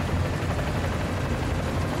 Emma.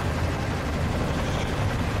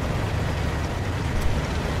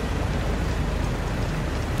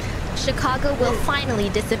 Chicago will finally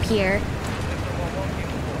disappear.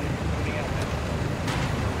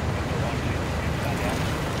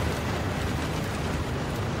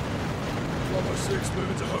 Bravo 6,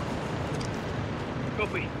 moving to hook.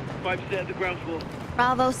 Copy. 5 at the ground floor.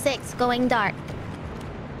 Bravo 6 going dark.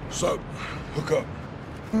 So, hook up.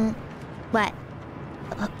 What?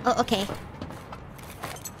 Oh, okay.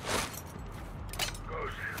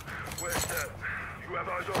 Ghost, where's that? You have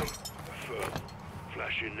eyes on? Affirm.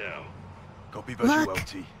 Flashing now. Copy visual Look.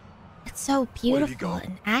 LT. It's so Where have you beautiful gone?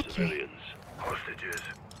 and accurate. Civilians. Hostages.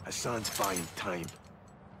 Hassan's buying time.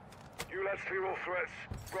 You lads clear all threats.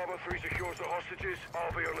 Bravo 3 secures the hostages.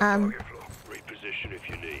 I'll be on the target floor. Reposition if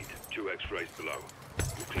you need. 2 X-rays below.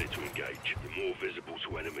 You're clear to engage. You're more visible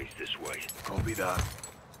to enemies this way. Copy that.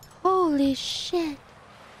 Holy shit.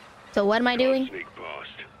 So what am I doing? Sneak past.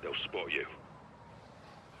 They'll spot you.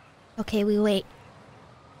 Okay, we wait.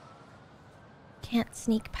 Can't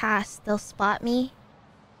sneak past. They'll spot me.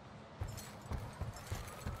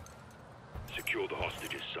 Secure the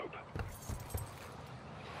hostages, Soap.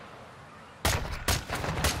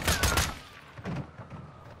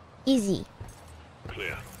 Easy.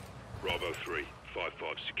 Clear. Bravo 3,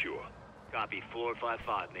 5-5 secure. Copy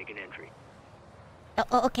 455, make an entry.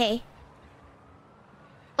 Oh, okay.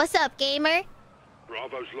 What's up, gamer?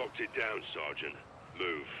 Bravo's locked it down, Sergeant.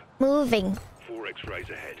 Move. Moving. 4 X-rays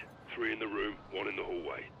ahead. 3 in the room, 1 in the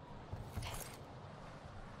hallway.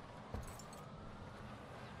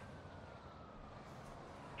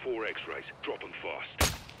 Four X-rays. Drop them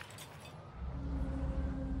fast.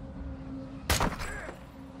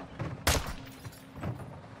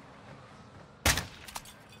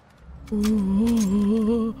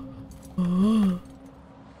 Ooh.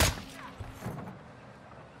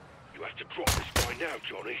 You have to drop this guy now,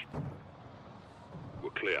 Johnny. We're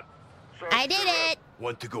clear. I did it.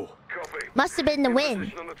 One to go. Copy. Must have been the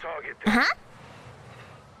win. On the target. Huh?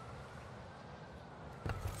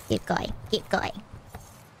 Keep going. Keep going.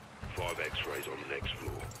 5 X-rays on the next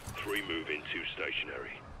floor. 3 move in, 2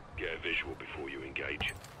 stationary. Get a visual before you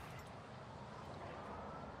engage.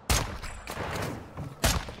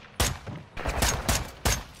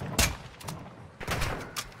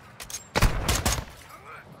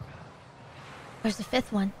 Where's the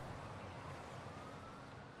 5th one?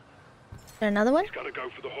 Is there another one? He's gotta go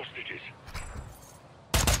for the hostages.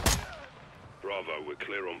 Bravo, we're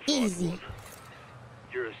clear on 5-1. Easy.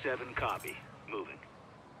 You're a 7 copy. Moving.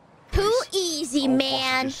 Too easy, All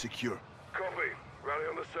man. hostages secure. Copy. Rally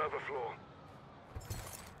on the server floor.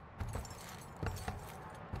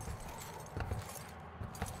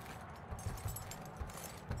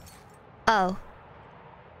 Oh.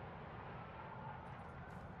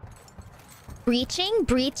 Breaching?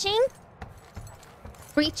 Breaching?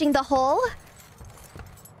 Breaching the hole?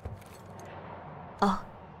 Oh.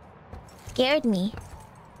 Scared me.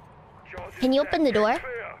 Can you open the door?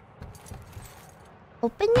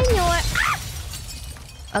 Open the door. Ah!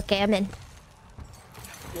 Okay, I'm in.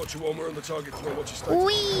 Watch your one, we're on the target floor. Watch your step.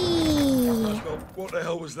 Whee! What the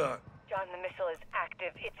hell was that? John, the missile is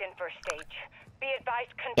active. It's in first stage. Be advised,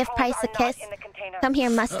 Give controls Price are a kiss. not in the container. Come here,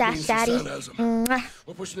 That mustache means daddy. Hassan has 'em. Mwah.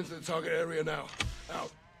 We're pushing into the target area now.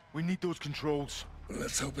 Out. We need those controls.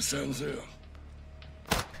 Let's hope Hassan's here.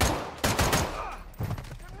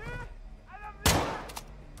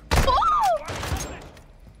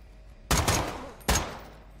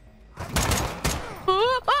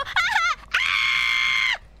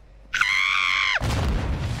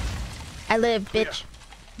 I live, bitch.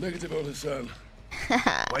 Negative on Hassan.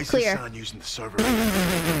 Why is Clear. Hassan using the server?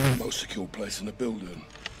 Most secure place in the building.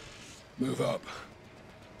 Move up.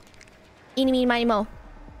 Eeny, meeny, miny, mo.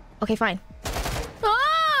 Okay, fine.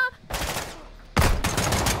 Ah!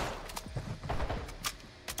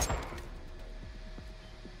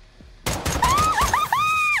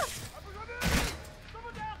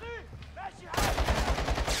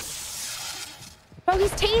 Bro,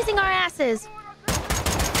 he's tasing our asses.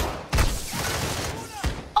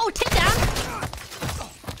 Oh, take down.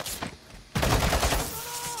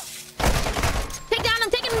 Take down him,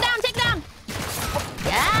 take him down, take down.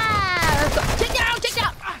 Yeah, let's go. Take down, take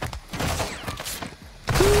down.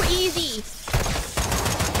 Too easy.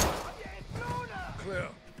 Clear.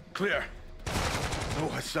 Clear. No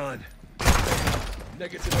Hassan.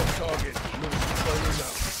 Negative on target. Move to control room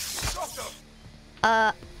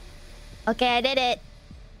now. Okay, I did it.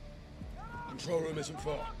 I'm control room isn't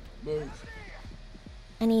far. Move.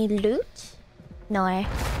 Any loot? No.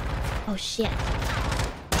 Oh shit.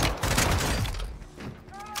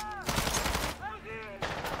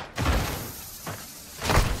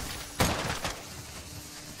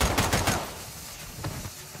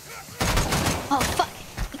 Oh fuck!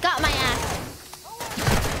 He got my ass.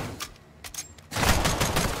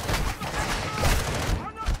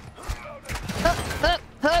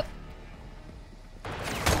 Hup.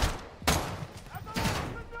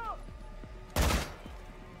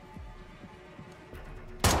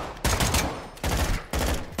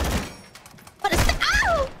 What is that?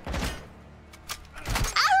 Ow!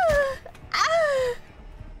 Ow! Ow!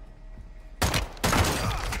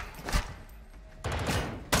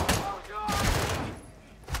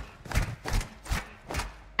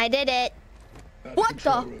 I did it. What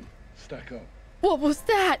the? Room. Stack up. What was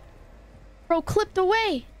that? Bro clipped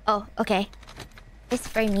away. Oh, okay. It's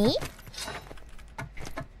for me?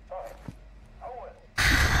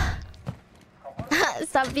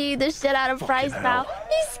 Stop viewing the shit out of Price now.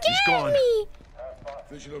 You scared me.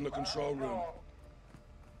 Visual on the control room.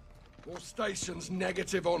 All stations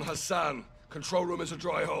negative on Hassan. Control room is a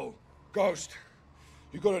dry hole. Ghost,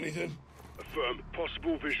 you got anything? Affirm.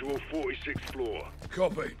 Possible visual 46th floor.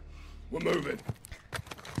 Copy. We're moving.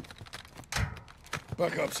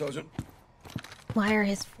 Back up, Sergeant. Why are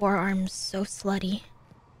his forearms so slutty?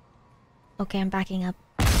 Okay, I'm backing up.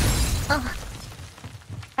 Oh.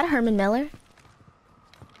 Is that a Herman Miller?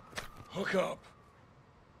 Hook up.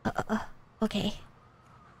 Okay.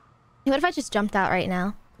 What if I just jumped out right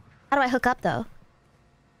now? How do I hook up though?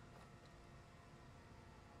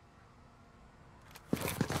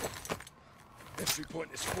 Entry point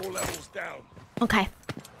is 4 levels down. Okay.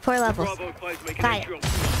 4 levels. Got it.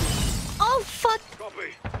 Oh fuck!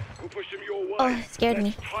 Copy. We'll push him your way. Oh, it scared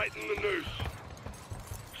me. Tighten the noose.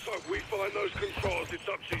 So if we find those controls, it's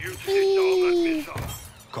up to you to disarm that missile.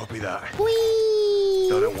 Copy that. Whee!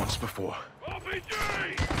 Done it once before.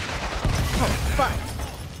 RPG! Oh fuck.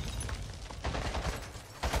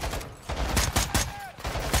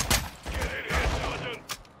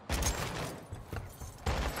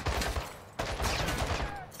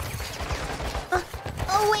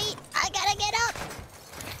 Oh wait, I gotta get up.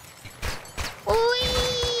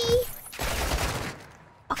 Whee!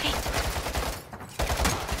 Okay.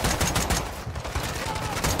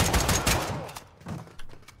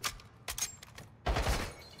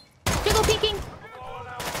 Jiggle peeking.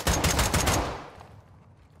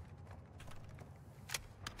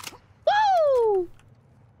 Woo!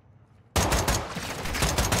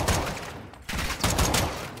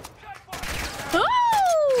 Woo!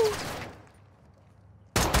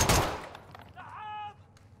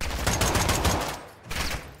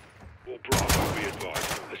 Well, Bravo, be advised.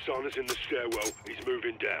 Hassan is in the stairwell. He's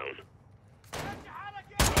moving down.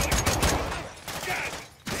 Gas!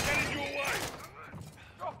 He's headed your way!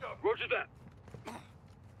 Roger that.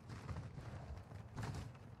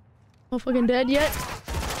 Not fucking dead yet.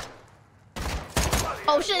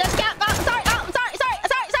 Oh shit, that's Cap. Oh, sorry. Oh, sorry. Sorry.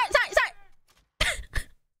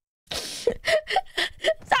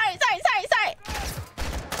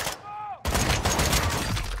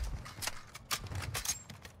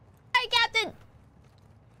 Hi, Captain.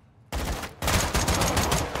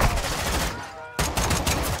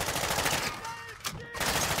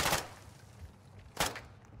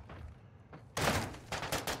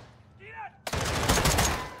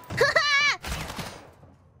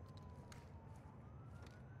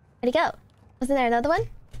 Where'd he go? Wasn't there another one?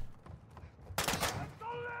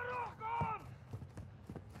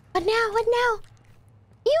 What now? What now?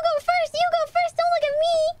 You go first! You go first! Don't look at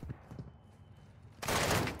me!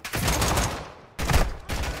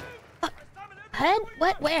 Head?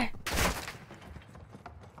 What? Where?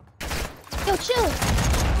 Yo, chill!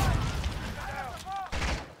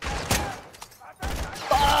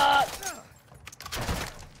 Fuck!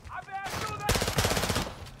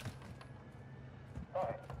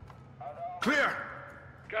 Clear!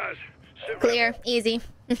 Guys, Clear. Easy.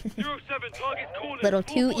 07 target corner. Little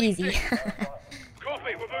too easy.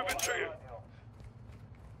 Copy, we're moving to you.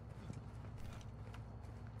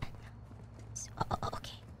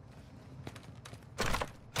 Okay.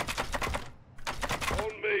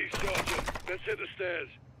 On me, Sergeant. Let's hit the stairs.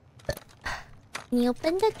 Can you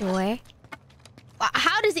open the door?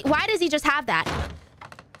 Why does he just have that?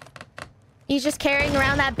 He's just carrying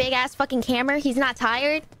around that big ass fucking camera. He's not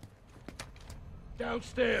tired.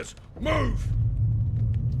 Downstairs. Move!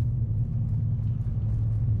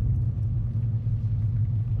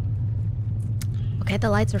 Okay, the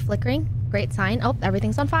lights are flickering. Great sign. Oh,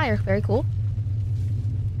 everything's on fire. Very cool.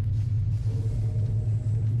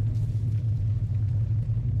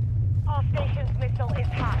 All stations missile is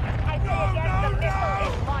hot. I say again, the missile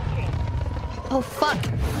is launching. Oh, fuck.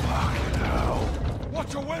 Fucking hell.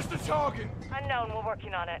 Watcher, where's the target? Unknown, we're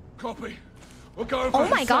working on it. Copy. We're going for Oh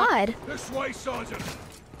my god. This way, Sergeant.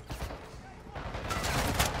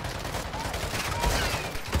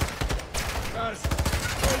 Guys,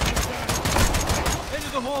 End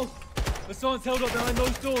of the hall. The sign's held up behind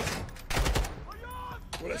those doors.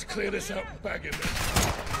 Well, let's clear this out and bag him then.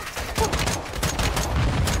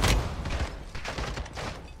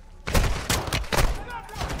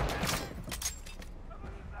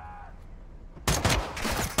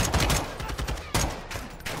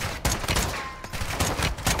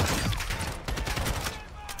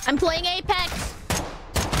 I'm playing Apex.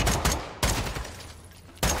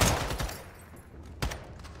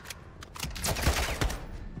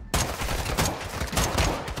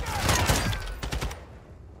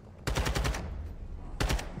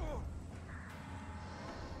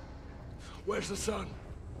 Where's the sun?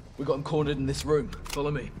 We got him cornered in this room.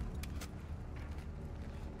 Follow me.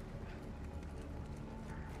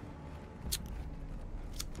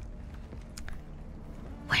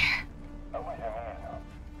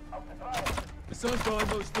 The sun's behind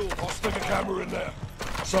those doors. I'll stick a camera in there.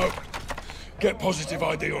 So, get positive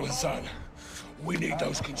ID on Hassan. We need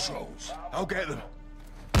those controls. I'll get them.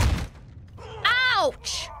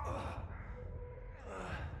 Ouch!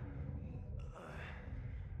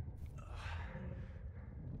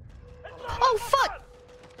 Oh, fuck!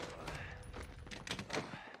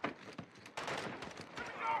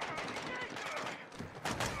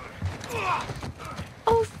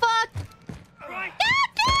 Oh, fuck!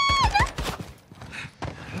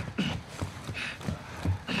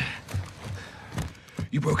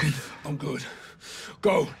 You broken? I'm good.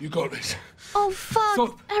 Go, you got this. Oh, fuck!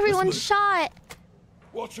 So, Everyone's shot!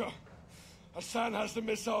 Watcher, Hassan has the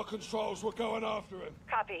missile controls. We're going after him.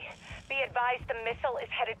 Copy. Be advised the missile is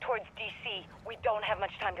headed towards DC. We don't have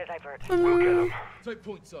much time to divert. We'll get him. Take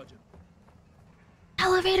point, Sergeant.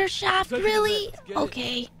 Elevator shaft, Take it really? left. Get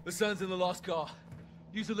Okay. it. The sun's in the last car.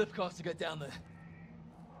 Use the lift cars to get down there.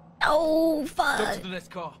 Oh, Jump fuck. to the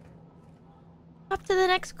next car. Up to the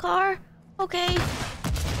next car? Okay.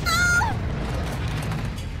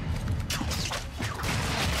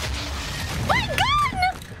 My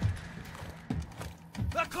gun!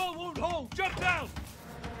 That car won't hold! Jump down!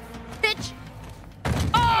 Bitch!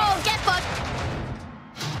 Oh, get fucked!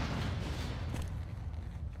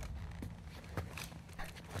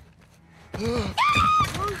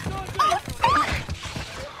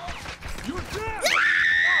 You're dead!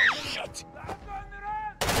 Shit!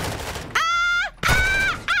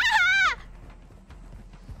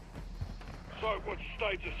 So, what's the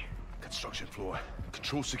status? Construction floor.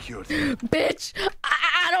 Control secured. Bitch!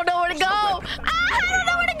 I don't know where to go! I don't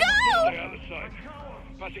know where to go! Stay out of sight.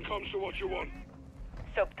 Passing comms to what you want.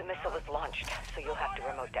 Soap, the missile was launched, so you'll have to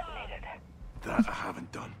remote detonate it. That I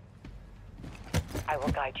haven't done. I will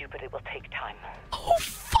guide you, but it will take time. Oh,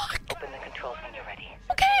 fuck! Open the controls when you're ready.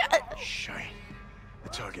 Okay. Shite. The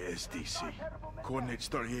target is DC. Coordinates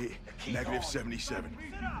 38, negative 77.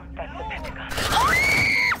 That's the Pentagon.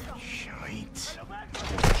 Shite.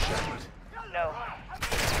 Shepard. No.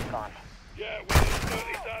 It's gone. Yeah, we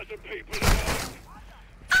need 30,000 people involved.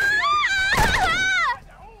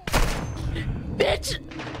 Bitch!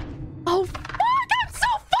 Oh, fuck! I'm so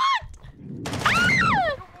fucked!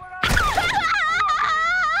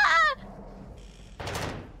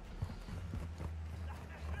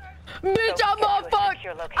 Bitch, I'm all fucked!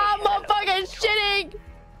 I'm all fucking shitting!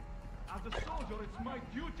 As a soldier, it's my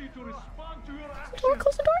duty to respond to your actions. Door,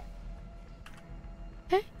 close the door.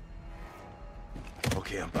 Okay.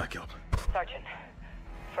 Okay, I'm back up. Sergeant,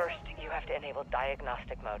 first you have to enable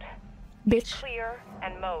diagnostic mode. Bitch. Clear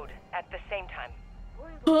and mode at the same time.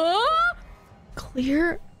 Huh?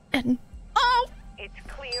 Clear and... Oh! It's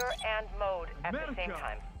clear and mode at the same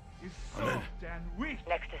time.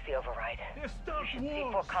 Next is the override. You should see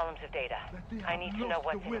 4 columns of data. I need to know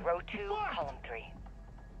what's in row 2, column 3.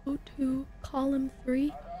 Row 2, column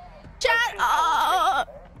 3. Chat!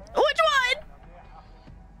 Which one?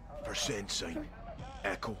 Percent sign.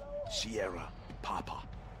 Echo, Sierra, Papa.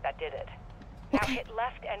 That did it. Now hit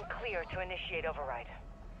left and clear to initiate override.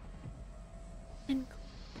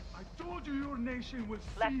 I told you your nation was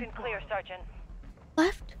Left and clear, Sergeant.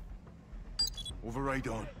 Left? Override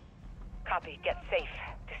on. Copy. Get safe.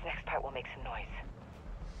 This next part will make some noise.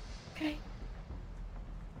 Okay.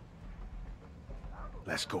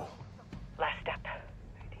 Let's go. Last step.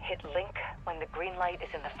 Hit link when the green light is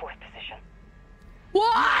in the 4th position.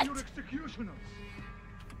 What? Your executioners.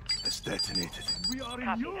 It's detonated. We are in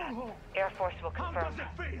Copy your that. home. Air Force will How confirm. does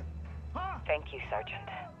it feel? Huh? Thank you, Sergeant.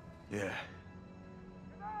 Yeah.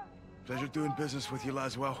 Pleasure doing business with you,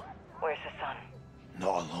 Laswell. Where's Hassan?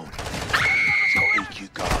 Not alone. He's got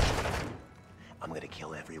EQ guards. I'm gonna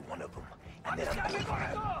kill every one of them, and then I'm going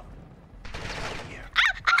around. Here.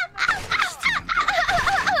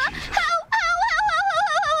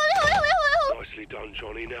 Nicely done,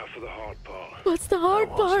 Johnny. Now for the hard part. What's the hard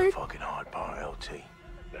part? What's the fucking hard part, LT?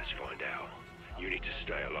 Let's find out. You need to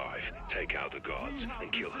stay alive, take out the guards,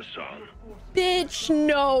 and kill Hassan. Bitch,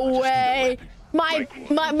 no way. My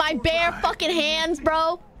bare fucking hands,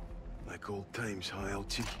 bro. Like old times, huh,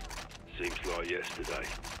 LT? Seems like yesterday.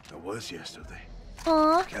 It was yesterday.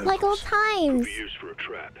 Aw, like old times. Be used for a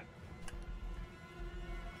trap.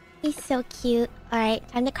 He's so cute. Alright,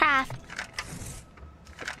 time to craft.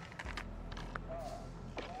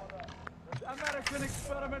 The American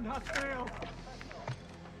experiment has failed.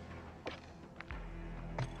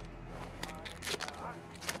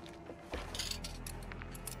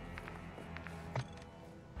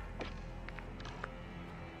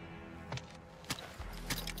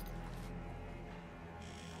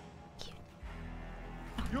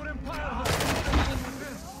 Your empire has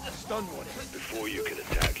Stun one. Before you can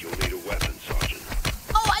attack, you'll need a weapon, Sergeant.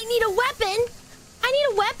 Oh, I need a weapon? I need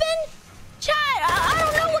a weapon? Chat, I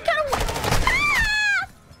don't know what kind of... Ah!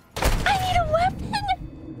 I need a weapon?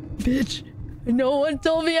 Bitch, no one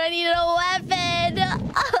told me I needed a weapon.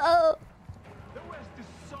 Oh. The West is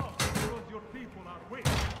soft because your people are weak.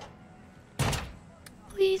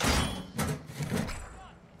 Please.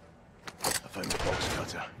 I found the box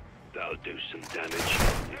cutter. That'll do some damage.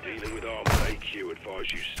 You're dealing with armed AQ.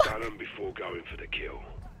 Advise you stun them before going for the kill.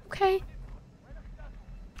 Okay.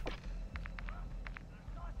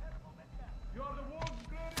 You are the world's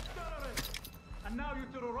greatest terrorist, and now you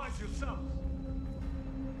terrorize yourself.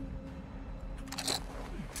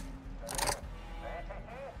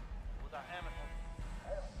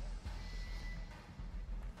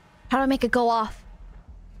 How do I make it go off?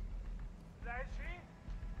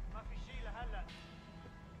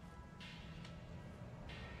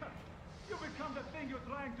 You become the thing you're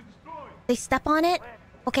trying to destroy. They step on it?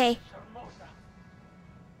 Okay. I'm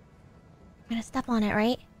gonna step on it,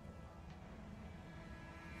 right?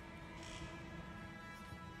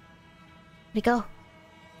 Where'd it go?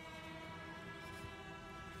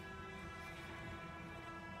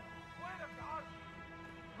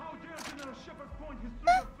 How dare General Shepard point his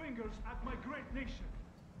trigger fingers at my great nation?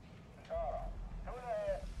 Oh!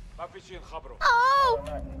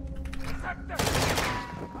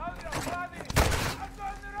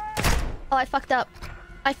 Oh, I fucked up.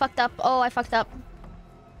 I fucked up. Oh, I fucked up.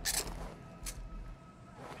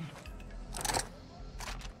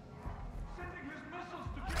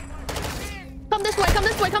 Come this way, come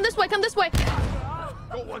this way, come this way, come this way.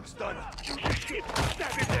 Got one stun. Shit,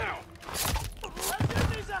 stab it now.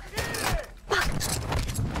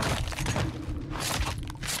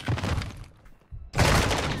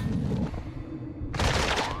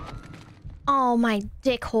 Oh, my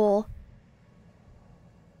dick hole.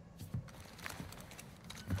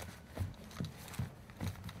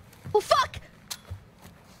 Oh, fuck!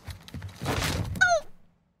 Oh!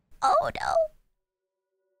 Oh, no.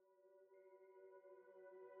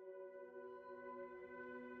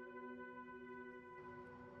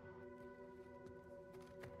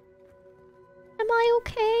 Am I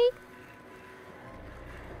okay?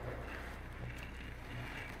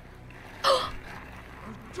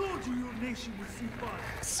 I told you your nation would see fire.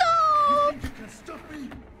 So... You think you can stop me?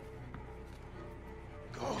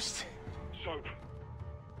 Ghost. Soap.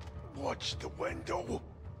 Watch the window.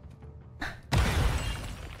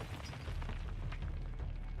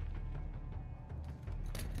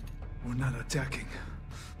 We're not attacking.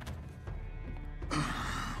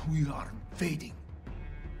 We are invading.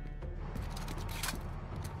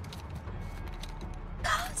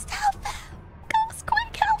 Ghost, help him! Ghost,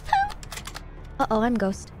 quick, help him! Uh-oh, I'm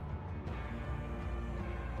Ghost.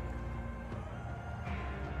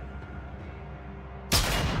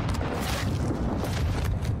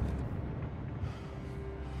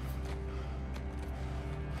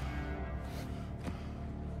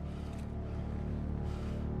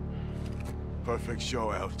 Perfect show,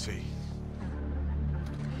 LT.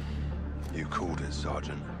 You called it,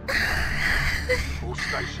 Sergeant. All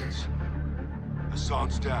stations.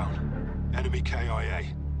 Hassan's down. Enemy KIA.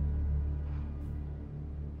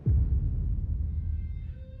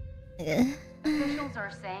 Officials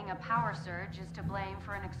are saying a power surge is to blame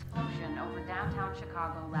for an explosion over downtown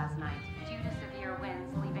Chicago last night. Due to severe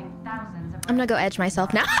winds leaving thousands of... I'm gonna go edge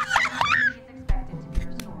myself now.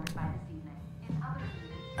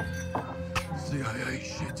 CIA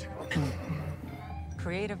shit.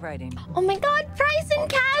 Creative writing. Oh my god, price and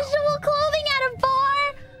casual!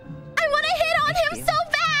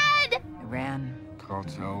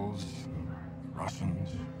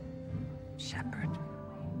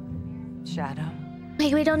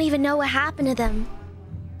 don't even know what happened to them.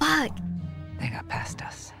 Fuck. They got past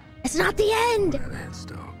us. It's not the end. Heads,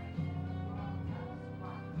 dog.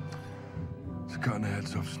 It's cutting the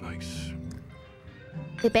heads off snakes.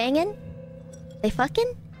 They banging? They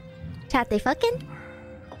fucking? Chat, they fucking?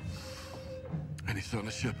 Any son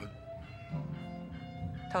of Shepard?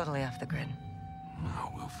 Totally off the grid.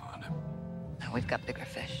 No, we'll find him. We've got bigger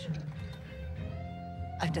fish.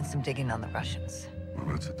 I've done some digging on the Russians. Well,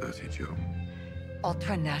 that's a dirty job.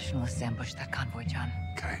 Ultra-nationalists ambushed that convoy, John.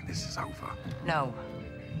 Okay, this is over. No,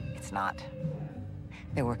 it's not.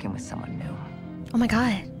 They're working with someone new. Oh my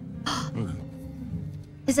god.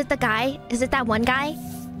 Is it the guy? Is it that one guy?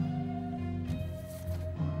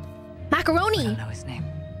 Macaroni! I don't know his name.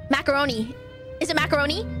 Macaroni. Is it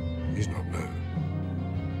Macaroni? He's not new.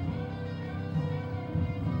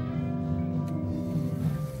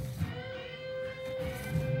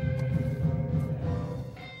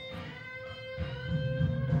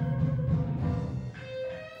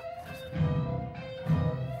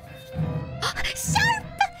 Sharp!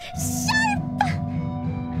 Sharp!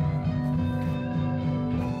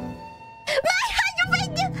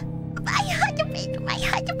 My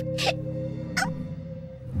husband!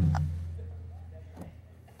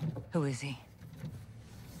 Who is he?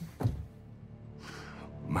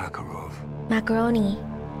 Makarov. Macaroni.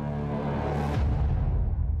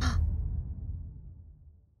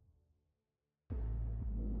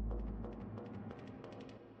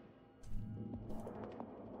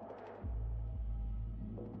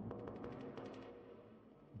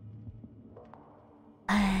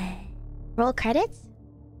 Roll credits?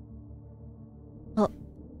 Oh,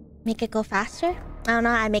 make it go faster? I don't know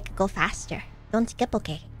how to make it go faster. Don't skip,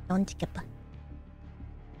 okay? Don't skip.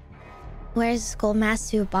 Wears gold mask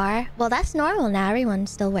to a bar? Well, that's normal now. Everyone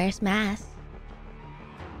still wears masks.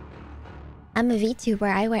 I'm a VTuber.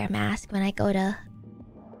 I wear a mask when I go to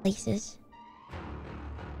places.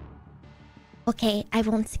 Okay, I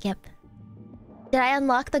won't skip. Did I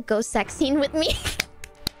unlock the ghost sex scene with me?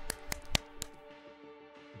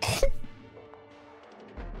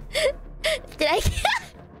 Did I?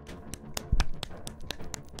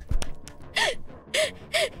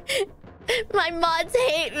 My mods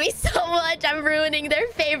hate me so much. I'm ruining their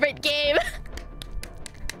favorite game.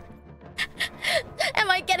 Am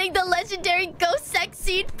I getting the legendary ghost sex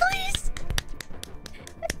scene, please?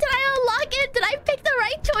 Did I unlock it? Did I pick the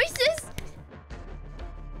right choices?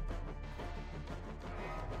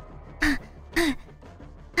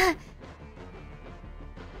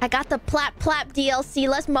 I got the Plap Plap DLC.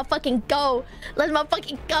 Let's motherfucking go. Let's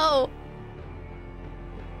motherfucking go.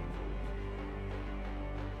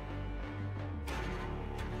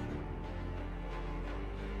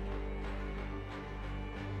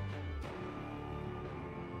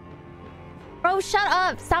 Bro, shut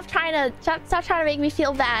up. Stop trying to make me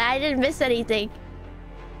feel bad. I didn't miss anything.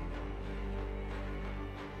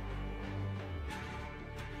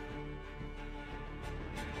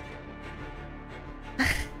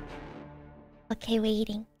 Okay,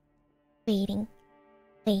 waiting. Waiting.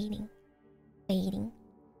 Waiting. Waiting.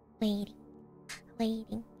 Waiting.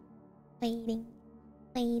 Waiting. Waiting.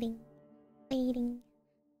 Waiting. Waiting.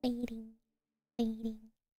 Waiting. Waiting.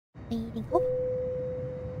 Waiting. Oh.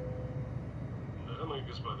 Дамы и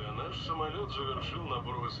господа, наш самолет завершил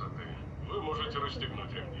набор высоты. Вы можете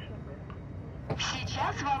расстегнуть ремни.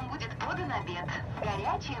 Сейчас вам будет подан обед.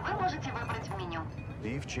 Горячее вы можете выбрать в меню.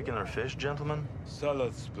 Beef, chicken, or fish, gentlemen?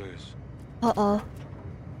 Salads, please. Uh-oh.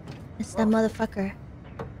 It's that motherfucker.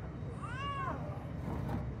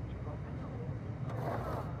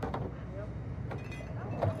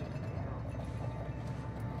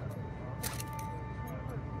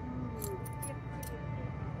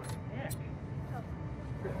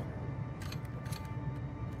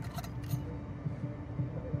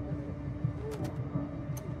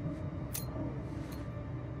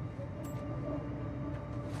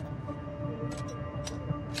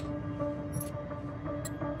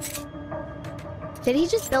 Did he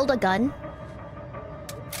just build a gun?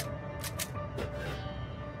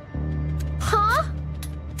 Huh?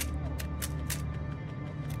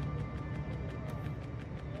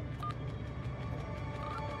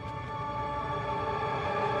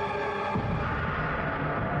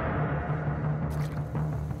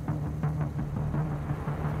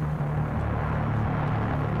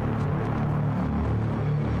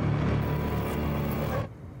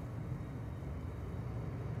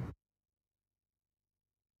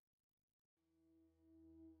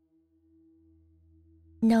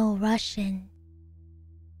 No Russian.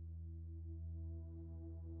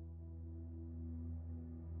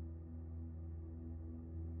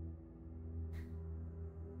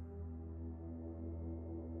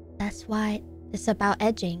 That's why it's about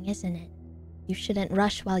edging, isn't it? You shouldn't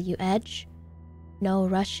rush while you edge. No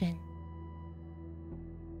rushing.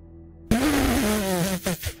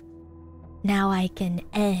 Now I can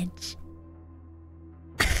edge.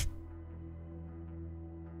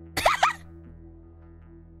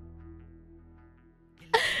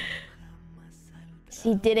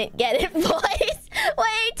 She didn't get it, boys.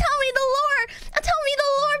 Wait, tell me the lore. Tell me the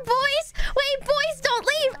lore, boys. Wait, boys, don't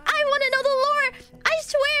leave. I want to know the lore. I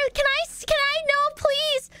swear, can I know,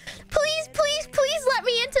 please? Please let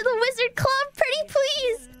me into the wizard club, pretty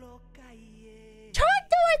please.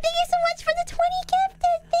 Trogdor, thank you so much for the 20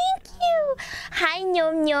 gifted. Thank you. Hi,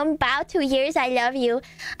 Nyom Nyom. Bow 2 years. I love you.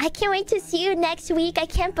 I can't wait to see you next week. I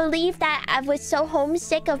can't believe that I was so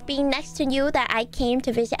homesick of being next to you that I came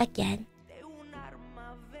to visit again.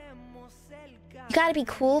 You gotta be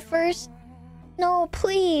cool first. No,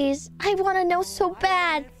 please. I want to know so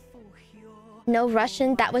bad. No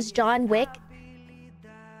Russian. That was John Wick.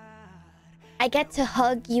 I get to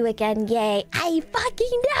hug you again. Yay. I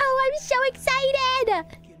fucking know. I'm so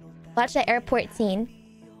excited. Watch the airport scene.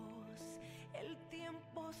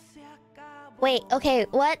 Wait, okay.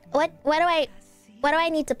 What do I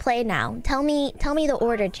need to play now? Tell me the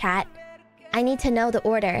order, chat. I need to know the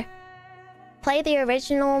order. Play the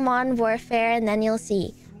original Modern Warfare and then you'll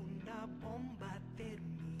see.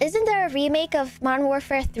 Isn't there a remake of Modern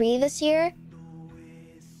Warfare 3 this year?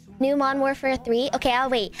 New Modern Warfare 3? Okay,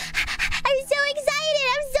 I'll wait. I'm so excited!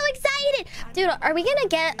 I'm so excited! Dude, are we gonna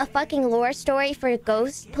get a fucking lore story for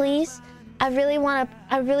Ghost, please? I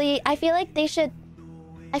feel like they should...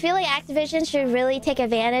 I feel like Activision should really take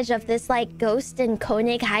advantage of this, like, Ghost and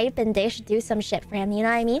Koenig hype, and they should do some shit for him, you know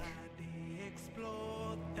what I mean?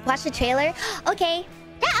 Watch the trailer? Okay.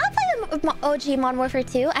 Yeah, I'll play the OG Modern Warfare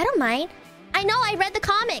 2. I don't mind. I know, I read the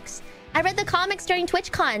comics. I read the comics during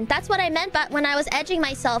TwitchCon. That's what I meant, but when I was edging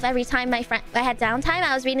myself every time I had downtime,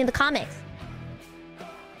 I was reading the comics.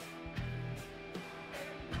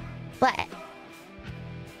 What?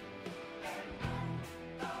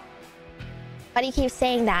 Why do you keep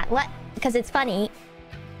saying that? What? Because it's funny.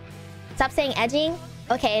 Stop saying edging?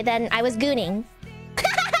 Okay, then I was gooning.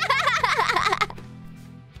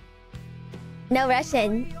 No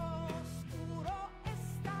Russian.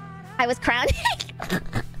 I was crowning.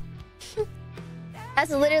 That's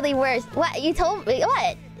literally worse. What? You told me?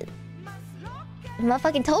 What? You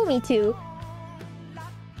motherfucking told me to.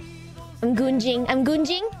 I'm goonging. I'm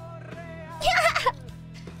goonging? Yeah!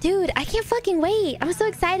 Dude, I can't fucking wait. I'm so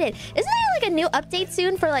excited. Isn't there like a new update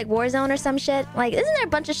soon for like Warzone or some shit? Like, isn't there a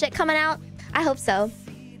bunch of shit coming out? I hope so.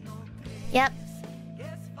 Yep.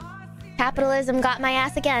 Capitalism got my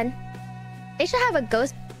ass again. They should have a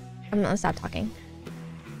ghost... I'm gonna stop talking.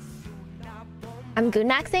 I'm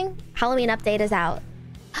goonmaxing? Halloween update is out.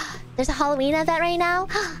 There's a Halloween event right now?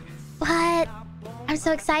 What? I'm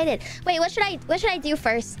so excited. Wait, what should I do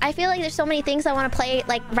first? I feel like there's so many things I want to play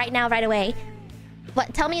like right now, right away.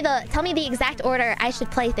 What? Tell me the exact order I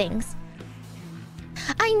should play things.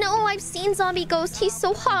 I know, I've seen Zombie Ghost. He's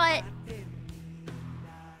so hot.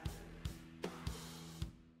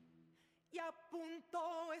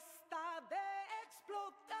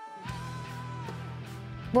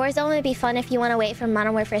 Warzone would be fun if you want to wait for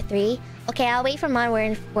Modern Warfare 3. Okay, I'll wait for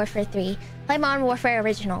Modern Warfare 3. Play Modern Warfare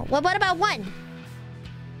Original. Well, what about 1?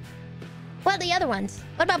 What are the other ones?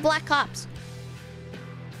 What about Black Ops?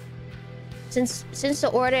 Since the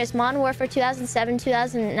order is Modern Warfare 2007,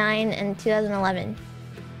 2009, and 2011.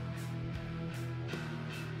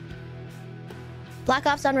 Black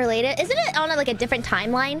Ops Unrelated? Isn't it on like a different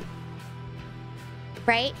timeline?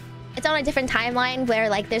 Right? It's on a different timeline where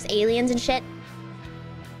like there's aliens and shit.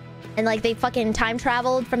 And like they fucking time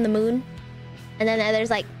traveled from the moon. And then there's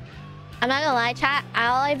like... I'm not gonna lie, chat.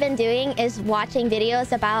 All I've been doing is watching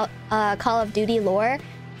videos about Call of Duty lore.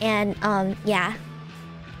 And yeah.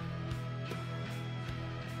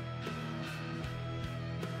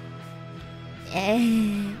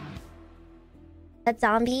 That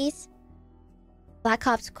zombies? Black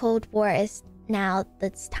Ops Cold War is now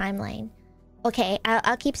this timeline. Okay,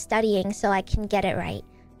 I'll keep studying so I can get it right.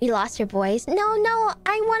 You lost your boys. No,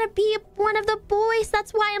 I want to be one of the boys.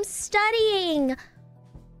 That's why I'm studying.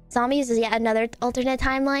 Zombies is yet another alternate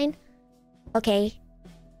timeline. Okay.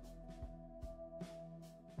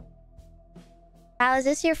 Al, is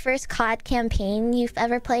this your first COD campaign you've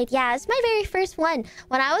ever played? Yeah, it's my very first one.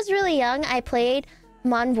 When I was really young, I played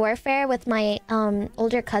Modern Warfare with my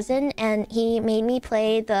older cousin, and he made me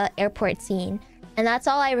play the airport scene. And that's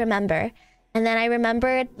all I remember. And then I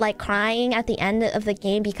remembered like crying at the end of the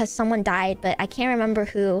game because someone died, but I can't remember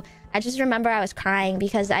who. I just remember I was crying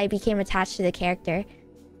because I became attached to the character.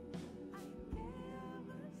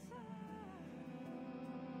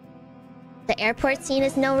 The airport scene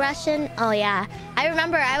is no Russian? Oh yeah. I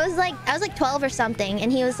remember I was like 12 or something,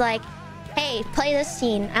 and he was like, hey, play this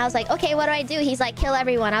scene. I was like, okay, what do I do? He's like, kill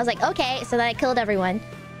everyone. I was like, okay. So then I killed everyone.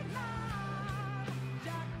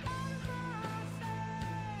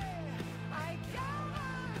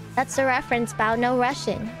 That's the reference, Bao. No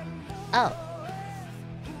Russian. Oh.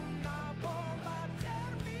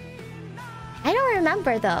 I don't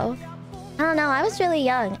remember though. I don't know. I was really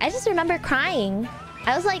young. I just remember crying.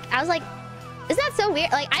 I was like, isn't that so weird?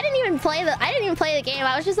 Like, I didn't even play the game.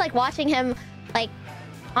 I was just like watching him like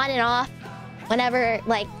on and off whenever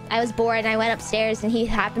like I was bored and I went upstairs and he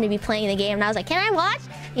happened to be playing the game and I was like, can I watch?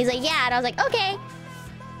 He's like, yeah. And I was like, okay.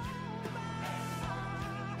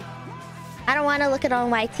 I don't want to look it on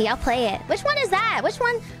YT. I'll play it. Which one is that? Which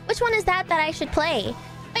one is that I should play?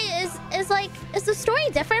 Wait, is the story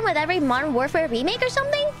different with every Modern Warfare remake or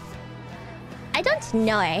something? I don't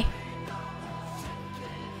know.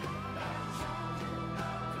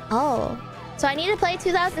 Oh. So I need to play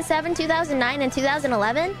 2007, 2009, and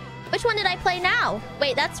 2011? Which one did I play now?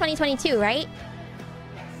 Wait, that's 2022, right?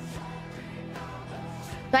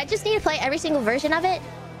 Do I just need to play every single version of it?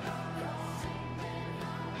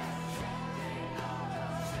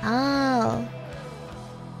 Oh.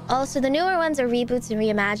 Oh, so the newer ones are reboots and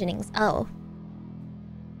reimaginings. Oh.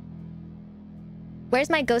 Where's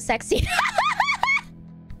my ghost sex scene?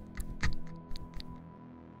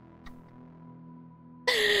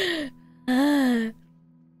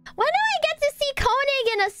 When do I get to see Koenig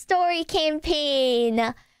in a story campaign? Did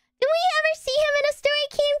we ever see him in a story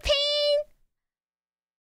campaign?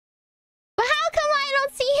 But how come I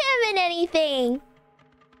don't see him in anything?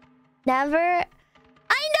 Never.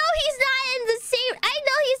 I know he's not in the same. I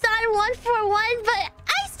know he's not in 141, but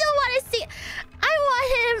I still want to see. I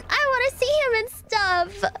want to see him in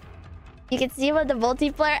stuff. You can see him in the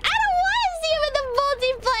multiplayer. I don't want to see him in the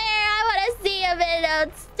multiplayer. I want to see him in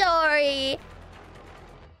a story.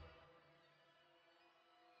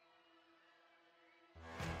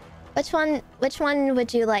 Which one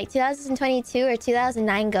would you like? 2022 or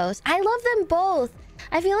 2009 Ghost? I love them both.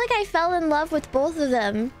 I feel like I fell in love with both of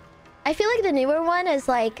them. I feel like the newer one is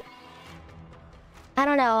like, I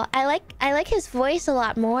don't know. I like his voice a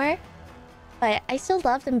lot more, but I still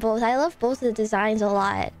love them both. I love both of the designs a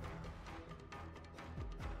lot.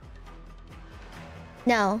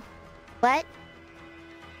 No. What?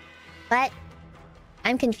 What?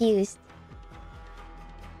 I'm confused.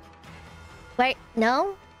 What?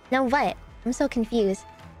 No? No, what? I'm so confused.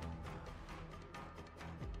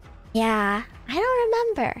 Yeah, I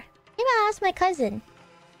don't remember. Maybe I'll ask my cousin.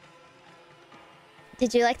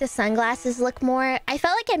 Did you like the sunglasses look more? I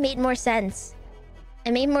felt like it made more sense.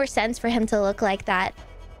 It made more sense for him to look like that.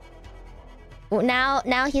 Well,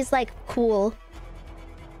 now he's like cool.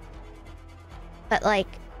 But like,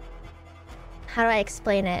 how do I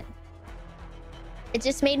explain it? It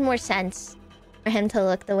just made more sense for him to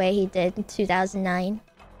look the way he did in 2009.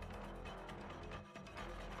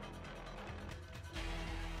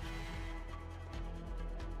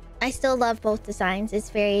 I still love both designs. It's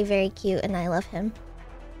very, very cute and I love him.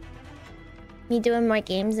 Me doing more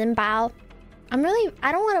games in Bao. I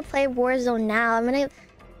don't want to play Warzone now.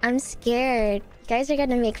 I'm scared. You guys are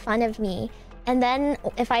gonna make fun of me. And then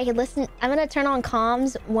if I could listen, I'm gonna turn on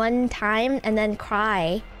comms one time and then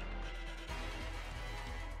cry.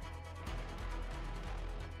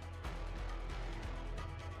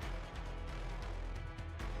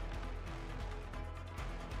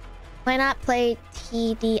 Why not play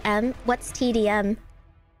TDM? What's TDM?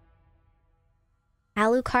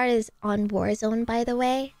 Alucard is on Warzone, by the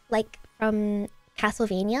way. Like, from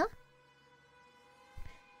Castlevania.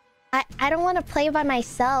 I don't want to play by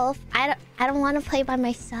myself. I don't want to play by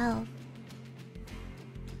myself.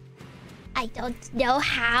 I don't know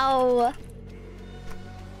how.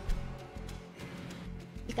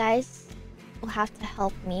 You guys will have to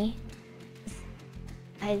help me.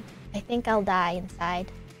 I think I'll die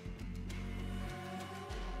inside.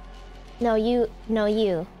 No, you. No,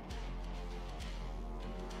 you.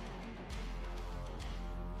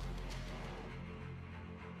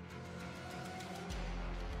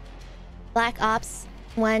 Black Ops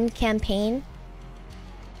 1 campaign.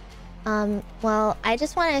 Well, I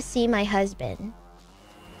just want to see my husband.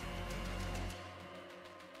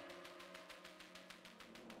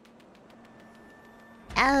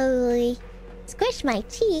 Oh, squish my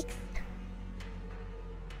cheeks.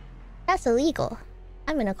 That's illegal.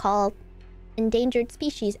 I'm gonna call Endangered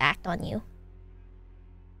Species Act on you.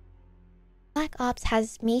 Black Ops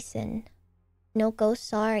has Mason. No Ghost,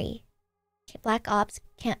 sorry. Black Ops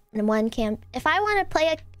camp. If I want to play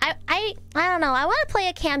a, I don't know. I want to play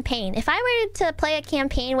a campaign. If I were to play a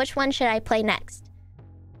campaign, which one should I play next?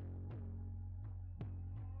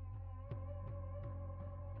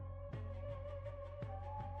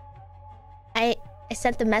 I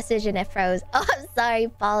sent the message and it froze. Oh, I'm sorry,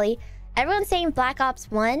 Polly. Everyone's saying Black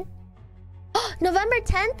Ops 1. November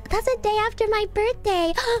 10th? That's a day after my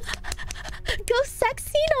birthday. Ghost sex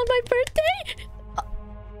scene on my birthday?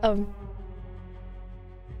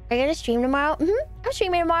 Are you gonna stream tomorrow? I'm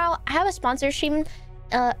streaming tomorrow. I have a sponsor stream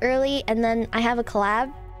early, and then I have a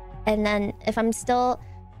collab. And then if I'm still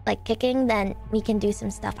like kicking, then we can do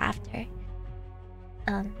some stuff after.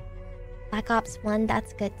 Black Ops 1,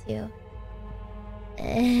 that's good too.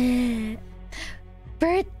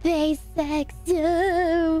 Birthday sex.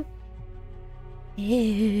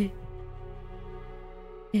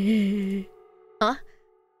 Huh?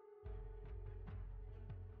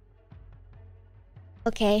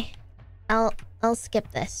 Okay. I'll skip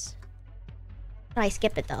this. How do I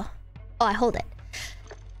skip it though? Oh, I hold it.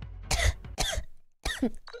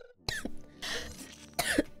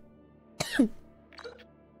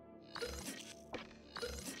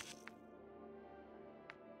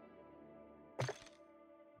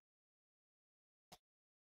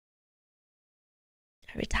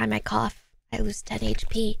 Every time I cough, I lose 10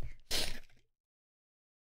 HP.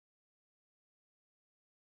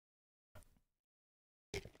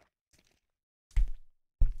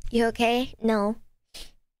 You okay? No.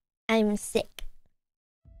 I'm sick.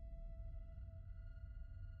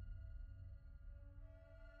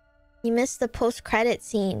 You missed the post-credit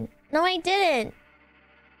scene. No, I didn't.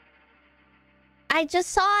 I just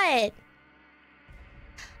saw it.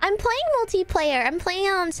 I'm playing multiplayer. I'm playing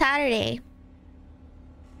it on Saturday.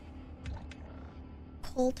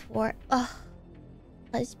 Cold War. Ugh.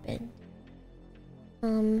 Husband.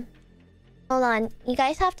 Hold on. You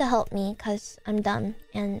guys have to help me because I'm dumb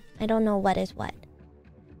and I don't know what is what.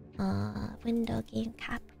 Window game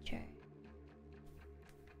capture.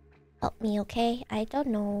 Help me, okay? I don't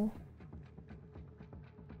know.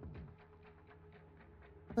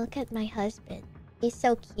 Look at my husband. He's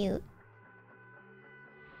so cute.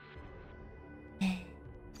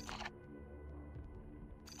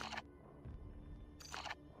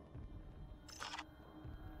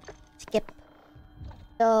 Skip.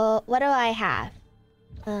 So, what do I have?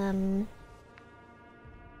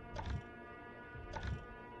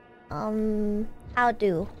 How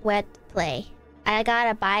do? Where to play? I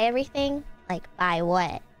gotta buy everything? Like, buy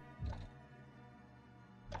what?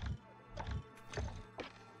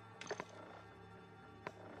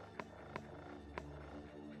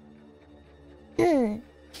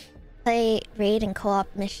 Play raid and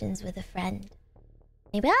co-op missions with a friend.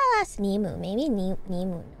 Maybe I'll ask Nemu. Maybe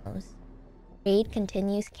Nemu knows. Raid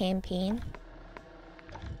continues campaign.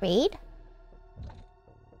 Raid?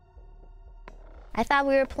 I thought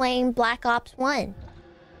we were playing Black Ops 1.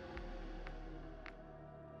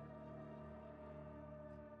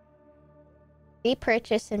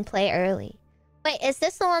 Pre-purchase and play early. Wait, is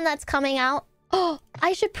this the one that's coming out? Oh,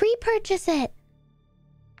 I should pre-purchase it.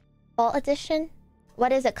 Fall edition? What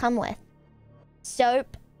does it come with?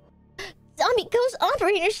 Soap. Zombie Ghost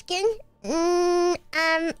Operator skin.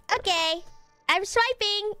 Okay. I'm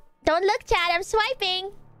swiping. Don't look, chat. I'm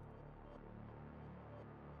swiping.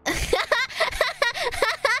 It's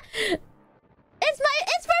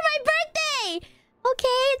for my birthday.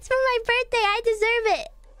 Okay, it's for my birthday. I deserve it.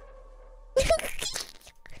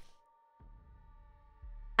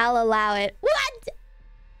 I'll allow it. What?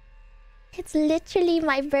 It's literally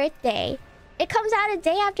my birthday. It comes out a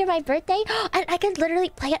day after my birthday, and I can literally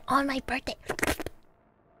play it on my birthday.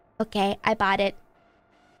 Okay, I bought it.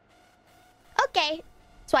 Okay,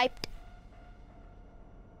 swiped.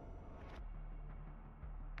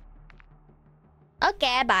 Okay,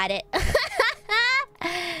 I bought it.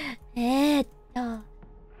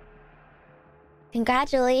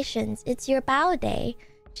 Congratulations, it's your bow day.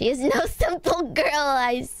 She is no simple girl,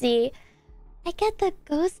 I see. I get the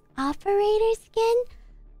Ghost Operator skin?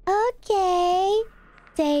 Okay.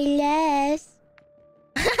 Say less.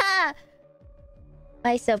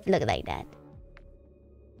 My soap look like that.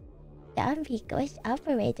 Zombie Ghost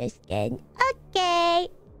Operator skin. Okay.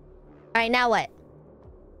 Alright, now what?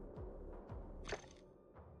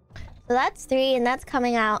 So that's 3 and that's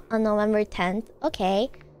coming out on November 10th. Okay.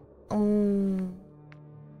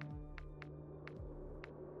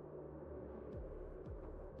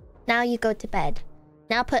 Now you go to bed.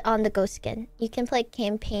 Now put on the ghost skin. You can play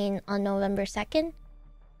campaign on November 2nd.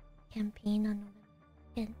 Campaign on November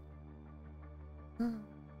 2nd. Oh.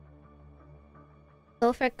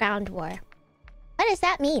 Go for ground war. What does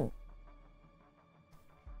that mean?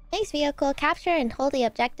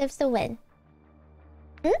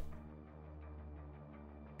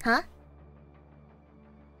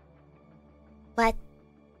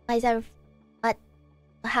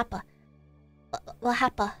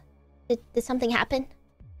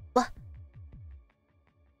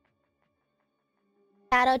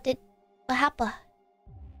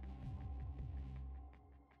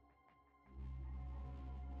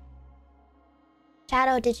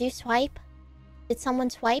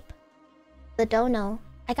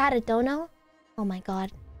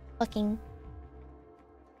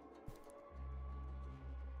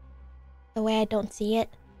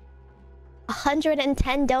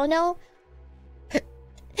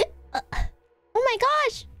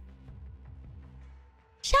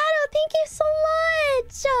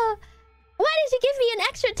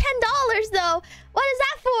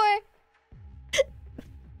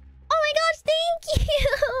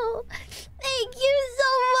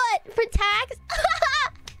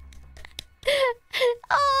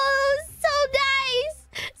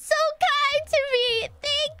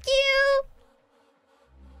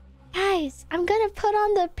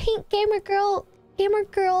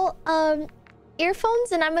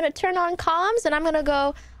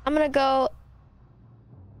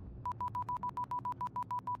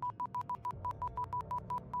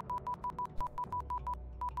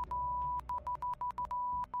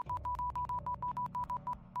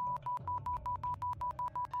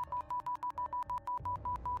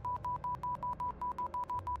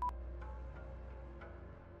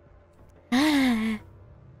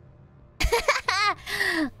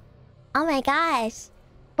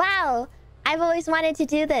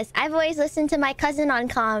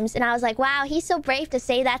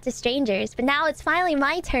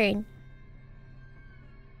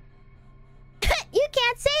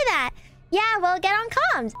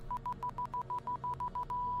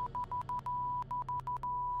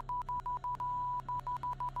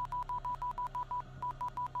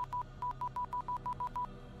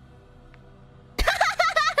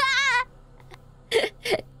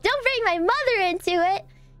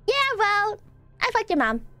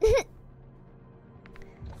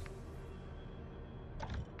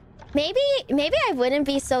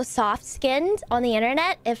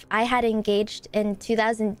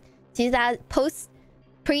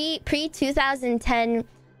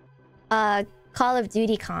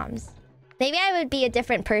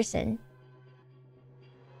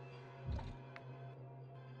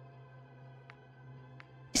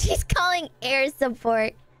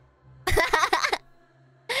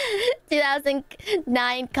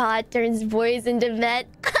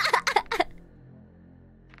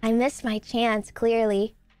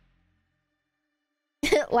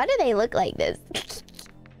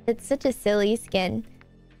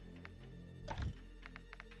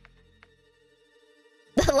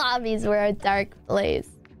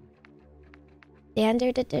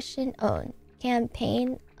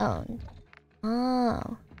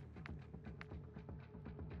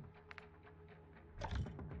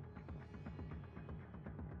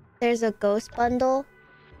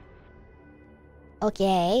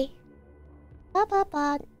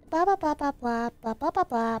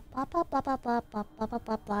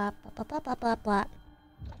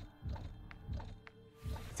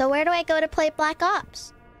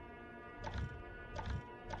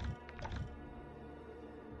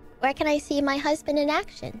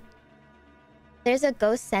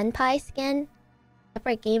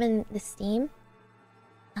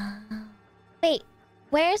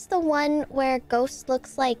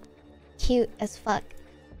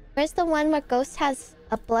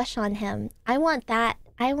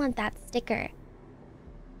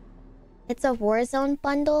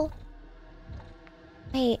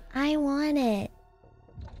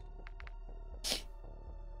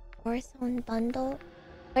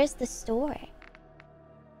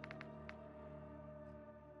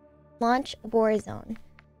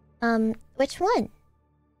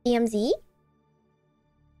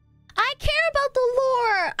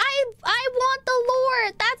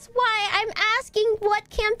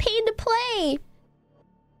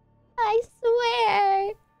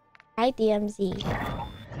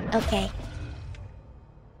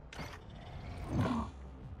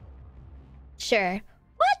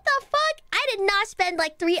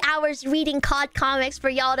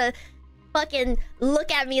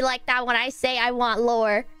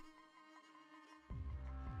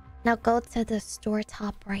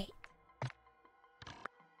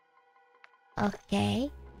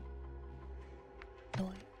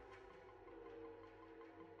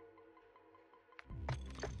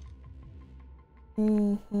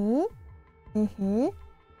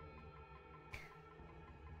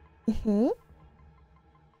 Mm-hmm.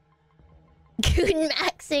 Goon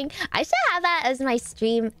maxing. I should have that as my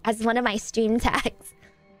stream, as one of my stream tags.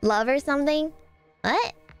 Love or something?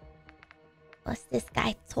 What? What's this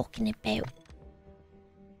guy talking about?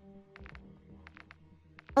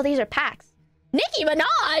 Oh, these are packs. Nicki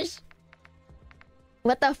Minaj!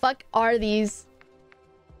 What the fuck are these?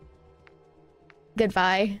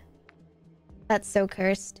 Goodbye. That's so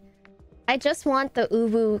cursed. I just want the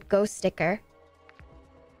Uwu ghost sticker.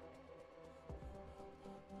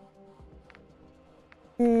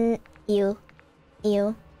 Ew.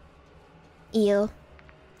 Ew. Ew.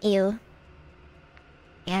 Ew.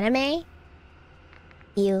 Anime?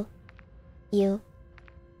 Ew. Ew.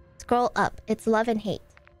 Scroll up. It's love and hate.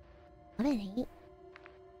 Love and hate?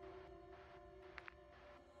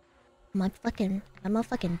 Am I fucking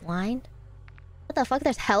blind? What the fuck?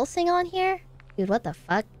 There's Helsing on here? Dude, what the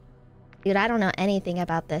fuck? Dude, I don't know anything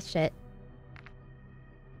about this shit.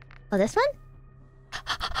 Oh, this one?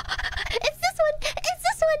 It's this one! It's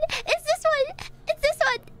this one! It's this one! It's this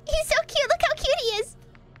one! He's so cute! Look how cute he is!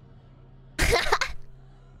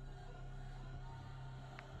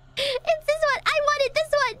 It's this one! I wanted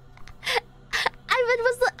this one!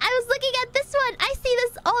 I was looking at this one! I see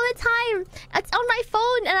this all the time! It's on my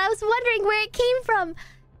phone and I was wondering where it came from!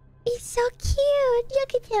 He's so cute!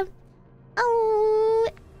 Look at him! Oh...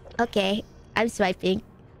 Okay, I'm swiping.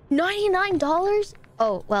 $99?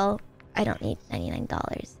 Oh, well, I don't need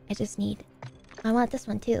 $99. I just need... I want this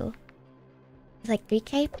one too. It's like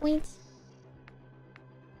 3k points.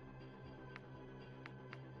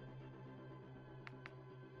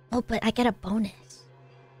 Oh, but I get a bonus.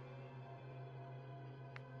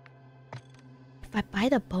 If I buy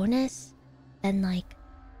the bonus, then like...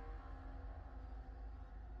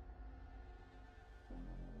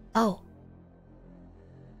 Oh.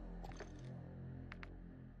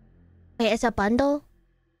 Wait, it's a bundle?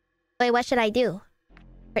 Wait, what should I do?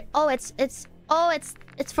 Wait, oh, it's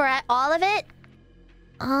for all of it?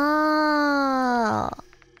 Oh.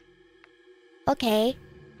 Okay.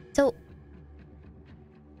 So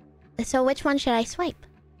which one should I swipe?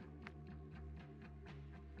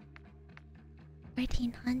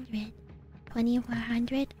 1300.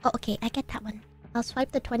 2400. Oh, okay, I get that one. I'll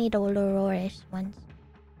swipe the $20 ones.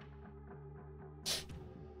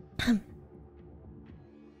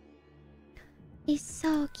 He's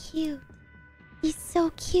so cute. He's so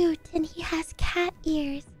cute and he has cat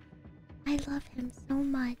ears. I love him so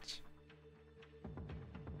much.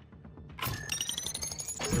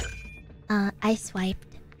 I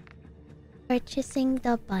swiped. Purchasing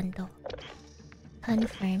the bundle.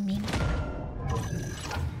 Confirming.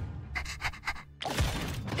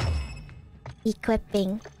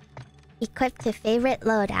 Equipping. Equip to favorite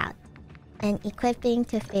loadout. And equipping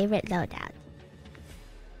to favorite loadout.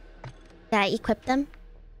 Did I equip them?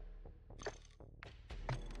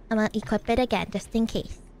 I'm gonna equip it again, just in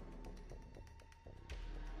case.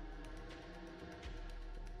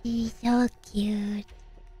 He's so cute.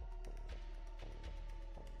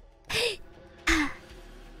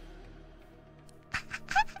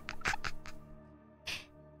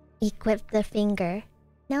 Equip the finger.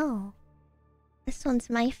 No. This one's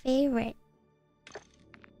my favorite.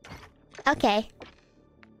 Okay.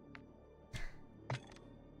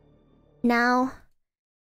 Now...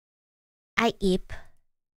 I eep.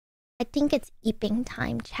 I think it's eeping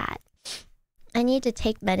time, chat. I need to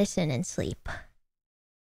take medicine and sleep.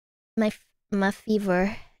 My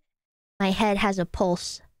fever... My head has a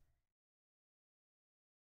pulse.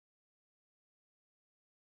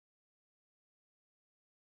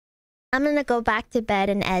 I'm gonna go back to bed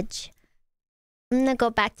and edge. I'm gonna go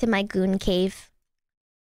back to my goon cave.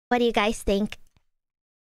 What do you guys think?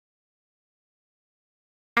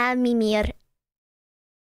 Mimir.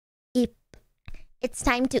 Eep. It's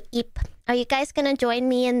time to eep. Are you guys gonna join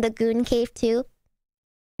me in the goon cave too?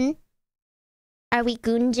 Are we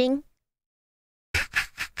goonging?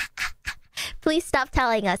 Please stop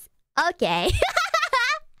telling us. Okay.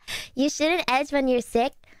 You shouldn't edge when you're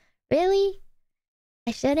sick? Really?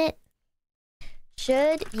 I shouldn't?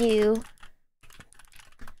 Should you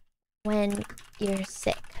when you're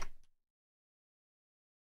sick?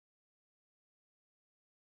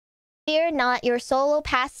 Fear not, your solo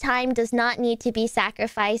pastime does not need to be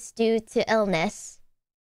sacrificed due to illness.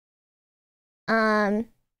 Muscle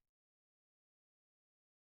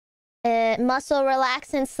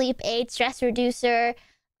relaxant, sleep aid, stress reducer,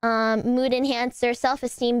 mood enhancer,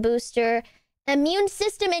 self-esteem booster, immune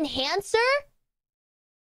system enhancer?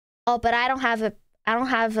 Oh, but I don't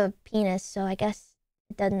have a penis, so I guess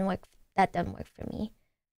it doesn't work. That doesn't work for me.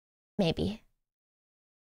 Maybe.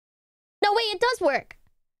 No, wait, it does work.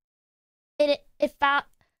 It found...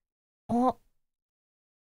 Oh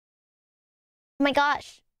my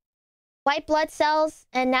gosh. White blood cells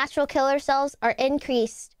and natural killer cells are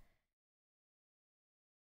increased.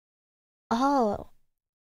 Oh.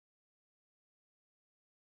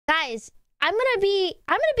 Guys, I'm gonna be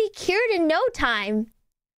cured in no time.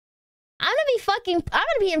 I'm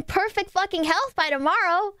gonna be in perfect fucking health by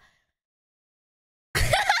tomorrow.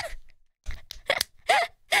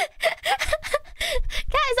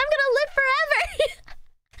 Guys, I'm gonna live forever.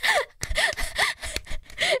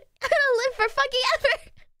 I'm gonna live for fucking ever.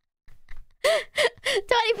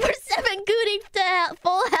 24/7 gooting to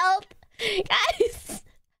full health. Guys.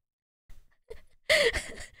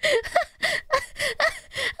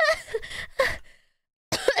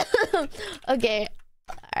 Okay.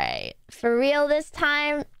 Alright. For real this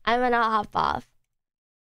time, I'm gonna hop off.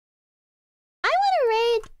 I wanna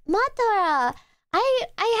raid Matora.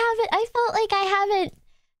 I felt like I haven't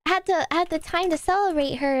had the time to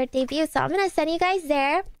celebrate her debut, so I'm gonna send you guys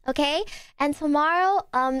there, okay? And tomorrow,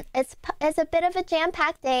 it's a bit of a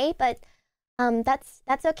jam-packed day, but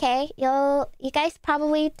that's okay. You guys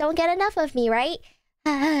probably don't get enough of me, right?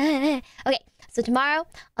 Okay, so tomorrow,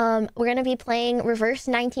 we're gonna be playing Reverse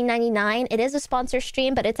 1999. It is a sponsor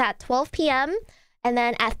stream, but it's at 12 p.m. And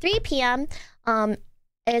then at 3 p.m.,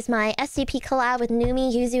 is my SCP collab with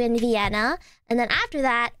Numi, Yuzu, and Vienna. And then after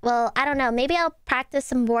that, well, I don't know. Maybe I'll practice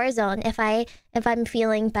some Warzone if I'm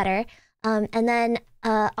feeling better. And then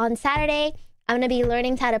on Saturday, I'm gonna be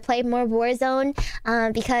learning how to play more Warzone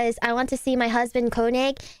because I want to see my husband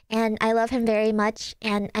Koenig, and I love him very much,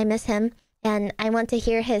 and I miss him, and I want to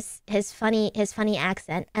hear his funny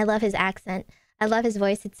accent. I love his accent. I love his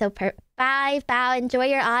voice. It's so Bye, Bao. Enjoy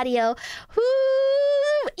your audio. Who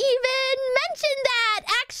even mentioned that?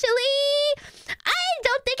 Actually, I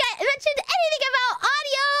don't think I mentioned anything about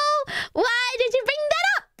audio. Why did you bring that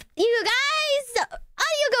up, you guys?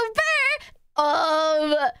 Audio go burr.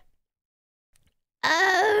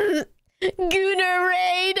 Gooner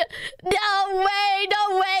raid. No way.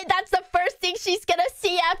 That's the first thing she's gonna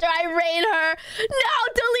see after I raid her. No,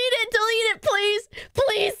 delete it, please.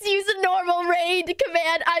 Please use a normal raid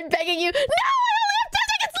command. I'm begging you. No, I only have 10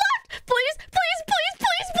 seconds left. Please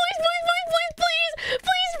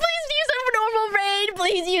use a normal raid.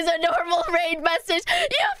 Please use a normal raid message.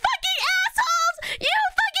 You